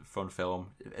fun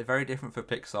film. Very different for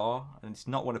Pixar, and it's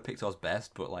not one of Pixar's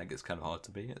best, but like it's kind of hard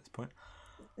to be at this point.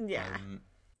 Yeah.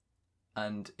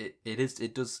 And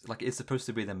it's supposed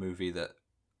to be the movie that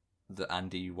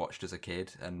Andy watched as a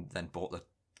kid and then got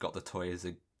the toy as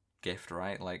a gift,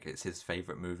 right? Like it's his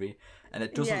favorite movie, and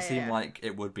it doesn't seem like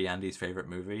it would be Andy's favorite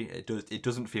movie. It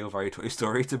doesn't feel very Toy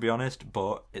Story, to be honest,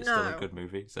 but it's still a good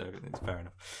movie, so it's fair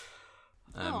enough.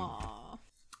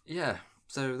 Yeah,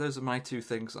 so those are my 2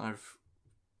 things that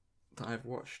I've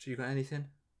watched. You got anything?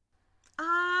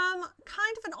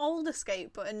 Kind of an old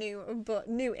escape, but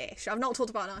new-ish. I've not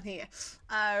talked about it on here.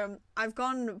 I've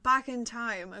gone back in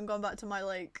time and gone back to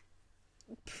my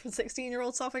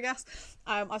 16-year-old self, I guess.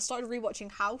 I've started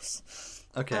rewatching House.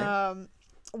 Okay.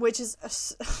 Which is I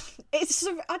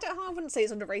wouldn't say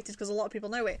it's underrated because a lot of people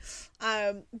know it.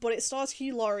 But it stars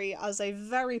Hugh Laurie as a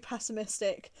very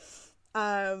pessimistic,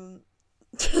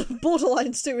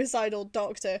 borderline suicidal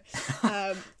doctor,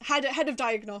 head of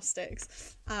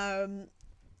diagnostics.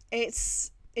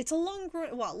 It's a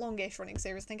longish running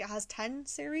series. I think it has 10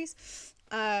 series.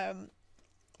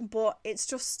 But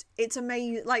it's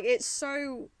amazing. Like, it's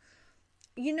so,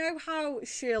 you know how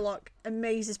Sherlock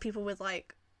amazes people with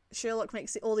Sherlock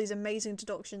makes all these amazing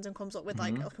deductions and comes up with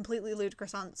a completely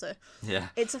ludicrous answer. Yeah.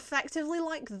 It's effectively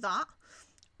like that,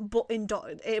 but in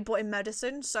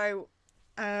medicine. So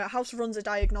House runs a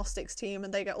diagnostics team,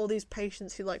 and they get all these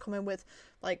patients who come in with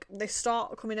they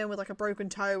start coming in with a broken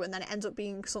toe, and then it ends up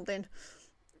being something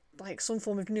some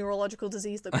form of neurological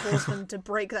disease that caused them to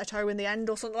break their toe in the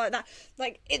end or something like that.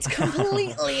 It's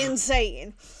completely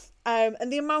insane.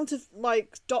 And the amount of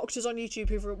doctors on YouTube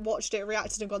who've watched it,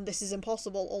 reacted and gone, "This is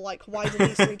impossible," or why do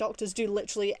these 3 doctors do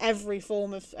literally every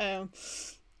form of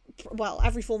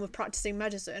practicing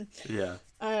medicine? Yeah.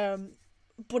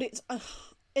 But it's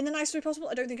in the nicest way possible.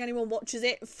 I don't think anyone watches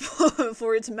it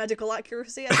for its medical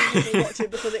accuracy. I think people watch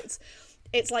it because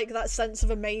it's that sense of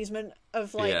amazement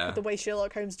of the way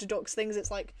Sherlock Holmes deducts things.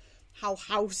 It's how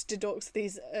House deducts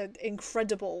these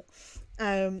incredible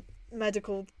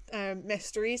medical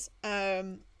mysteries.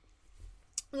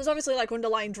 There's obviously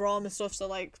underlying drama stuff, so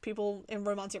people in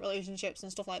romantic relationships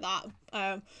and stuff like that,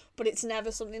 but it's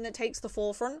never something that takes the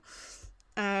forefront.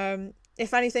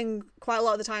 If anything, quite a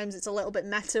lot of the times it's a little bit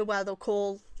meta, where they'll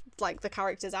call the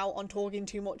characters out on talking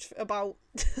too much about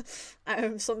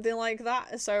something like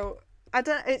that. So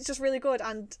it's just really good.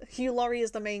 And Hugh Laurie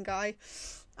is the main guy,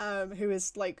 who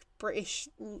is British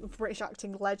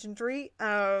acting legendary.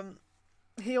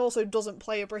 He also doesn't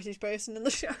play a British person in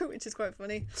the show, which is quite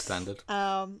funny. Standard.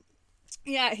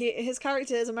 Yeah, his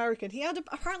character is American.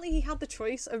 Apparently he had the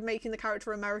choice of making the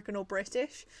character American or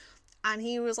British, and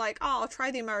he was like, "Oh, I'll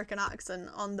try the American accent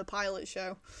on the pilot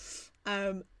show."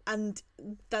 And and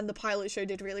then the pilot show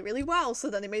did really, really well, so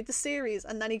then they made the series,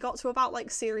 and then he got to about like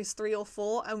series 3 or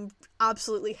 4 and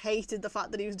absolutely hated the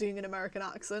fact that he was doing an American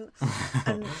accent.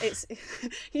 And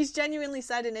he's genuinely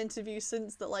said in interviews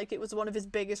since that like it was one of his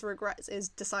biggest regrets is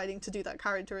deciding to do that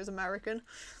character as American,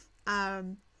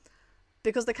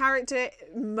 because the character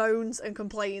moans and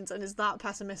complains and is that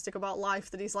pessimistic about life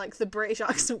that he's like, the British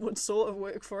accent would sort of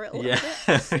work for it a little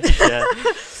bit. Yeah.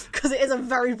 Because it is a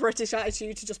very British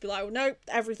attitude to just be like, oh, no,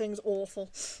 everything's awful.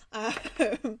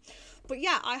 But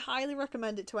yeah, I highly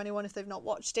recommend it to anyone if they've not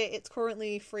watched it. It's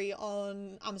currently free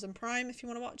on Amazon Prime if you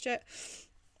want to watch it.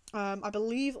 I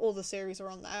believe all the series are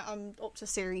on there. I'm up to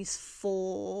series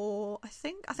 4, I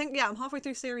think, yeah, I'm halfway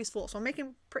through series 4, so I'm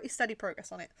making pretty steady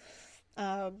progress on it.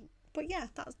 But yeah,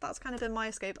 that's kind of been my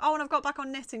escape. Oh, and I've got back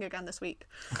on knitting again this week.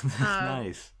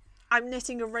 Nice. I'm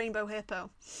knitting a rainbow hippo.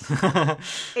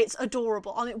 It's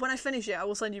adorable. When I finish it, I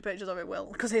will send you pictures of it, Will,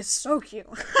 because it's so cute.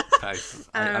 Nice.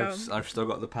 I've still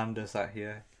got the panda sat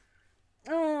here.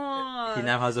 Oh. He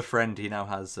now has a friend. He now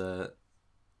has a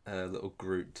little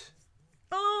Groot.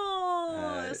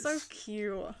 Oh, it's so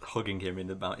cute. Hugging him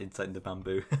inside the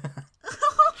bamboo.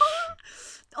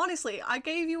 Honestly, I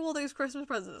gave you all those Christmas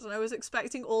presents, and I was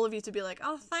expecting all of you to be like,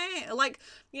 "Oh, thanks!" Like,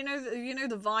 you know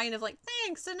the vine of like,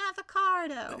 "Thanks, an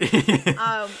avocado."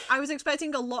 I was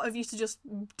expecting a lot of you to just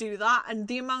do that, and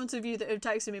the amount of you that have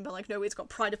texted me and been like, "No, it's got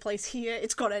pride of place here.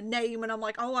 It's got a name," and I'm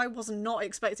like, "Oh, I was not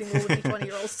expecting all of you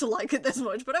 20-year-olds to like it this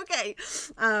much," but okay.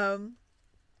 So,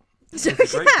 it's a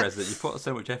great present. You put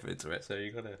so much effort into it, so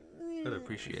you gotta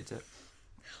appreciate it.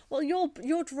 Well, your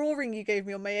drawing you gave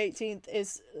me on May 18th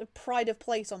is a pride of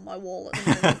place on my wall at the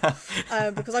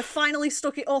moment, because I finally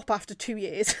stuck it up after 2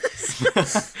 years.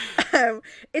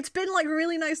 It's been like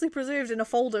really nicely preserved in a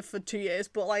folder for 2 years,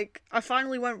 but like I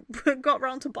finally got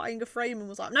around to buying a frame and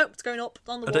was like, nope, it's going up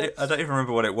on the wall. I don't even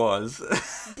remember what it was.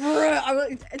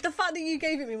 Bruh, the fact that you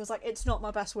gave it me was like, it's not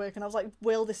my best work, and I was like,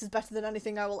 Will, this is better than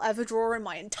anything I will ever draw in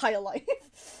my entire life.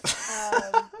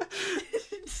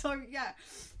 So yeah.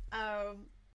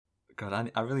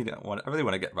 God, I really want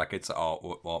to get back into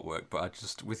artwork, but I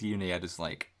just with uni, I just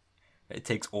like it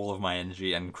takes all of my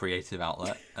energy and creative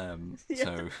outlet.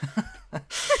 So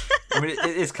I mean,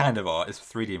 it is kind of art. It's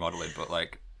 3D modeling, but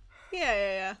like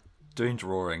yeah. Doing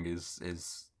drawing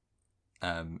is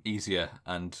easier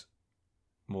and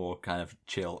more kind of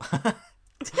chill.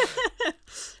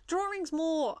 Drawing's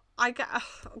more,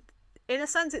 in a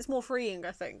sense, it's more freeing,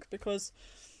 I think, because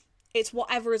it's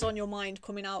whatever is on your mind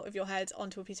coming out of your head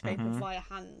onto a piece of paper via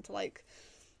hand. Like,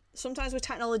 sometimes with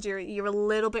technology, you're a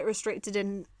little bit restricted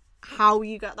in how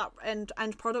you get that end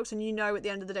product, and you know at the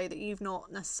end of the day that you've not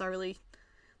necessarily...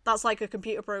 That's like a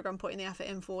computer program putting the effort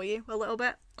in for you a little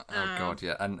bit. Oh, God,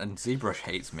 yeah. And ZBrush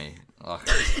hates me. Ugh.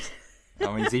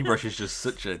 I mean, ZBrush is just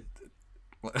such a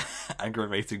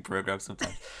aggravating program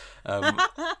sometimes.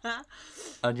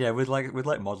 And yeah, with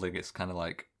modelling, it's kind of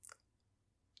like,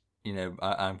 you know,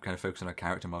 I'm kind of focused on a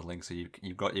character modelling, so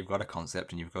you've got a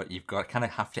concept, and you've got kind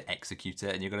of have to execute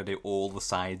it, and you've got to do all the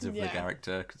sides of the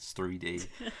character 'cause it's 3D,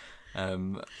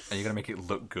 and you're gonna make it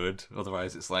look good.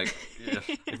 Otherwise, it's like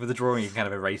if with the drawing you can kind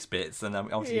of erase bits, and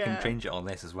obviously you can change it on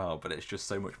this as well, but it's just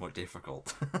so much more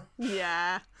difficult.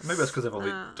 Yeah. Maybe that's because I've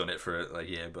only done it for a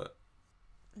year, but.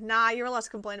 Nah, you're allowed to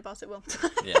complain about it, Will.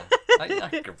 Yeah, I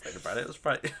can complain about it. It's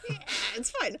fine. Yeah, it's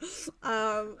fine.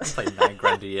 I'm paying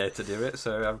 $9,000 a year to do it,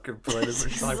 so I'm complaining as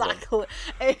much as I want.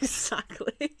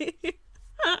 Exactly.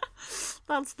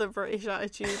 That's the British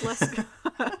attitude. Let's go.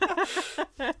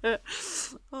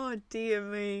 Oh dear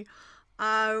me.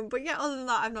 But yeah, other than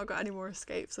that, I've not got any more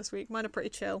escapes this week. Mine are pretty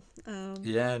chill.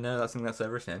 Yeah, no, I think that's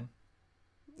everything.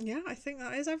 Yeah, I think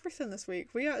that is everything this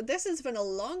week. This has been a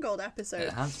long old episode.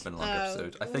 It has been a long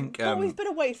episode. I think. Well, we've been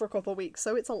away for a couple of weeks,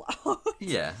 so it's a lot.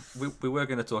 Yeah, we were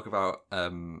going to talk about I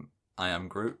Am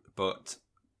Groot, but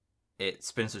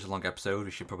it's been such a long episode. We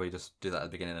should probably just do that at the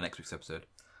beginning of next week's episode.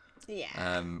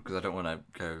 Yeah. Because I don't want to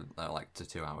go to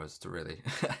 2 hours to really.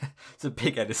 It's a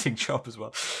big editing job as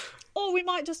well. Or we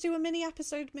might just do a mini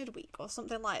episode midweek or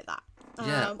something like that.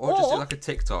 Yeah, or just do like a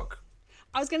TikTok.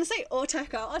 I was going to say, or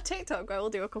check out our TikTok where we'll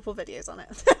do a couple videos on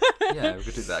it. Yeah, we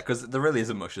could do that, because there really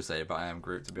isn't much to say about I Am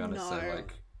Groot, to be honest. No. So,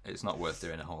 like, it's not worth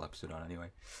doing a whole episode on anyway.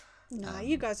 Nah,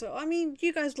 you guys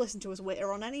listen to us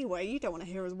witter on anyway. You don't want to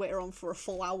hear us witter on for a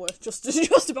full hour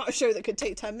just about a show that could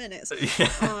take 10 minutes.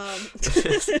 Yeah.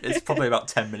 It's probably about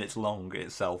 10 minutes long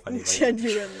itself anyway.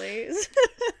 Genuinely.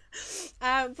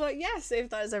 But yes, if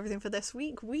that is everything for this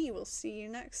week, we will see you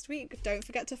next week. Don't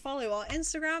forget to follow our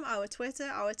Instagram, our Twitter,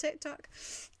 our TikTok,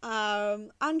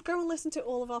 and go and listen to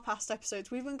all of our past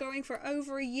episodes. We've been going for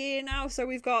over a year now, so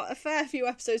we've got a fair few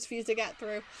episodes for you to get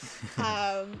through.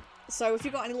 So if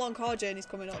you've got any long car journeys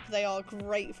coming up, they are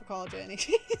great for car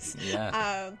journeys.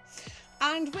 Yeah.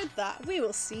 And with that, we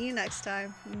will see you next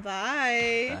time.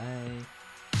 Bye. Bye.